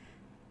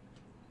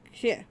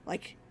 Yeah,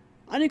 like,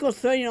 I only got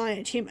 39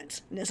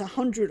 achievements, and there's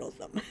 100 of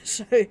them,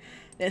 so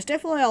there's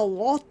definitely a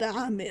lot that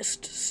I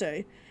missed. So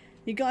if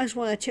you guys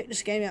want to check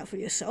this game out for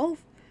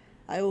yourself,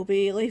 I will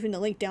be leaving the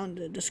link down in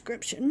the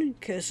description,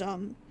 because,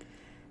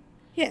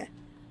 yeah,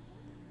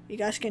 you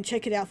guys can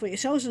check it out for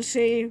yourselves and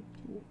see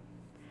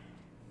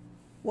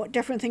what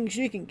different things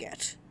you can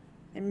get.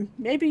 And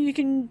maybe you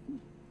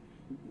can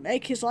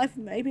make his life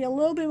maybe a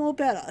little bit more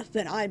better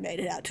than I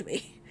made it out to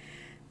be.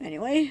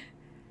 Anyway,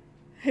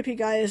 hope you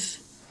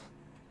guys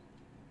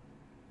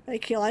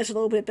make your lives a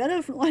little bit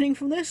better from learning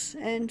from this,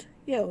 and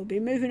yeah, we'll be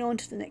moving on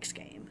to the next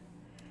game.